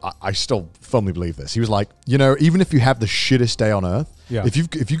 I still firmly believe this. He was like, even if you have the shittest day on earth,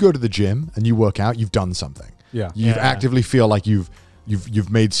 if you go to the gym and you work out, you've done something. Yeah. You actively feel like you've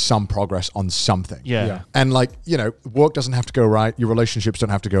made some progress on something. Yeah. And like, work doesn't have to go right. Your relationships don't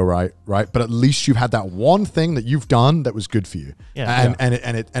have to go right. But at least you've had that one thing that you've done that was good for you. Yeah.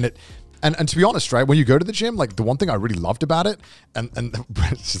 And to be honest, right, when you go to the gym, like the one thing I really loved about it, and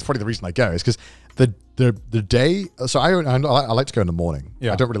this is probably the reason I go, is because the day, so I like to go in the morning.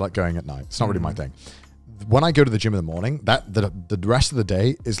 Yeah. I don't really like going at night. It's not really my thing. When I go to the gym in the morning, the rest of the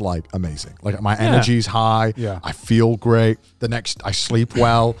day is like amazing. Like my energy's high. Yeah. I feel great. I sleep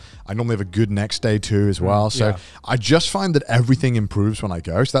well. I normally have a good next day too as well. So I just find that everything improves when I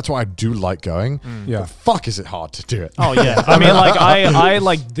go. So that's why I do like going. Yeah. But fuck, is it hard to do it? Oh yeah. I mean, like I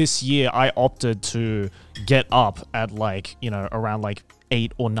like this year I opted to get up at like, around like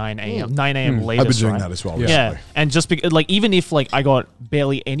 8 or 9 a.m. 9 a.m. latest. I've been doing right? that as well. Yeah, Recently. and just like even if like I got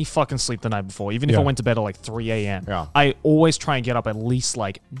barely any fucking sleep the night before, even if I Yeah. went to bed at like 3 a.m., Yeah. I always try and get up at least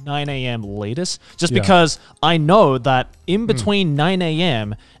like 9 a.m. latest, just Yeah. because I know that in between 9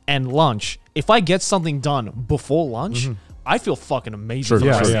 a.m. and lunch, if I get something done before lunch, I feel fucking amazing True, for the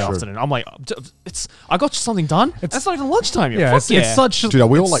rest true, of the true. afternoon. I'm like, I got something done. It's not even lunchtime yet. Yeah, Fuck it's such. Dude, are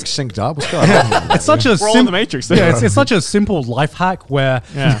we all like synced up? What's going on here? It's such a We're all in the Matrix. Yeah, it's such a simple life hack where,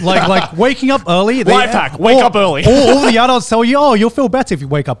 Yeah. like waking up early. Life hack, wake up early. All the adults tell you, oh, you'll feel better if you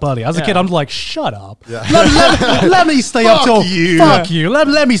wake up early. As a kid, I'm like, shut up. Let me stay up till fuck you.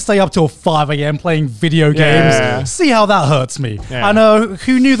 Let me stay up till 5 a.m. playing video games. Yeah. See how that hurts me. Yeah. I know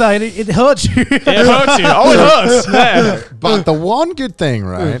who knew that it hurts you. It hurts you. Oh, it hurts. Yeah. But the one good thing,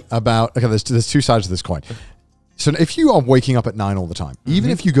 right, about there's two sides of this coin. So if you are waking up at 9 all the time, even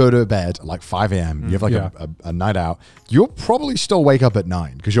if you go to bed at like 5 a.m., you have like a night out, you'll probably still wake up at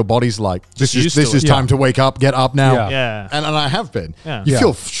 9 because your body's like, this is time to wake up, get up now. Yeah. And I have been. Yeah. You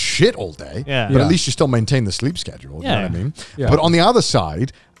feel shit all day, Yeah. but Yeah. at least you still maintain the sleep schedule. You know Yeah. what I mean? Yeah. But on the other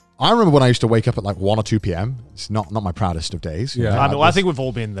side, I remember when I used to wake up at like 1 or 2 p.m. It's not my proudest of days. Yeah. I mean, I think we've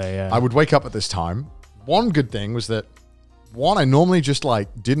all been there. Yeah. I would wake up at this time. One good thing was that, I normally just like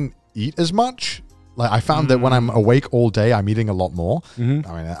didn't eat as much. Like I found that when I'm awake all day, I'm eating a lot more. I mean,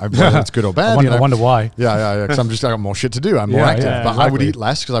 whether it's good or bad. I wonder why. Yeah. Because I got more shit to do. I'm more Yeah, active. yeah, But I would exactly. eat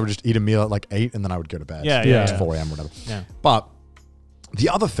less because I would just eat a meal at like 8 and then I would go to bed. Yeah. It's 4 a.m. or whatever. Yeah. But the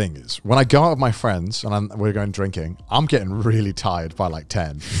other thing is, when I go out with my friends and we're going drinking, I'm getting really tired by like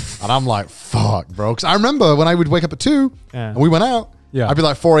 10. And I'm like, fuck, bro. Because I remember when I would wake up at 2 and we went out, I'd be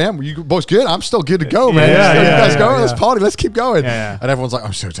like, 4 a.m. Were you boys good? I'm still good to go, man. You guys go. Let's party. Let's keep going. Yeah. And everyone's like,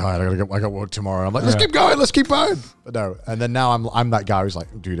 I'm so tired. I got work tomorrow. I'm like, let's keep going. Let's keep going. But no. And then now I'm that guy who's like,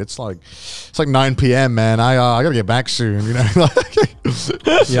 dude, it's like 9 p.m., man. I gotta get back soon. You know,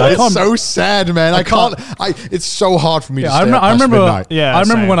 it's so sad, man. I can't. It's so hard for me to stay up past midnight. I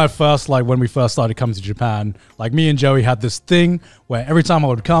remember when we first started coming to Japan. Like me and Joey had this thing where every time I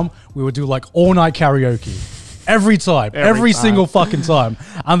would come, we would do like all night karaoke. Every time. Every single fucking time.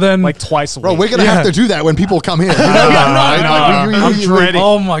 And then like twice a week. Bro, we're going to have to do that when people come here. I'm dreading.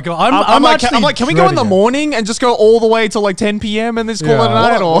 Oh my God. I'm like, can we go in the morning and just go all the way to like 10 p.m. and then just call it a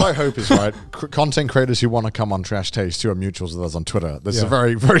night? What I hope is, right, content creators who want to come on Trash Taste, who are mutuals with us on Twitter, there's a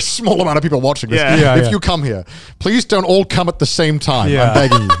very, very small amount of people watching this. If you come here, please don't all come at the same time. I'm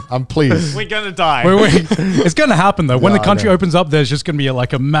begging you. I'm pleased. We're going to die. Wait. It's going to happen though. When the country opens up, there's just going to be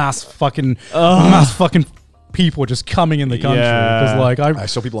like a mass fucking people just coming in the country. Because like I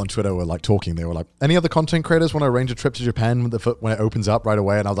saw people on Twitter were like talking. They were like, any other content creators want to arrange a trip to Japan when it opens up right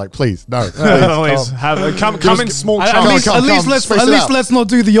away? And I was like, please, no. Please come in small chunks. At least let's not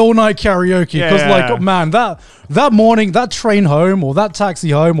do the all night karaoke. Because like, man, that morning, that train home or that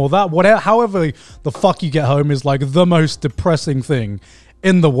taxi home or that whatever, however the fuck you get home is like the most depressing thing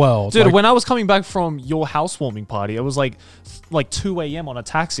in the world. Dude, like, when I was coming back from your housewarming party, it was like 2 a.m. on a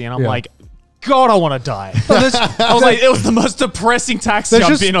taxi, and I'm like, God, I want to die. I was like, it was the most depressing taxi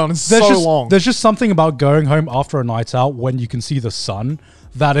I've been on in so long. There's just something about going home after a night out when you can see the sun.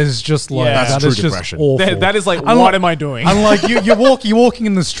 That is just like that is just awful. That is like, what am I doing? And like you're walking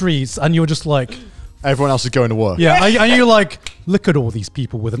in the streets, and you're just like, everyone else is going to work. Yeah, and you're like, look at all these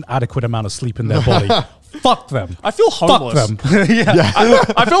people with an adequate amount of sleep in their body. Fuck them. I feel homeless. Fuck them.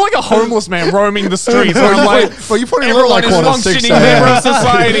 I feel like a homeless man roaming the streets. Where I'm like, you probably everyone look like is one at functioning 6 member of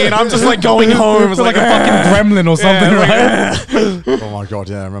society, and I'm just like going home. It's like a fucking gremlin or something, right? Oh my God,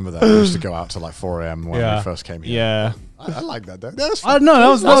 yeah, I remember that. We used to go out to like 4 a.m. when we first came here. Yeah. I like that though. That was No, that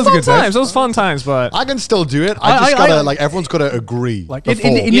was a good times. It was fun times, but I can still do it. I just gotta like everyone's gotta agree. Like it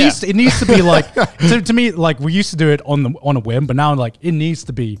needs to be like to me, like we used to do it on a whim, but now like it needs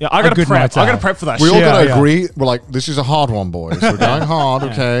to be I gotta a good prep. night I out. gotta prep for that We shit. all gotta agree. We're like, this is a hard one, boys. We're going hard,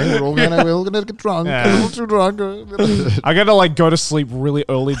 okay? We're all gonna get drunk. Yeah. A little too drunk. I gotta like go to sleep really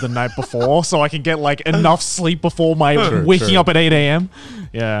early the night before so I can get like enough sleep before my waking up at 8 a.m.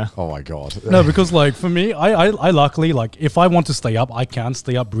 Yeah. Oh my God. No, because like for me, I luckily like if I want to stay up, I can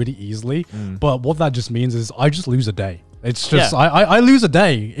stay up really easily. But what that just means is I just lose a day. It's just I lose a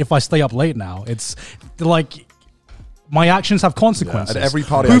day if I stay up late now. It's like my actions have consequences. At every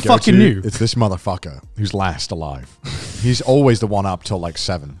party Who I go fucking to, knew? it's this motherfucker who's last alive. He's always the one up till like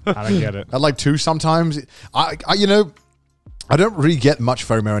 7. I don't get it. At like 2 sometimes. I don't really get much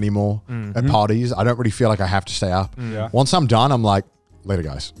FOMO anymore at parties. I don't really feel like I have to stay up. Once I'm done, I'm like, later,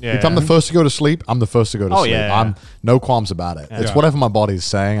 guys. If I'm the first to go to sleep, I'm the first to go to sleep. I'm no qualms about it. It's whatever my body's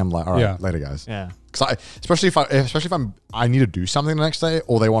saying. I'm like, all right, later, guys. Yeah. Because especially if I need to do something the next day,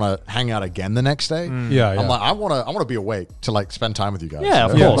 or they want to hang out again the next day. I'm like, I want to be awake to like spend time with you guys. Yeah,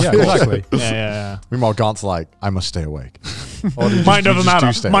 of course. Yeah, exactly. yeah. Meanwhile, Garnt's like, I must stay awake. Mind over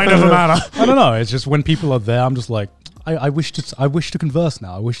matter. Mind over matter. I don't know. It's just when people are there, I'm just like, I wish to converse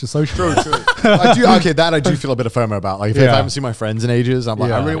now. I wish to socialize. True. I do feel a bit of FOMO about. Like if I haven't seen my friends in ages, I'm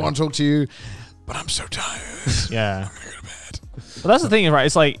like, I really want to talk to you, but I'm so tired. Yeah. I'm gonna go to bed. But that's the thing, right?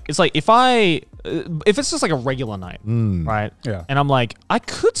 It's like if it's just like a regular night, right? Yeah. And I'm like, I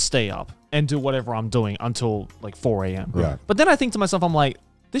could stay up and do whatever I'm doing until like 4 a.m. Yeah. But then I think to myself, I'm like,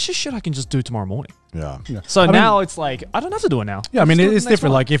 this is shit I can just do tomorrow morning. Yeah. So now it's like, I don't have to do it now. Yeah, I mean, it's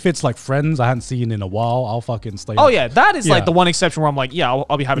different. Like, if it's like friends I hadn't seen in a while, I'll fucking stay Oh, up. yeah. That is like the one exception where I'm like, yeah,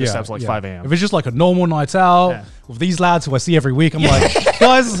 I'll be happy to stay up till like 5 a.m. If it's just like a normal night out with these lads who I see every week, I'm like,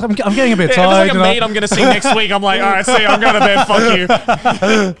 guys, I'm getting a bit tired. If it's like a mate I'm going to see next week, I'm like, all right, see, I'm going to bed.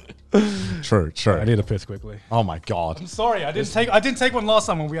 Fuck you. True. I need a piss quickly. Oh my God. I'm sorry, I didn't take one last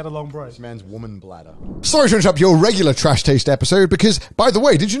time when we had a long break. This man's woman bladder. Sorry to interrupt your regular Trash Taste episode because, by the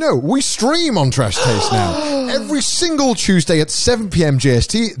way, did you know we stream on Trash Taste now? Every single Tuesday at 7 p.m.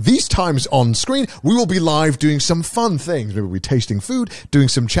 JST, these times on screen, we will be live doing some fun things. Maybe we'll be tasting food, doing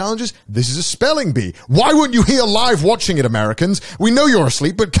some challenges. This is a spelling bee. Why weren't you here live watching it, Americans? We know you're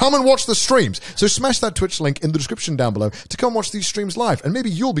asleep, but come and watch the streams. So smash that Twitch link in the description down below to come watch these streams live, and maybe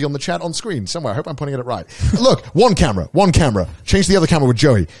you'll be on the chat on screen somewhere. I hope I'm putting it right. Look, one camera. Change the other camera with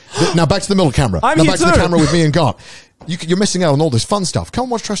Joey. Now back to the middle camera. I'm now here back to the camera with me and Garnt. You're missing out on all this fun stuff. Come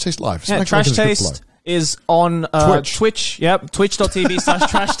watch Trash Taste live. Yeah, Trash Taste is on Twitch. Yep,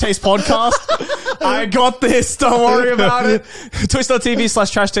 twitch.tv/Trash Taste Podcast. I got this. Don't worry about it.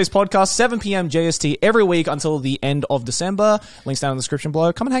 Twitch.tv/Trash Taste Podcast, 7 p.m. JST every week until the end of December. Links down in the description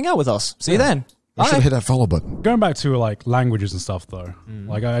below. Come and hang out with us. See you then. I should hit that follow button. Going back to like languages and stuff though,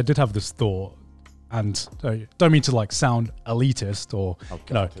 like I did have this thought, and don't mean to like sound elitist or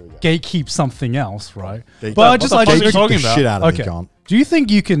gatekeep something else, right? But I just like what you're talking about. Shit out of me, Garnt. Do you think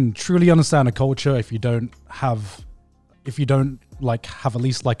you can truly understand a culture if you don't like have at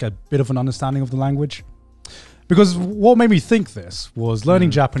least like a bit of an understanding of the language? Because what made me think this was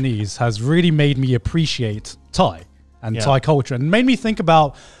learning Japanese has really made me appreciate Thai and Thai culture, and made me think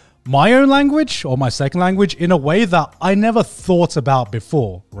about my own language or my second language in a way that I never thought about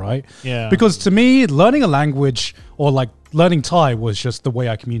before, right? Yeah. Because to me, learning a language or like learning Thai was just the way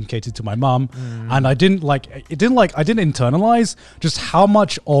I communicated to my mum, and I didn't internalize just how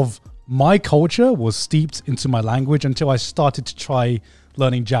much of my culture was steeped into my language until I started to try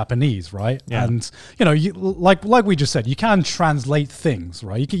learning Japanese, right? Yeah. And like we just said, you can translate things,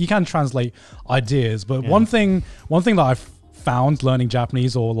 right? You can translate ideas, but one thing that I've found learning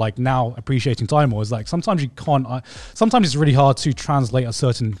Japanese or like now appreciating Thai more is like sometimes you can't. Sometimes it's really hard to translate a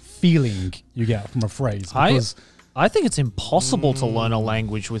certain feeling you get from a phrase. I think it's impossible to learn a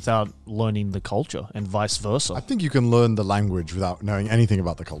language without learning the culture, and vice versa. I think you can learn the language without knowing anything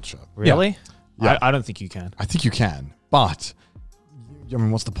about the culture. Really? Yeah. I don't think you can. I think you can, but I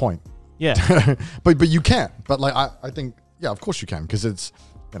mean, what's the point? Yeah. but you can. But like I think, yeah, of course you can, because it's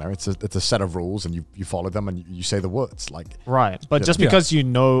it's a set of rules, and you follow them, and you say the words, like right. But just because you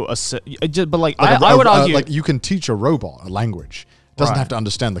know but like I would argue, like you can teach a robot a language. It doesn't have to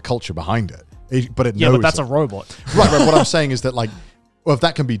understand the culture behind it. But it knows. Yeah, but that's a robot. Right. What I'm saying is that like, well, if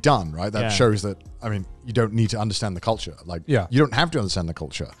that can be done, right, that shows that, I mean, you don't need to understand the culture. Like, you don't have to understand the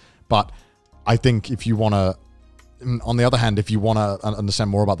culture. But I think if you want to, on the other hand, if you want to understand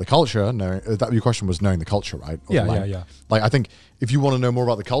more about the culture, your question was knowing the culture, right? Yeah. Like, I think if you want to know more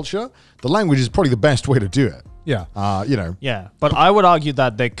about the culture, the language is probably the best way to do it. Yeah. Yeah, but I would argue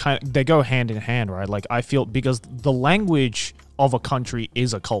that they go hand in hand, right? Like, I feel because the language of a country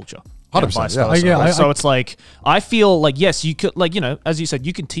is a culture. 100%. Yeah. So it's like, I feel like, yes, you could, like, as you said,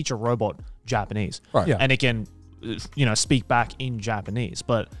 you can teach a robot Japanese, right? Yeah. And it can, speak back in Japanese,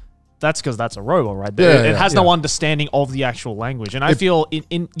 but that's because that's a robot, right? It has no understanding of the actual language, and I feel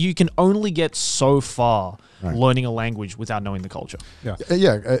you can only get so far learning a language without knowing the culture. Yeah.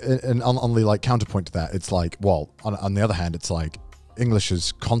 And on the like counterpoint to that, it's like, well, on the other hand, it's like English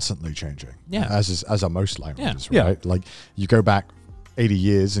is constantly changing. Yeah. As are most languages, Yeah. right? Like you go back 80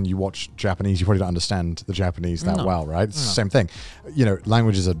 years and you watch Japanese, you probably don't understand the Japanese that well, right? It's the same thing.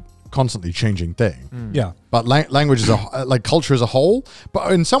 Language is a constantly changing thing. Yeah. But language is like culture as a whole,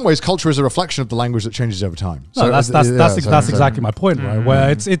 but in some ways culture is a reflection of the language that changes over time. So that's exactly my point, right? Where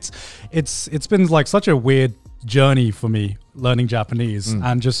it's been like such a weird journey for me learning Japanese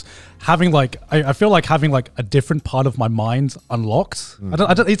and just having like I feel like having like a different part of my mind unlocked. I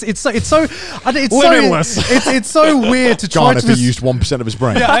don't it's so weird to try Garnt, if he used 1% of his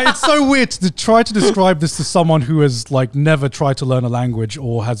brain. Yeah, it's so weird to try to describe this to someone who has like never tried to learn a language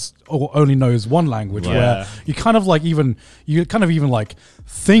or only knows one language, where you kind of even like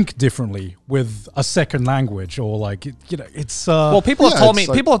think differently with a second language, or like it's well, people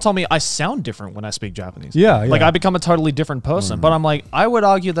have told me I sound different when I speak Japanese. Like I become a totally different person. But I'm like, I would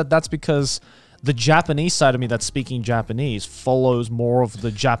argue that that's because the Japanese side of me that's speaking Japanese follows more of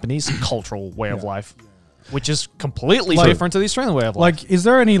the Japanese cultural way of life, which is completely different to the Australian way of life. Like, is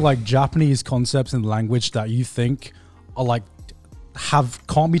there any like Japanese concepts in the language that you think are like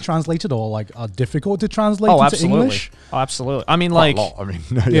can't be translated or like are difficult to translate into English? Oh, absolutely. I mean, like, I mean,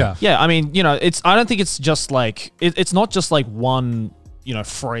 I mean, I don't think it's just like it's not just like one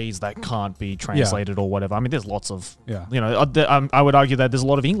phrase that can't be translated or whatever. I mean, there's lots of I would argue that there's a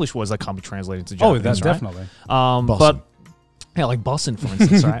lot of English words that can't be translated to Japanese. Oh, that's definitely. But like bussin', for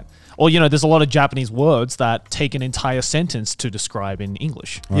instance, right? Or there's a lot of Japanese words that take an entire sentence to describe in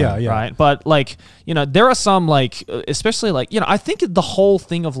English. Right. But like, there are some like, especially like, I think the whole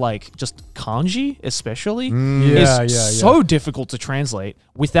thing of like just kanji, especially, is so difficult to translate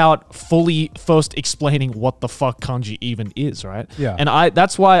without fully first explaining what the fuck kanji even is, right? Yeah. And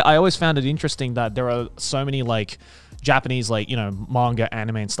that's why I always found it interesting that there are so many like Japanese like manga,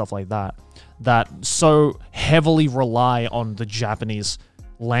 anime, and stuff like that so heavily rely on the Japanese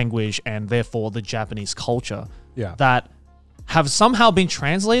language and therefore the Japanese culture that have somehow been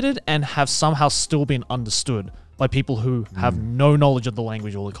translated and have somehow still been understood by people who have no knowledge of the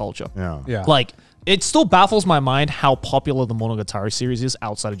language or the culture. Like, it still baffles my mind how popular the Monogatari series is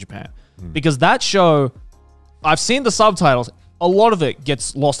outside of Japan. Because that show, I've seen the subtitles, a lot of it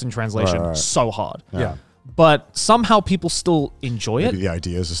gets lost in translation so hard. But somehow people still enjoy it. The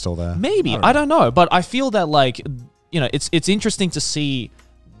ideas are still there. Maybe. I don't know. But I feel that like, it's interesting to see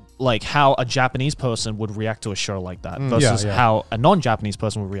like how a Japanese person would react to a show like that versus how a non-Japanese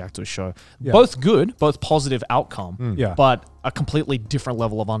person would react to a show. Both good, both positive outcome, but a completely different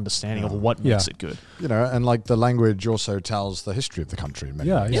level of understanding of what makes it good. And like the language also tells the history of the country in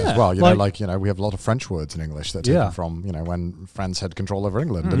many ways as well. We have a lot of French words in English that are taken from, when France had control over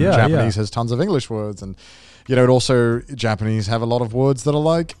England. And Japanese has tons of English words. And, it also, Japanese have a lot of words that are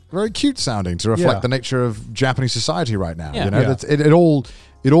like very cute sounding to reflect the nature of Japanese society right now.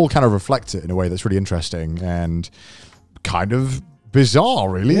 It all kind of reflects it in a way that's really interesting and kind of bizarre,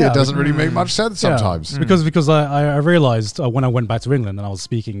 really. It doesn't really make much sense sometimes. Because I realized when I went back to England and I was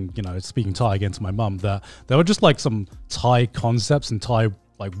speaking Thai again to my mum, that there were just like some Thai concepts and Thai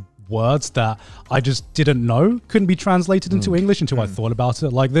like words that I just didn't know couldn't be translated into English until I thought about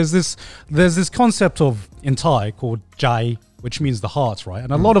it. Like there's this concept in Thai called jai, which means the heart, right?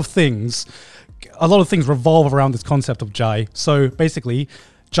 And a lot of things revolve around this concept of jai. So basically,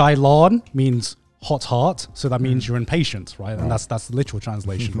 jai lan means hot heart, so that means you're impatient, right? And that's the literal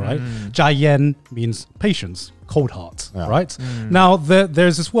translation, right? Jai yen means patience, cold heart, right? Now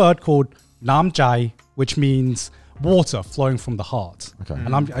there's this word called nam jai, which means water flowing from the heart. Okay.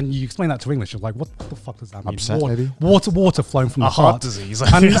 And you explain that to English, you're like, what the fuck does that mean? Upset, maybe? Water flowing from the heart disease.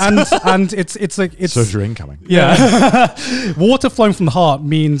 and it's surgery incoming. Yeah. Water flowing from the heart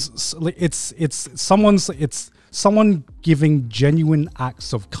means it's someone giving genuine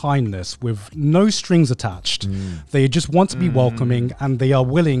acts of kindness with no strings attached. They just want to be welcoming, and they are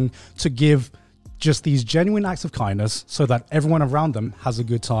willing to give just these genuine acts of kindness so that everyone around them has a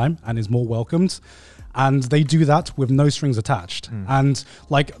good time and is more welcomed. And they do that with no strings attached. And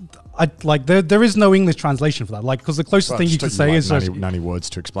there is no English translation for that. Like, because the closest thing you can say is 90 words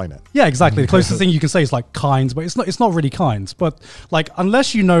to explain it. Yeah, exactly. The closest thing you can say is like kind, but it's not really kind. But like,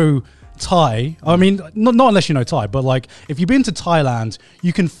 unless you know Thai, I mean, not unless you know Thai, but like if you've been to Thailand,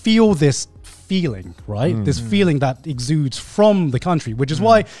 you can feel this feeling, right? This feeling that exudes from the country, which is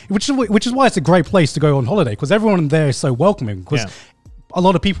why it's a great place to go on holiday, because everyone there is so welcoming. Because a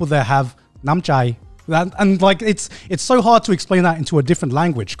lot of people there have nam chai. And like it's so hard to explain that into a different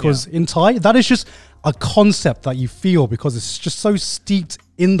language, because in Thai that is just a concept that you feel because it's just so steeped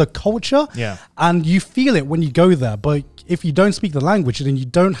in the culture, and you feel it when you go there. But if you don't speak the language, then you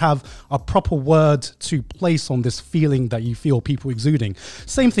don't have a proper word to place on this feeling that you feel people exuding.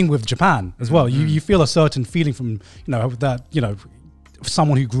 Same thing with Japan as well. You feel a certain feeling from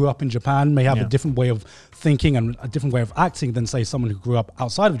someone who grew up in Japan may have a different way of thinking and a different way of acting than, say, someone who grew up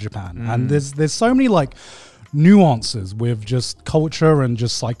outside of Japan. And there's so many like nuances with just culture and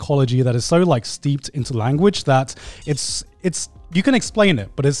just psychology that is so like steeped into language that it's you can explain it,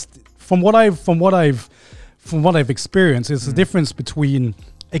 but it's from what I've from what I've experienced, it's the difference between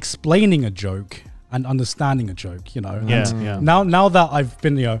explaining a joke and understanding a joke, you know. Now that I've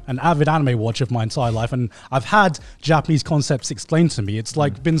been, an avid anime watcher for my entire life, and I've had Japanese concepts explained to me, it's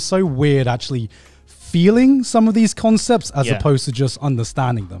like been so weird actually feeling some of these concepts as opposed to just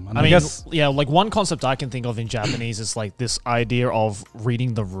understanding them. And I guess, like one concept I can think of in Japanese is like this idea of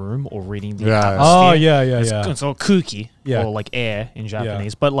reading the room or reading the atmosphere. It's all kuki or like air in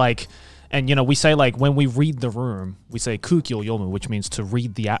Japanese, but like. And we say like when we read the room, we say kuki o yomu, which means to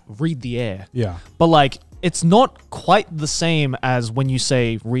read the air. Yeah. But like it's not quite the same as when you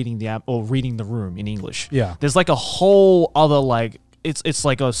say reading the or reading the room in English. Yeah. There's like a whole other like it's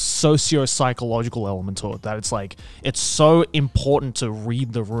like a socio-psychological element to it that it's like it's so important to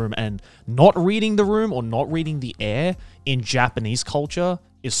read the room, and not reading the room or not reading the air in Japanese culture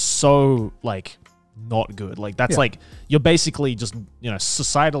is so like not good. Like that's like you're basically just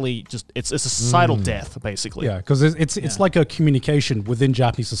societally just it's a societal death basically. Yeah, because it's like a communication within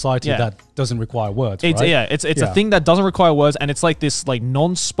Japanese society that doesn't require words. It's a thing that doesn't require words, and it's like this like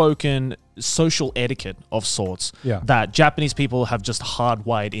non-spoken social etiquette of sorts that Japanese people have just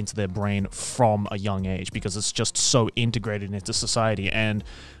hardwired into their brain from a young age because it's just so integrated into society. And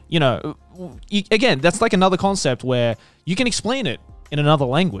again, that's like another concept where you can explain it in another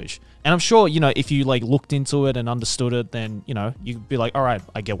language. And I'm sure, if you like looked into it and understood it, then, you'd be like, all right,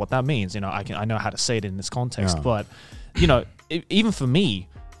 I get what that means. I know how to say it in this context. Yeah. But, even for me,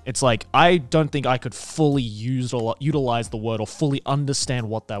 it's like, I don't think I could fully utilize the word or fully understand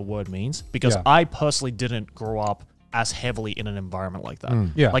what that word means because I personally didn't grow up as heavily in an environment like that.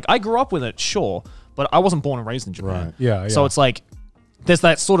 Like I grew up with it, sure, but I wasn't born and raised in Japan. Right. So it's like, there's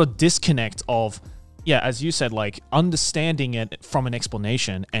that sort of disconnect of, as you said, like understanding it from an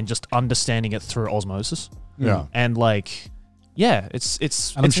explanation and just understanding it through osmosis. Yeah. And like,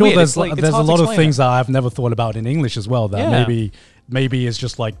 it's I'm sure weird. There's a lot of things that I've never thought about in English as well that maybe is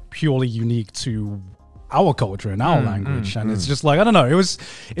just like purely unique to our culture and our language. And it's just like, I don't know, it's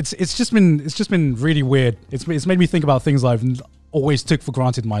just been really weird. It's made me think about things I've always took for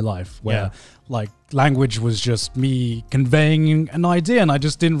granted in my life, where like language was just me conveying an idea, and I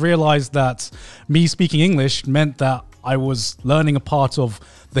just didn't realize that me speaking English meant that I was learning a part of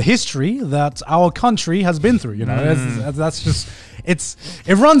the history that our country has been through. That's just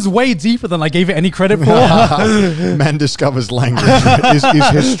it runs way deeper than I gave it any credit for. Man discovers language is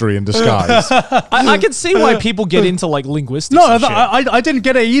history in disguise. I can see why people get into like linguistics. No, I didn't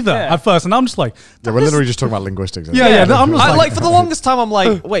get it either at first, and I'm just like, we're literally just talking about linguistics. I'm just like, for the longest time, I'm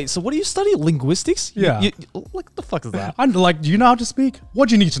like, wait, so what do you study? Linguistics? What the fuck is that? I'm like, do you know how to speak? What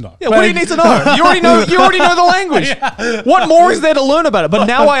do you need to know? Yeah, what do you need to know? You already know the language. What more is there to learn about it? But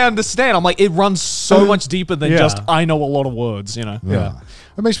now I understand. I'm like, it runs so much deeper than just I know a lot of words. Yeah.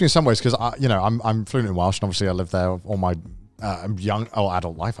 It makes me in some ways because I'm fluent in Welsh, and obviously I lived there all my young or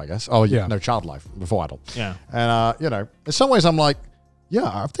adult life, I guess. Child life before adult. Yeah. And in some ways I'm like,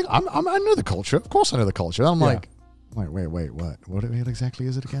 I think I know the culture. Of course I know the culture. I'm like, wait, what exactly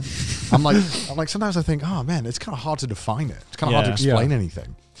is it again? I'm like sometimes I think, oh man, it's kind of hard to define it. It's kind of hard to explain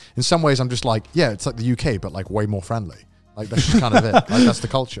anything. In some ways I'm just like, it's like the UK but like way more friendly. Like that's just kind of it. Like that's the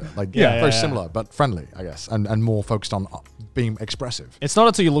culture. Like very similar but friendly, I guess, and more focused on being expressive. It's not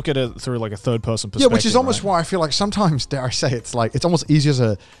until you look at it through like a third person perspective. Yeah, which is almost why I feel like sometimes, dare I say, it's like it's almost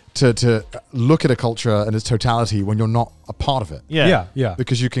easier to look at a culture in its totality when you're not a part of it. Yeah.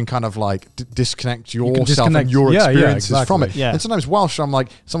 Because you can kind of like disconnect yourself and your experiences from it. Yeah. And sometimes Welsh, I'm like,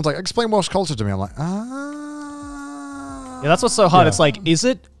 someone's like, explain Welsh culture to me. I'm like, Yeah, that's what's so hard. It's like, is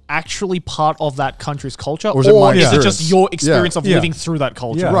it actually part of that country's culture, or is it just your experience of living through that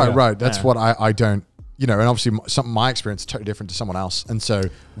culture? Right. That's what I don't, and obviously my experience is totally different to someone else, and so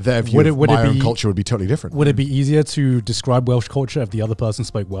their view of my own culture would be totally different. Would it be easier to describe Welsh culture if the other person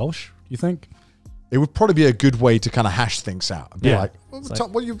spoke Welsh, do you think? It would probably be a good way to kind of hash things out. Be like,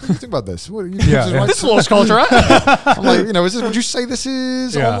 what do you think about this? This is Welsh culture, right? I'm like, would you say this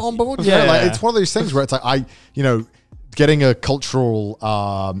is on board? Like, it's one of those things where it's like, getting a cultural,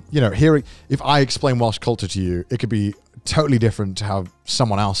 hearing, if I explain Welsh culture to you, it could be totally different to how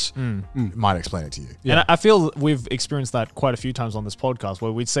someone else might explain it to you. Yeah. And I feel we've experienced that quite a few times on this podcast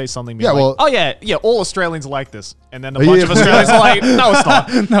where we'd say something all Australians are like this. And then a bunch of Australians are like, no, it's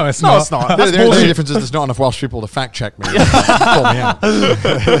not. No, it's not. The only difference is there's not enough Welsh people to fact check me. Call me out.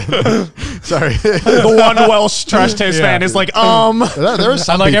 Sorry. The one Welsh trash taste fan is like, There is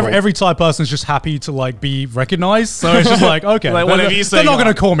some and like people. every Thai person's just happy to like be recognized. So it's just like, okay, Like, whatever you say, they're not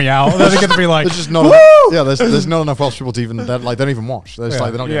going to call me out. They're going to be like, There's just not there's not enough Welsh people to even they don't even watch. They're just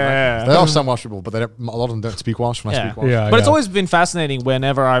like they're not getting There are some Welsh people, but a lot of them don't speak Welsh when I speak Welsh. But it's always been fascinating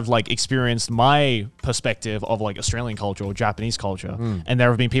whenever I've like experienced my perspective of like Australian culture or Japanese culture, and there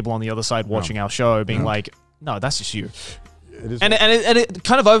have been people on the other side watching our show being like, no, that's just you. And it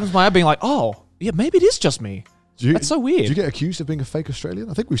kind of opens my eye being like, oh, yeah, maybe it is just me. That's so weird. Do you get accused of being a fake Australian?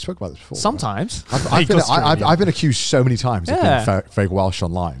 I think we spoke about this before. Sometimes. I've been accused so many times of being fake Welsh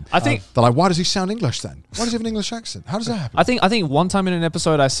online. I think they're like, why does he sound English then? Why does he have an English accent? How does that happen? I think one time in an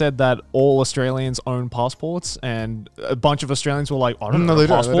episode I said that all Australians own passports, and a bunch of Australians were like, I don't know, they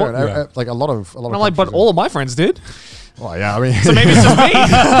passport. don't. Yeah. Like a lot of. And I'm like, but all of my friends did. Well, yeah, I mean, so maybe it's just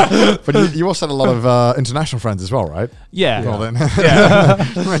me. But you also had a lot of international friends as well, right? Yeah. Well, then,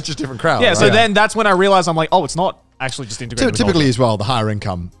 just different crowd. Yeah. Right? So then that's when I realized I'm like, oh, it's not actually just integrated. Typically, as well, the higher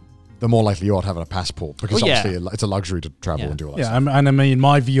income, the more likely you are to have a passport because obviously it's a luxury to travel and do all that. Yeah, and I mean,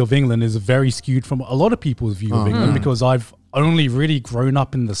 my view of England is very skewed from a lot of people's view of England because I've only really grown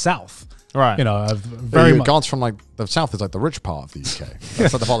up in the South. Right. You know, I've very much. Garnt's from like the South is like the rich part of the UK.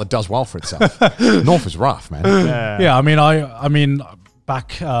 That's like the part that does well for itself. North is rough, man. Yeah, I mean,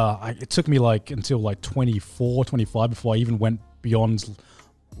 back, it took me like until like 24, 25 before I even went beyond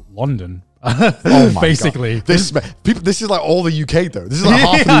London. Oh my basically. God. This is like all the UK though. This is like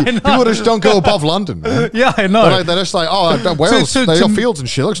half of the people just don't go above London, man. Yeah, I know. They're just like, oh, Wales, they got fields and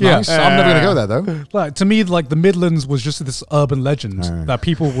shit. Looks nice. I'm never gonna go there though. Like to me, like the Midlands was just this urban legend that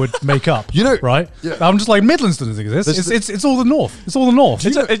people would make up. You know, right? Yeah. I'm just like Midlands doesn't exist. It's all the north. It's all the north.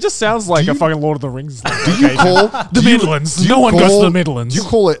 It just sounds like a fucking Lord of the Rings. Do you call the Midlands? No one goes to the Midlands. Do you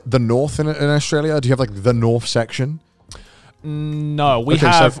call it the North in Australia? Do you have like the North section? No, we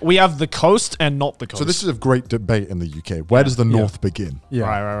have the coast and not the coast. So this is a great debate in the UK. Where does the North begin? Yeah.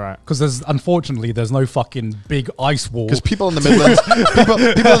 Right. Because unfortunately there's no fucking big ice wall. Because people in the Midlands,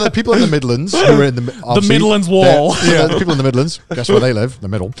 people in the Midlands who are in the Midlands wall. People in the Midlands, guess where they live? The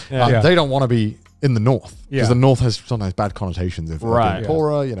middle. They don't want to be in the North because the North has sometimes bad connotations if they're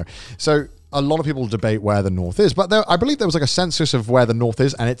poorer, you know. So a lot of people debate where the North is, but I believe there was like a census of where the North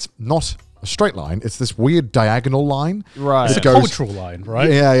is, and it's not a straight line. It's this weird diagonal line. Right. It's a cultural line,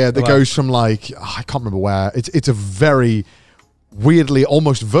 right? Yeah. That goes from like, I can't remember where. It's a very weirdly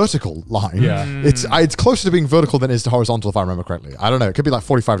almost vertical line. Yeah. It's closer to being vertical than it is to horizontal, if I remember correctly. I don't know. It could be like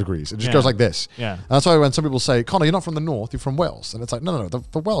 45 degrees. It just goes like this. Yeah. And that's why when some people say, Connor, you're not from the North, you're from Wales. And it's like, no.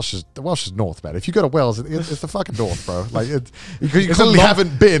 The Welsh is North, man. If you go to Wales, it's the fucking North, bro. Like, you clearly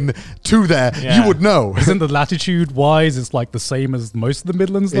haven't been to there. You would know. Isn't the latitude wise, it's like the same as most of the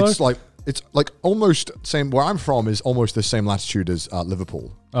Midlands, though? It's like almost same. Where I'm from is almost the same latitude as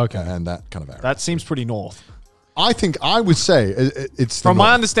Liverpool. Okay. And that kind of area. That seems pretty north. I would say it's from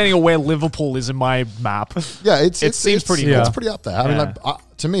my understanding of where Liverpool is in my map. Yeah, it seems pretty. It's pretty up there. I mean, like,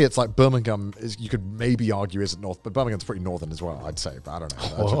 to me, it's like Birmingham is. You could maybe argue isn't north, but Birmingham's pretty northern as well. I'd say, but I don't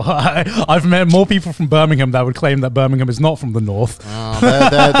know. Well, I've met more people from Birmingham that would claim that Birmingham is not from the north.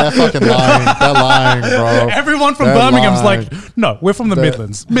 They're fucking lying. They're lying, bro. Everyone from Birmingham's like, no, we're from the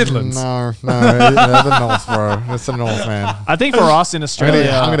Midlands. Midlands. No, they're the north, bro. It's the north, man. I think for us in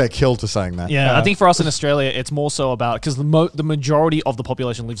Australia, I'm gonna get killed for saying that. Yeah, I think for us in Australia, it's more so about because the majority of the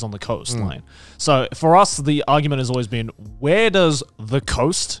population lives on the coastline. So for us, the argument has always been, where does the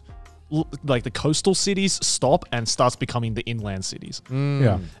coast, like the coastal cities, stop and starts becoming the inland cities?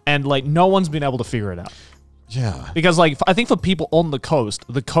 Yeah, and like no one's been able to figure it out. Yeah, because like I think for people on the coast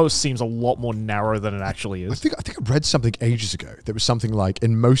seems a lot more narrow than it actually is. I think I read something ages ago. There was something like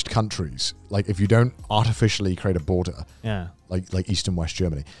in most countries, like if you don't artificially create a border, like East and West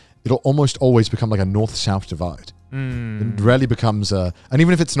Germany, it'll almost always become like a north-south divide. It rarely bemes and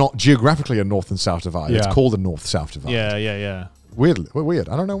even if it's not geographically a north and south divide, it's called a north-south divide. Yeah. Weird.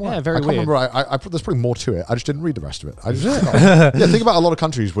 I don't know why. Yeah, very I can't weird. remember. There's probably more to it. I just didn't read the rest of it. I just think about a lot of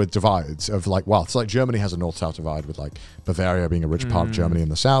countries with divides of like wealth. So like Germany has a north-south divide with like Bavaria being a rich part of Germany in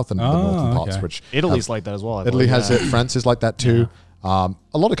the south and the northern parts, which Italy's like that as well. Italy has it. France is like that too.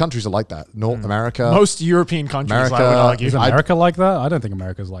 A lot of countries are like that. North America. Most European countries, I would argue. Is America like that? I don't think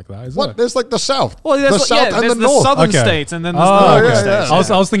America's like that. Is it? There's like the South. Well, the South and there's the North. southern states, and then there's the northern states.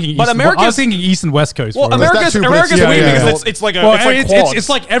 I was thinking but East, I was thinking East and West Coast. Well, America's weird because it's like it's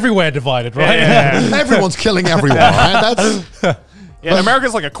like everywhere divided, right? Everyone's killing everyone, right? That's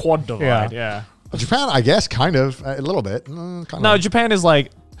America's like a quad divide. Yeah. Japan, I guess, kind of a little bit. No, Japan is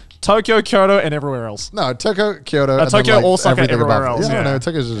like Tokyo, Kyoto, and everywhere else. No, Tokyo, Kyoto, Tokyo, and Osaka, everywhere else. Yeah, no,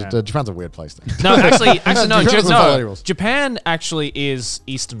 Japan's a weird place. No, actually, no. Japan actually is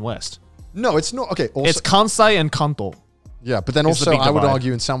East and West. No, it's not. Okay, also, It's Kansai and Kanto. Yeah, but then also I would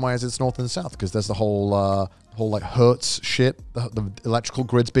argue in some ways it's north and south because there's the whole like hertz shit, the electrical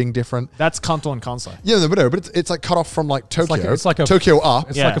grids being different. That's Kanto and Kansai. Yeah, no, but it's like cut off from like Tokyo. It's like a Tokyo up.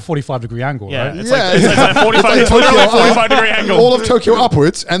 It's like a 45-degree angle, right? It's like 45 degree angle. All of Tokyo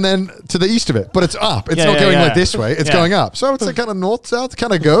upwards and then to the east of it. But it's up. It's not going like this way. It's going up. So it's like kind of north-south,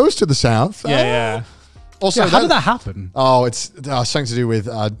 kind of goes to the south. Yeah. Also, how did that happen? Oh, it's something to do with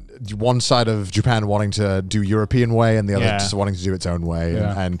one side of Japan wanting to do European way and the other just wanting to do its own way.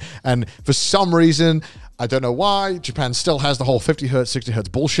 And for some reason, I don't know why, Japan still has the whole 50 hertz, 60 hertz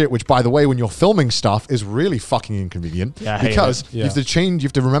bullshit, which, by the way, when you're filming stuff is really fucking inconvenient because you have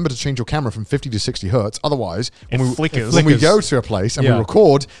to remember to change your camera from 50 to 60 hertz. Otherwise, when we go to a place and we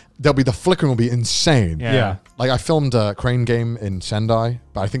record, the flickering will be insane. Yeah. Like I filmed a crane game in Sendai,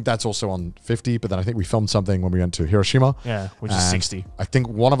 but I think that's also on 50. But then I think we filmed something when we went to Hiroshima. Yeah, which is 60. I think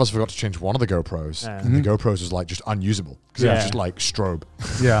one of us forgot to change one of the GoPros, and the GoPros was like just unusable because it was just like strobe.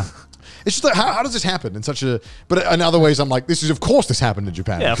 Yeah. It's just like, how does this happen in such a... But in other ways, I'm like, of course this happened in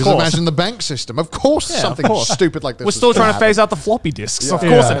Japan. Because imagine the bank system. Of course something stupid like this. We're still trying to phase out the floppy disks. Yeah. Of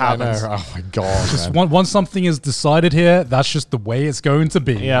course it happens. Oh my God. Just once something is decided here, that's just the way it's going to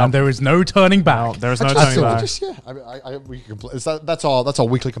be. Yeah. And there is no turning back. There is no turning back. That's our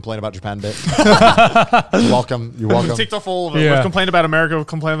weekly complaint about Japan bit. You're welcome. We've ticked off all of it. We've complained about America. We've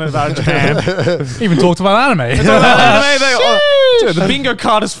complained about Japan. Even talked about anime. Dude, the bingo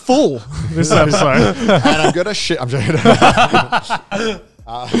card is full this episode. And I'm gonna shit. I'm joking.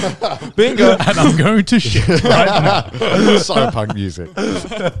 Bingo. And I'm going to shit right now. Cyberpunk music.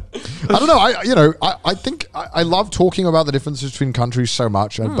 I don't know. I think I love talking about the differences between countries so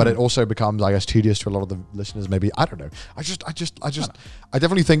much, but it also becomes, I guess, tedious to a lot of the listeners. Maybe I don't know. I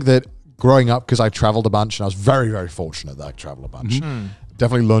definitely think that growing up, because I traveled a bunch, and I was very, very fortunate that I traveled a bunch.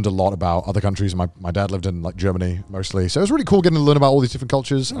 Definitely learned a lot about other countries. My dad lived in like Germany mostly, so it was really cool getting to learn about all these different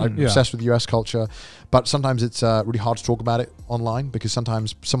cultures. I'm obsessed with US culture, but sometimes it's really hard to talk about it online because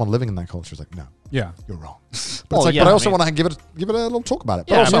sometimes someone living in that culture is like, no, you're wrong. But I also want to give it a little talk about it.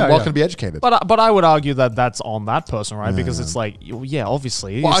 But also, I'm welcome to be educated. But I would argue that that's on that person, right? Because it's like,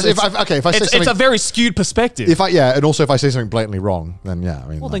 obviously, well, if I say something, it's a very skewed perspective. And also if I say something blatantly wrong, then I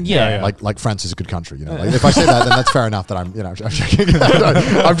mean, like France is a good country, Like if I say that, then that's fair enough. That I'm joking.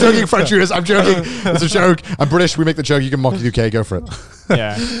 I'm joking, French viewers. I'm joking. It's a joke. I'm British. We make the joke. You can mock the UK. Go for it.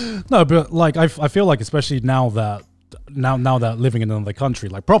 Yeah. No, but like I feel like especially now that living in another country,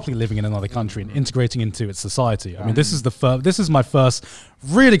 like properly living in another country and integrating into its society. I mean, this is my first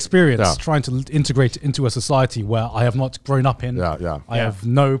real experience trying to integrate into a society where I have not grown up in. I have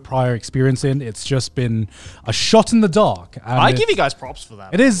no prior experience in. It's just been a shot in the dark. And I give you guys props for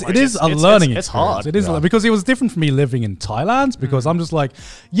that. It is a learning experience. It's hard. It is because it was different for me living in Thailand because I'm just like,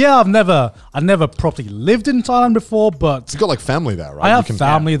 I've never properly lived in Thailand before, but you've got like family there, right? I have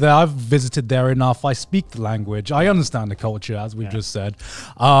family there. I've visited there enough. I speak the language. I understand the culture, as we've just said.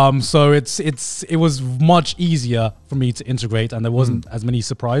 So it was much easier for me to integrate, and there wasn't as many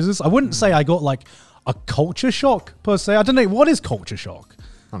surprises. I wouldn't say I got like a culture shock per se. I don't know, what is culture shock?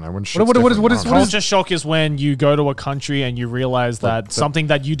 I don't know. What is culture shock is when you go to a country and you realize that something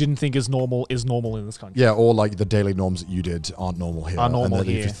that you didn't think is normal in this country. Yeah, or like the daily norms that you did aren't normal here.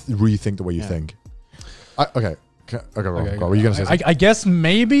 You rethink the way you think. Okay, what were you going to say? I guess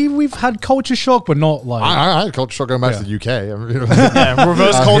maybe we've had culture shock, but not like... I had culture shock going back to the UK.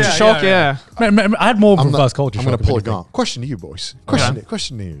 Reverse culture shock, I had more reverse culture shock. I'm going to pull a Garnt. Question to you, boys.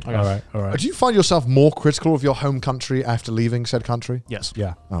 Question to you. Okay. All right. Do you find yourself more critical of your home country after leaving said country? Yes.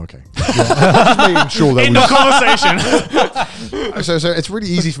 Yeah. Oh, okay. Just making sure that end of conversation. So it's really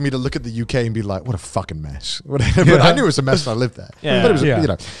easy for me to look at the UK and be like, what a fucking mess. But I knew it was a mess when I lived there. Yeah. But it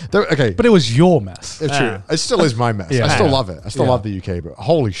was, okay. But it was your mess. It's true. It still is my mess. I still love it. I still love the UK, but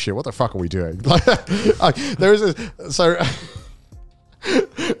holy shit, what the fuck are we doing? There is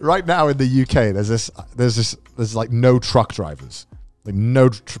right now in the UK, there's like no truck drivers, like no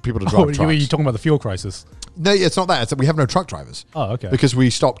people to drive trucks. Are you talking about the fuel crisis? No, it's not that. It's that we have no truck drivers. Oh, okay. Because we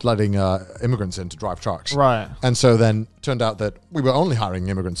stopped letting immigrants in to drive trucks. Right. And so then turned out that we were only hiring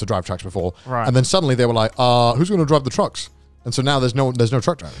immigrants to drive trucks before. Right. And then suddenly they were like, who's going to drive the trucks? And so now there's no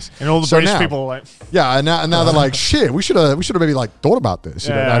truck drivers. And all the British people are like... Yeah, and now they're like, shit, we should have maybe like thought about this.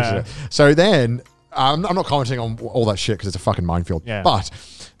 You know, actually. So then, I'm not commenting on all that shit because it's a fucking minefield. Yeah. But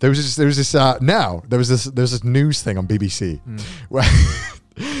there was this news thing on BBC where...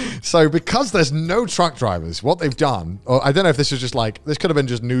 So because there's no truck drivers, what they've done, or I don't know if this is just like, this could have been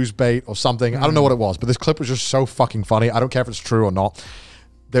just news bait or something. I don't know what it was, but this clip was just so fucking funny. I don't care if it's true or not.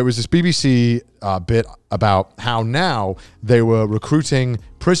 there was this BBC bit about how now they were recruiting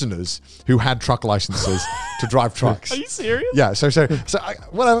prisoners who had truck licenses to drive trucks. Are you serious? Yeah. So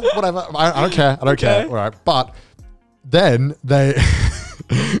whatever. I don't care. I don't care. All right. But then they're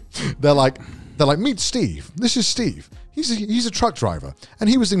like, meet Steve. This is Steve. He's a truck driver, and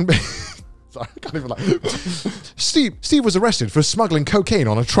he was in. Sorry, I can't even Steve was arrested for smuggling cocaine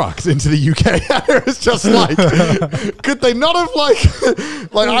on a truck into the UK. It was just like, could they not have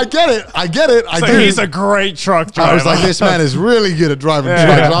I get it. I do. He's a great truck driver. I was like, this man is really good at driving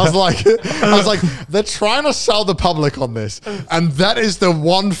trucks. I was like, they're trying to sell the public on this, and that is the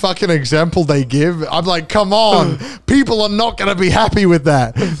one fucking example they give. I'm like, come on, people are not going to be happy with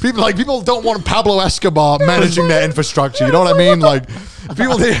that. People don't want Pablo Escobar managing their infrastructure. You know what I mean? Like.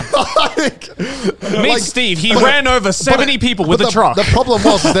 People Meet Steve. He ran over 70 people with a truck. The problem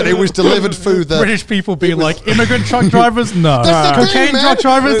was that it was delivered through the British people being like immigrant truck drivers. No, cocaine truck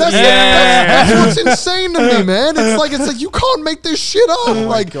drivers. That's what's insane to me, man. It's like you can't make this shit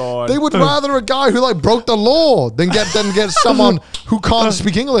up. They would rather a guy who broke the law than get someone who can't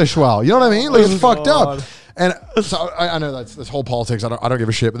speak English well. You know what I mean? It's fucked up. And so I know that's this whole politics. I don't give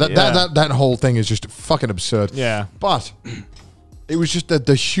a shit. But that whole thing is just fucking absurd. Yeah. But. It was just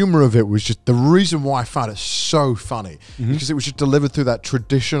the humor of it was just the reason why I found it so funny because it was just delivered through that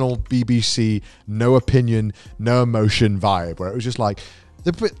traditional BBC no opinion, no emotion vibe where it was just like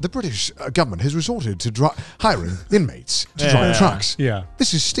the British government has resorted to hiring inmates to drive trucks. Yeah,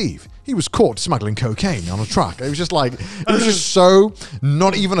 this is Steve. He was caught smuggling cocaine on a truck. It was just so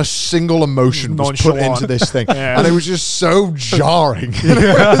not even a single emotion was put into this thing. And it was just so jarring.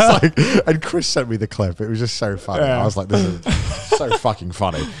 And Chris sent me the clip. It was just so funny. I was like, this is so fucking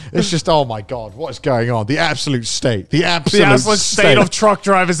funny. It's just, oh my God, what is going on? The absolute state. The absolute state of truck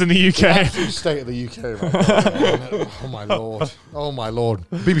drivers in the UK. The absolute state of the UK. Right? Oh my Lord. Oh my Lord.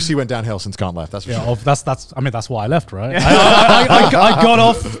 BBC went downhill since Garnt left. That's for sure. That's why I left, right? I got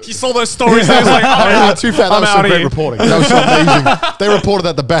off. You saw those stories. It was like, to be fair, that was some great reporting. That was so amazing. They reported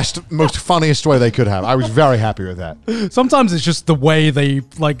that the best, most funniest way they could have. I was very happy with that. Sometimes it's just the way they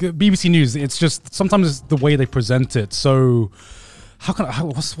BBC News. It's just sometimes it's the way they present it. So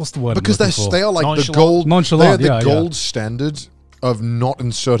what's the word? Because they are like nonchalant. the gold nonchalant. They are the gold standard of not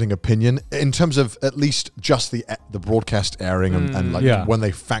inserting opinion in terms of at least just the broadcast airing and when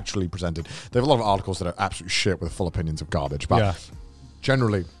they factually presented. They have a lot of articles that are absolute shit with full opinions of garbage, but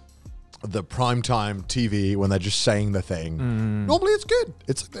generally the primetime TV when they're just saying the thing, normally it's good.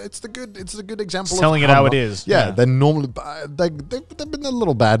 It's a good example. Just telling it how it is. Yeah, they're normally they've been a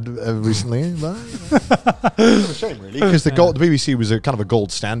little bad recently. But, it's a shame really because the BBC was a kind of a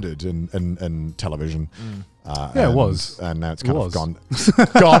gold standard in television. It was, and now it's kind of gone. It's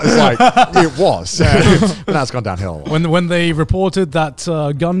like it was. But now it's gone downhill. When they reported that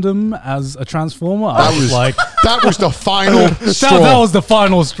Gundam as a transformer, I was like, that was the final straw. That was the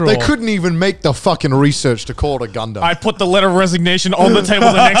final straw. They couldn't even make the fucking research to call it a Gundam. I put the letter of resignation on the table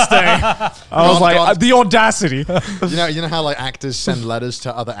the next day. I was like, the audacity. You know how actors send letters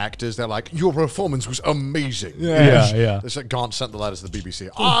to other actors. They're like, your performance was amazing. Yeah. It's like Garnt sent the letters to the BBC.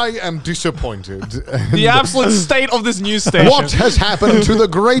 I am disappointed. The absolute state of this news station. What has happened to the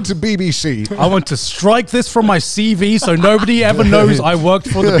great BBC? I want to strike this from my CV so nobody ever knows I worked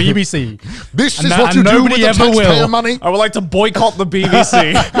for the BBC. This is what you do with the taxpayer money? I would like to boycott the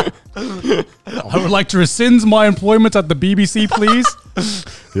BBC. I would like to rescind my employment at the BBC, please.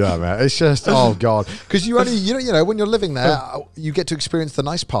 Yeah, man. It's just, oh God. Because you only, when you're living there, you get to experience the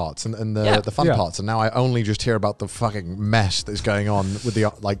nice parts and the fun parts. And now I only just hear about the fucking mess that's going on with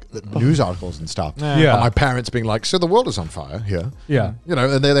the news articles and stuff. And my parents being like, so the world is on fire here. Yeah.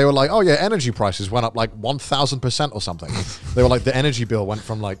 And they were like, oh yeah, energy prices went up 1,000% or something. They were like, the energy bill went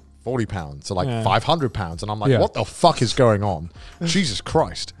from £40 to £500. And I'm like, what the fuck is going on? Jesus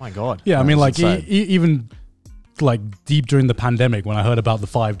Christ. My God. Yeah, I mean, even deep during the pandemic when I heard about the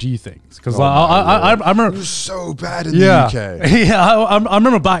 5G things, because I remember it was so bad in the UK. Yeah, I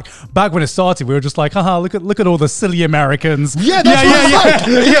remember back when it started, we were just like, haha, look at all the silly Americans. Yeah, that's what it's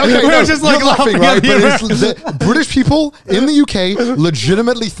like. Okay, we were just laughing, right? But the British people in the UK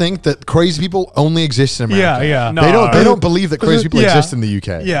legitimately think that crazy people only exist in America. Yeah. No. They don't believe that crazy people exist in the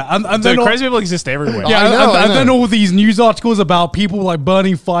UK. Yeah, and then crazy people exist everywhere. Yeah, and then all these news articles about people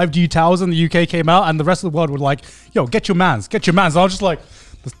burning 5G towers in the UK came out, and the rest of the world were like, yo, get your mans. I was just like,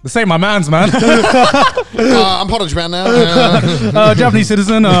 This ain't my man's, man. I'm Portage man now. Japanese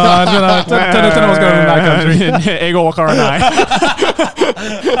citizen. I don't know what's going on in that country. Ego wakaranai.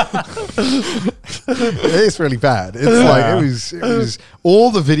 It's really bad. It's like it was all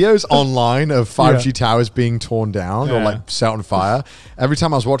the videos online of 5G towers being torn down or like set on fire. Every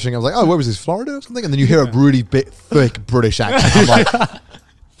time I was watching, I was like, oh, where was this, Florida or something? And then you hear a really thick British accent. I'm like,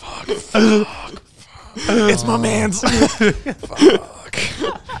 fuck. It's my man's. Fuck.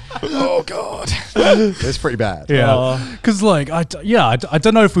 Oh god, it's pretty bad. Yeah, because like I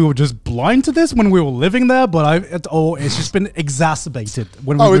don't know if we were just blind to this when we were living there, but it's just been exacerbated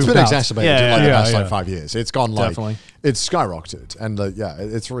when we moved out. Exacerbated in like the past like 5 years. It's gone like it's skyrocketed, and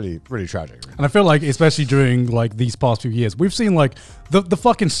it's really tragic. And I feel like especially during like these past few years, we've seen like the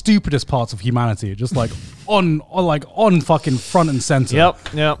fucking stupidest parts of humanity just like on fucking front and center.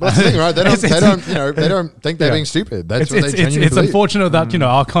 Yep. Well, that's the thing, right? They don't think they're being stupid. That's what they genuinely believe. It's unfortunate that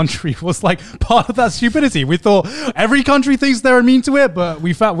our country was like part of that stupidity. We thought every country thinks they're immune to it, but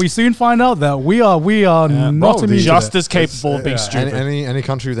we soon find out that we are not immune. Just as capable of being stupid. Any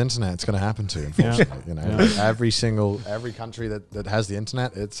country with internet, it's going to happen to. Unfortunately, every country that has the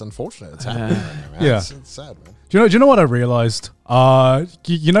internet, it's unfortunate. It's happening right now, man. It's sad, man. Do you know what I realized?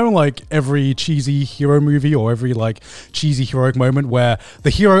 Like every cheesy hero movie or every like cheesy heroic moment where the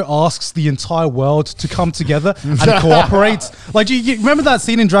hero asks the entire world to come together and cooperate. Like, you remember that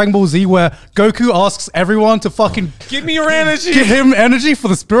scene in Dragon Ball Z where Goku asks everyone to fucking give me your energy, give him energy for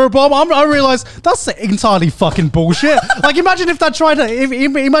the Spirit Bomb? I realized that's entirely fucking bullshit. Like, imagine if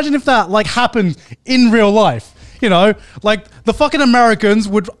that like happened in real life. Like the fucking Americans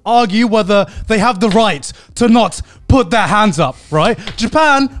would argue whether they have the right to not put their hands up, right?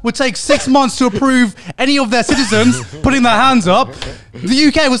 Japan would take 6 months to approve any of their citizens putting their hands up. The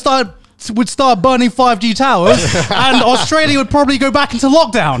UK would start burning 5G towers, and Australia would probably go back into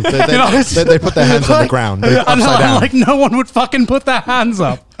lockdown. They put their hands on the ground, upside down. Like no one would fucking put their hands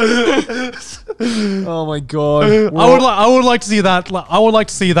up. Oh my god! I would like to see that. I would like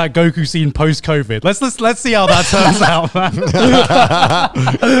to see that Goku scene post COVID. Let's see how that turns out, man.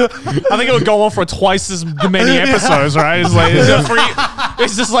 I think it would go on for twice as many episodes, right?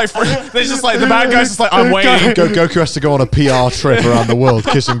 It's just like the bad guy's just like, I'm waiting. Goku has to go on a PR trip around the world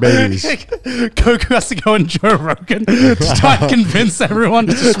kissing babies. Goku has to go on Joe Rogan to try and convince everyone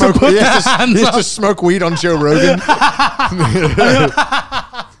to put their hands up. To smoke weed on Joe Rogan.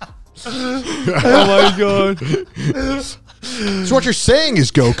 Oh my god. So what you're saying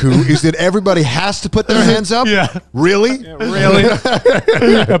is, Goku, is that everybody has to put their hands up? Yeah. Really? Yeah, really?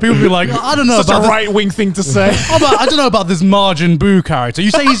 People be like, I don't know about a right-wing thing to say. I don't know about this Majin Buu character.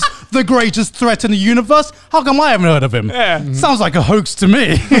 You say he's the greatest threat in the universe? How come I haven't heard of him? Yeah. Sounds like a hoax to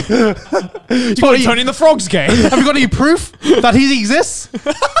me. You got Tony the Frog's gay. Have you got any proof that he exists?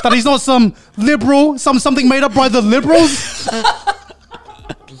 That he's not some liberal, something made up by the liberals?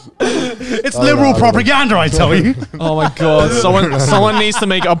 It's liberal propaganda, I tell you. Oh my god! Someone needs to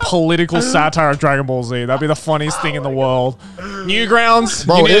make a political satire of Dragon Ball Z. That'd be the funniest thing in the world. Newgrounds,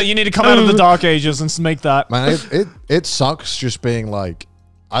 bro, you need to come out of the dark ages and make that. Man, it sucks just being like,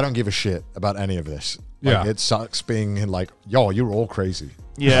 I don't give a shit about any of this. Like, it sucks being like, yo, you're all crazy.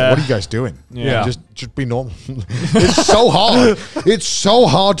 Yeah. What are you guys doing? Yeah. Just be normal. It's so hard. It's so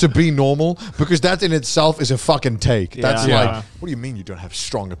hard to be normal because that in itself is a fucking take. That's like, what do you mean you don't have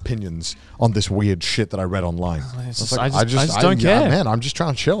strong opinions on this weird shit that I read online? I just don't care. Man, I'm just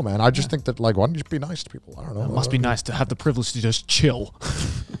trying to chill, man. I just think that, like, why don't you just be nice to people? I don't know. It must be nice to have the privilege to just chill.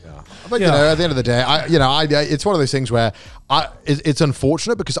 But you know, at the end of the day, it's one of those things where it's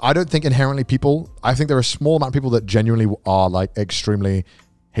unfortunate because I don't think inherently I think there are a small amount of people that genuinely are like extremely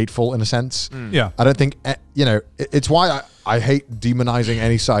hateful in a sense. Yeah. I don't think, it's why I hate demonizing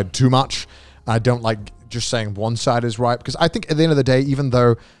any side too much. I don't like just saying one side is right because I think at the end of the day, even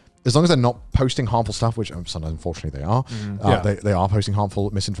though as long as they're not posting harmful stuff, which sometimes unfortunately they are, they are posting harmful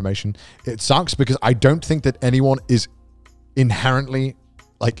misinformation. It sucks because I don't think that anyone is inherently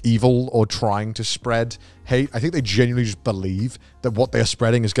like evil or trying to spread hate. I think they genuinely just believe that what they're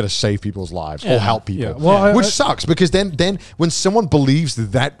spreading is going to save people's lives or help people. Yeah. Well, which sucks because then when someone believes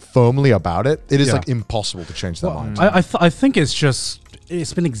that firmly about it, it is like impossible to change their minds. I think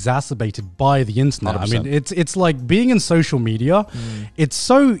it's been exacerbated by the internet. 100%. I mean, it's like being in social media. It's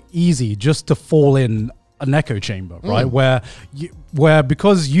so easy just to fall in an echo chamber, right? Where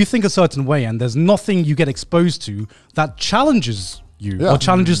because you think a certain way and there's nothing you get exposed to that challenges you or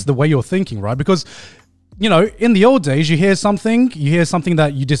challenges the way you're thinking, right? Because in the old days, you hear something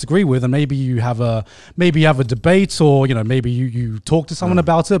that you disagree with, and maybe you have a debate, or maybe you talk to someone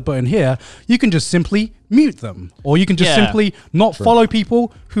about it. But in here, you can just simply mute them, or you can just simply not follow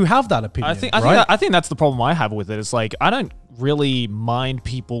people who have that opinion. I think that's the problem I have with it. It's like, I don't really mind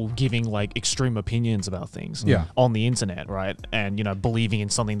people giving like extreme opinions about things on the internet, right? And, you know, believing in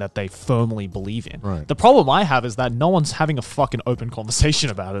something that they firmly believe in. Right. The problem I have is that no one's having a fucking open conversation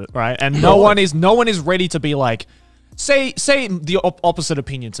about it, right? And no one is ready to be like, say the opposite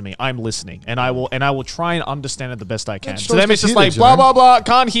opinion to me. I'm listening, and I will try and understand it the best I can. So then it's just like blah blah blah.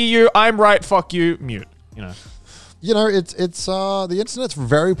 Can't hear you. I'm right. Fuck you. Mute. You know. You know, it's the internet's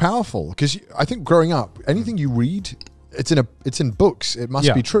very powerful because I think growing up, anything you read, it's in books. It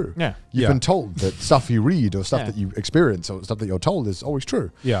must be true. Yeah. You've been told that stuff you read or stuff that you experience or stuff that you're told is always true.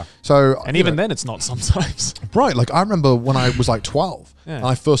 Yeah. So and even then, it's not sometimes. Right. Like I remember when I was like 12, and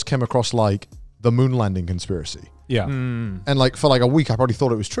I first came across like the moon landing conspiracy. Yeah. And like for like a week, I probably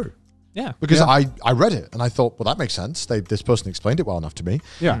thought it was true. Yeah. Because I read it and I thought, well, that makes sense. This person explained it well enough to me.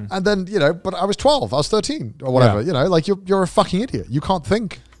 Yeah. And then, you know, but I was 12, I was 13 or whatever, you know, like you're a fucking idiot. You can't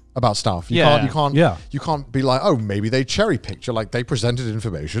think about stuff. You can't be like, oh, maybe they cherry picked. You're like, they presented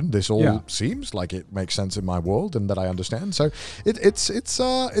information. This all seems like it makes sense in my world and that I understand. So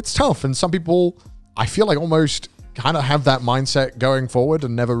it's tough. And some people, I feel like almost kind of have that mindset going forward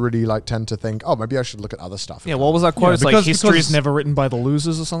and never really like tend to think, oh, maybe I should look at other stuff. Yeah, what was that quote? It's like history is never written by the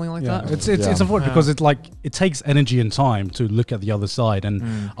losers or something like that. It's important because it's like it takes energy and time to look at the other side,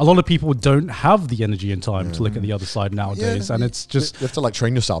 and a lot of people don't have the energy and time to look at the other side nowadays. And it's just you have to like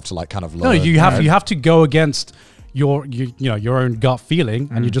train yourself to like kind of learn. No, you have to go against your own gut feeling,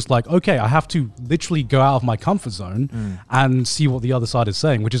 and you're just like, okay, I have to literally go out of my comfort zone and see what the other side is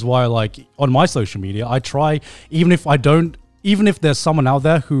saying, which is why like on my social media I try, even if there's someone out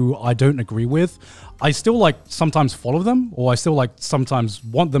there who I don't agree with, I still like sometimes follow them, or I still like sometimes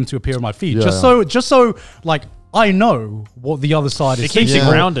want them to appear on my feed just so like I know what the other side is. It keeps you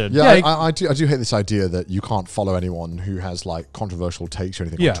grounded. Yeah, I do hate this idea that you can't follow anyone who has like controversial takes or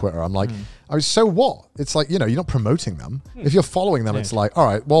anything on Twitter. I'm like, I mean, so what? It's like, you know, you're not promoting them. If you're following them, it's like, all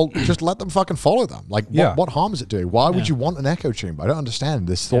right, well, just let them fucking follow them. Like, what harm is it doing? Why would you want an echo chamber? I don't understand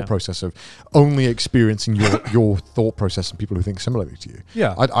this thought process of only experiencing your thought process and people who think similarly to you.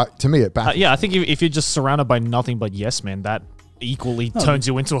 Yeah. To me, it baffles. I think if you're just surrounded by nothing but yes men, that equally turns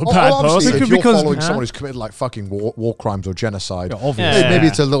you into a bad person. If you're following someone who's committed like fucking war crimes or genocide, maybe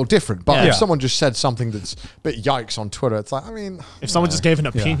it's a little different. But if someone just said something that's a bit yikes on Twitter, it's like, I mean, if someone just gave an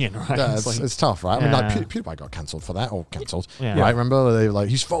opinion, right? Yeah, it's tough, right? I mean, like PewDiePie got cancelled for that, or cancelled, right? Remember they were like,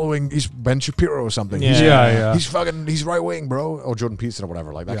 he's Ben Shapiro or something. He's right wing, bro, or Jordan Peterson or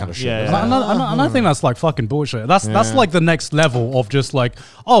whatever, like that kind of shit. And I think that's like fucking bullshit. That's like the next level of just like,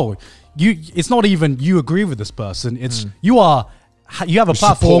 oh, it's not even you agree with this person. It's you have a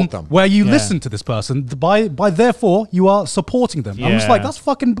platform where you listen to this person. By therefore, you are supporting them. I'm just like, that's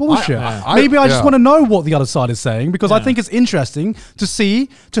fucking bullshit. Maybe I just want to know what the other side is saying, because I think it's interesting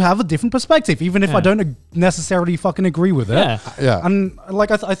to have a different perspective, even if I don't necessarily fucking agree with it. And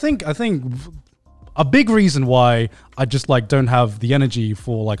like I think a big reason why I just like don't have the energy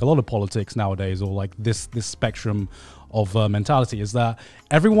for like a lot of politics nowadays, or like this spectrum of mentality, is that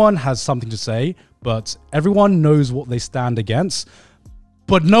everyone has something to say, but everyone knows what they stand against,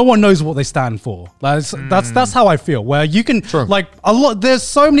 but no one knows what they stand for. That's how I feel. Where you can there's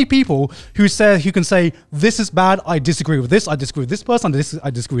so many people who can say this is bad. I disagree with this. I disagree with this person. I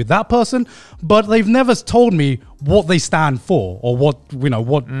disagree with that person. But they've never told me what they stand for, or what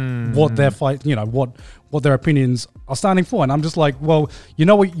their fight, what their opinions are standing for. And I'm just like, well, you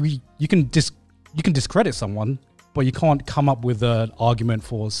know what? You can discredit someone, but you can't come up with an argument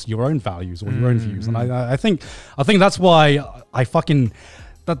for your own values or your own views. And I think that's why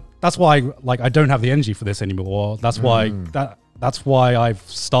that's why like I don't have the energy for this anymore. That's why I've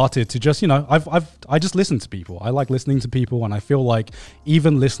started to just, I just listen to people. I like listening to people, and I feel like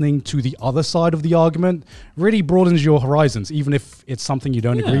even listening to the other side of the argument really broadens your horizons, even if it's something you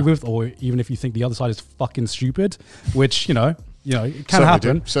don't agree with, or even if you think the other side is fucking stupid, which, it can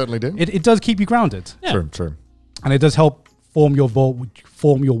happen. Certainly do. It does keep you grounded. Yeah. True. And it does help form your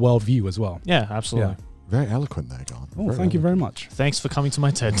worldview as well. Yeah, absolutely. Yeah. Very eloquent there, Garnt. Oh, thank you very much. Thanks for coming to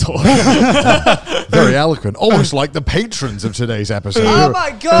my TED Talk. Very eloquent. Almost like the patrons of today's episode. Oh my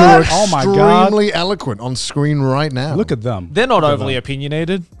God. Extremely eloquent on screen right now. Look at them. They're not overly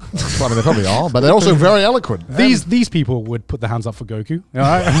opinionated. Well, I mean, they probably are, but they're also very eloquent. These people would put their hands up for Goku. All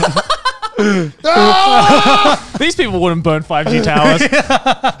right? These people wouldn't burn 5G towers.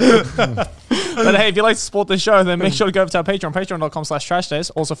 But hey, if you'd like to support this show, then make sure to go over to our Patreon,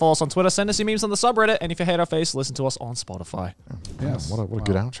 patreon.com/trashdays. Also follow us on Twitter, send us your memes on the subreddit, and if you hate our face, listen to us on Spotify. Yes. What a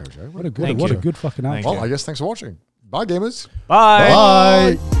good outro, Joe. What a good fucking outro. Well, I guess thanks for watching. Bye, gamers. Bye.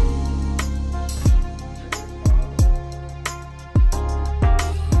 Bye.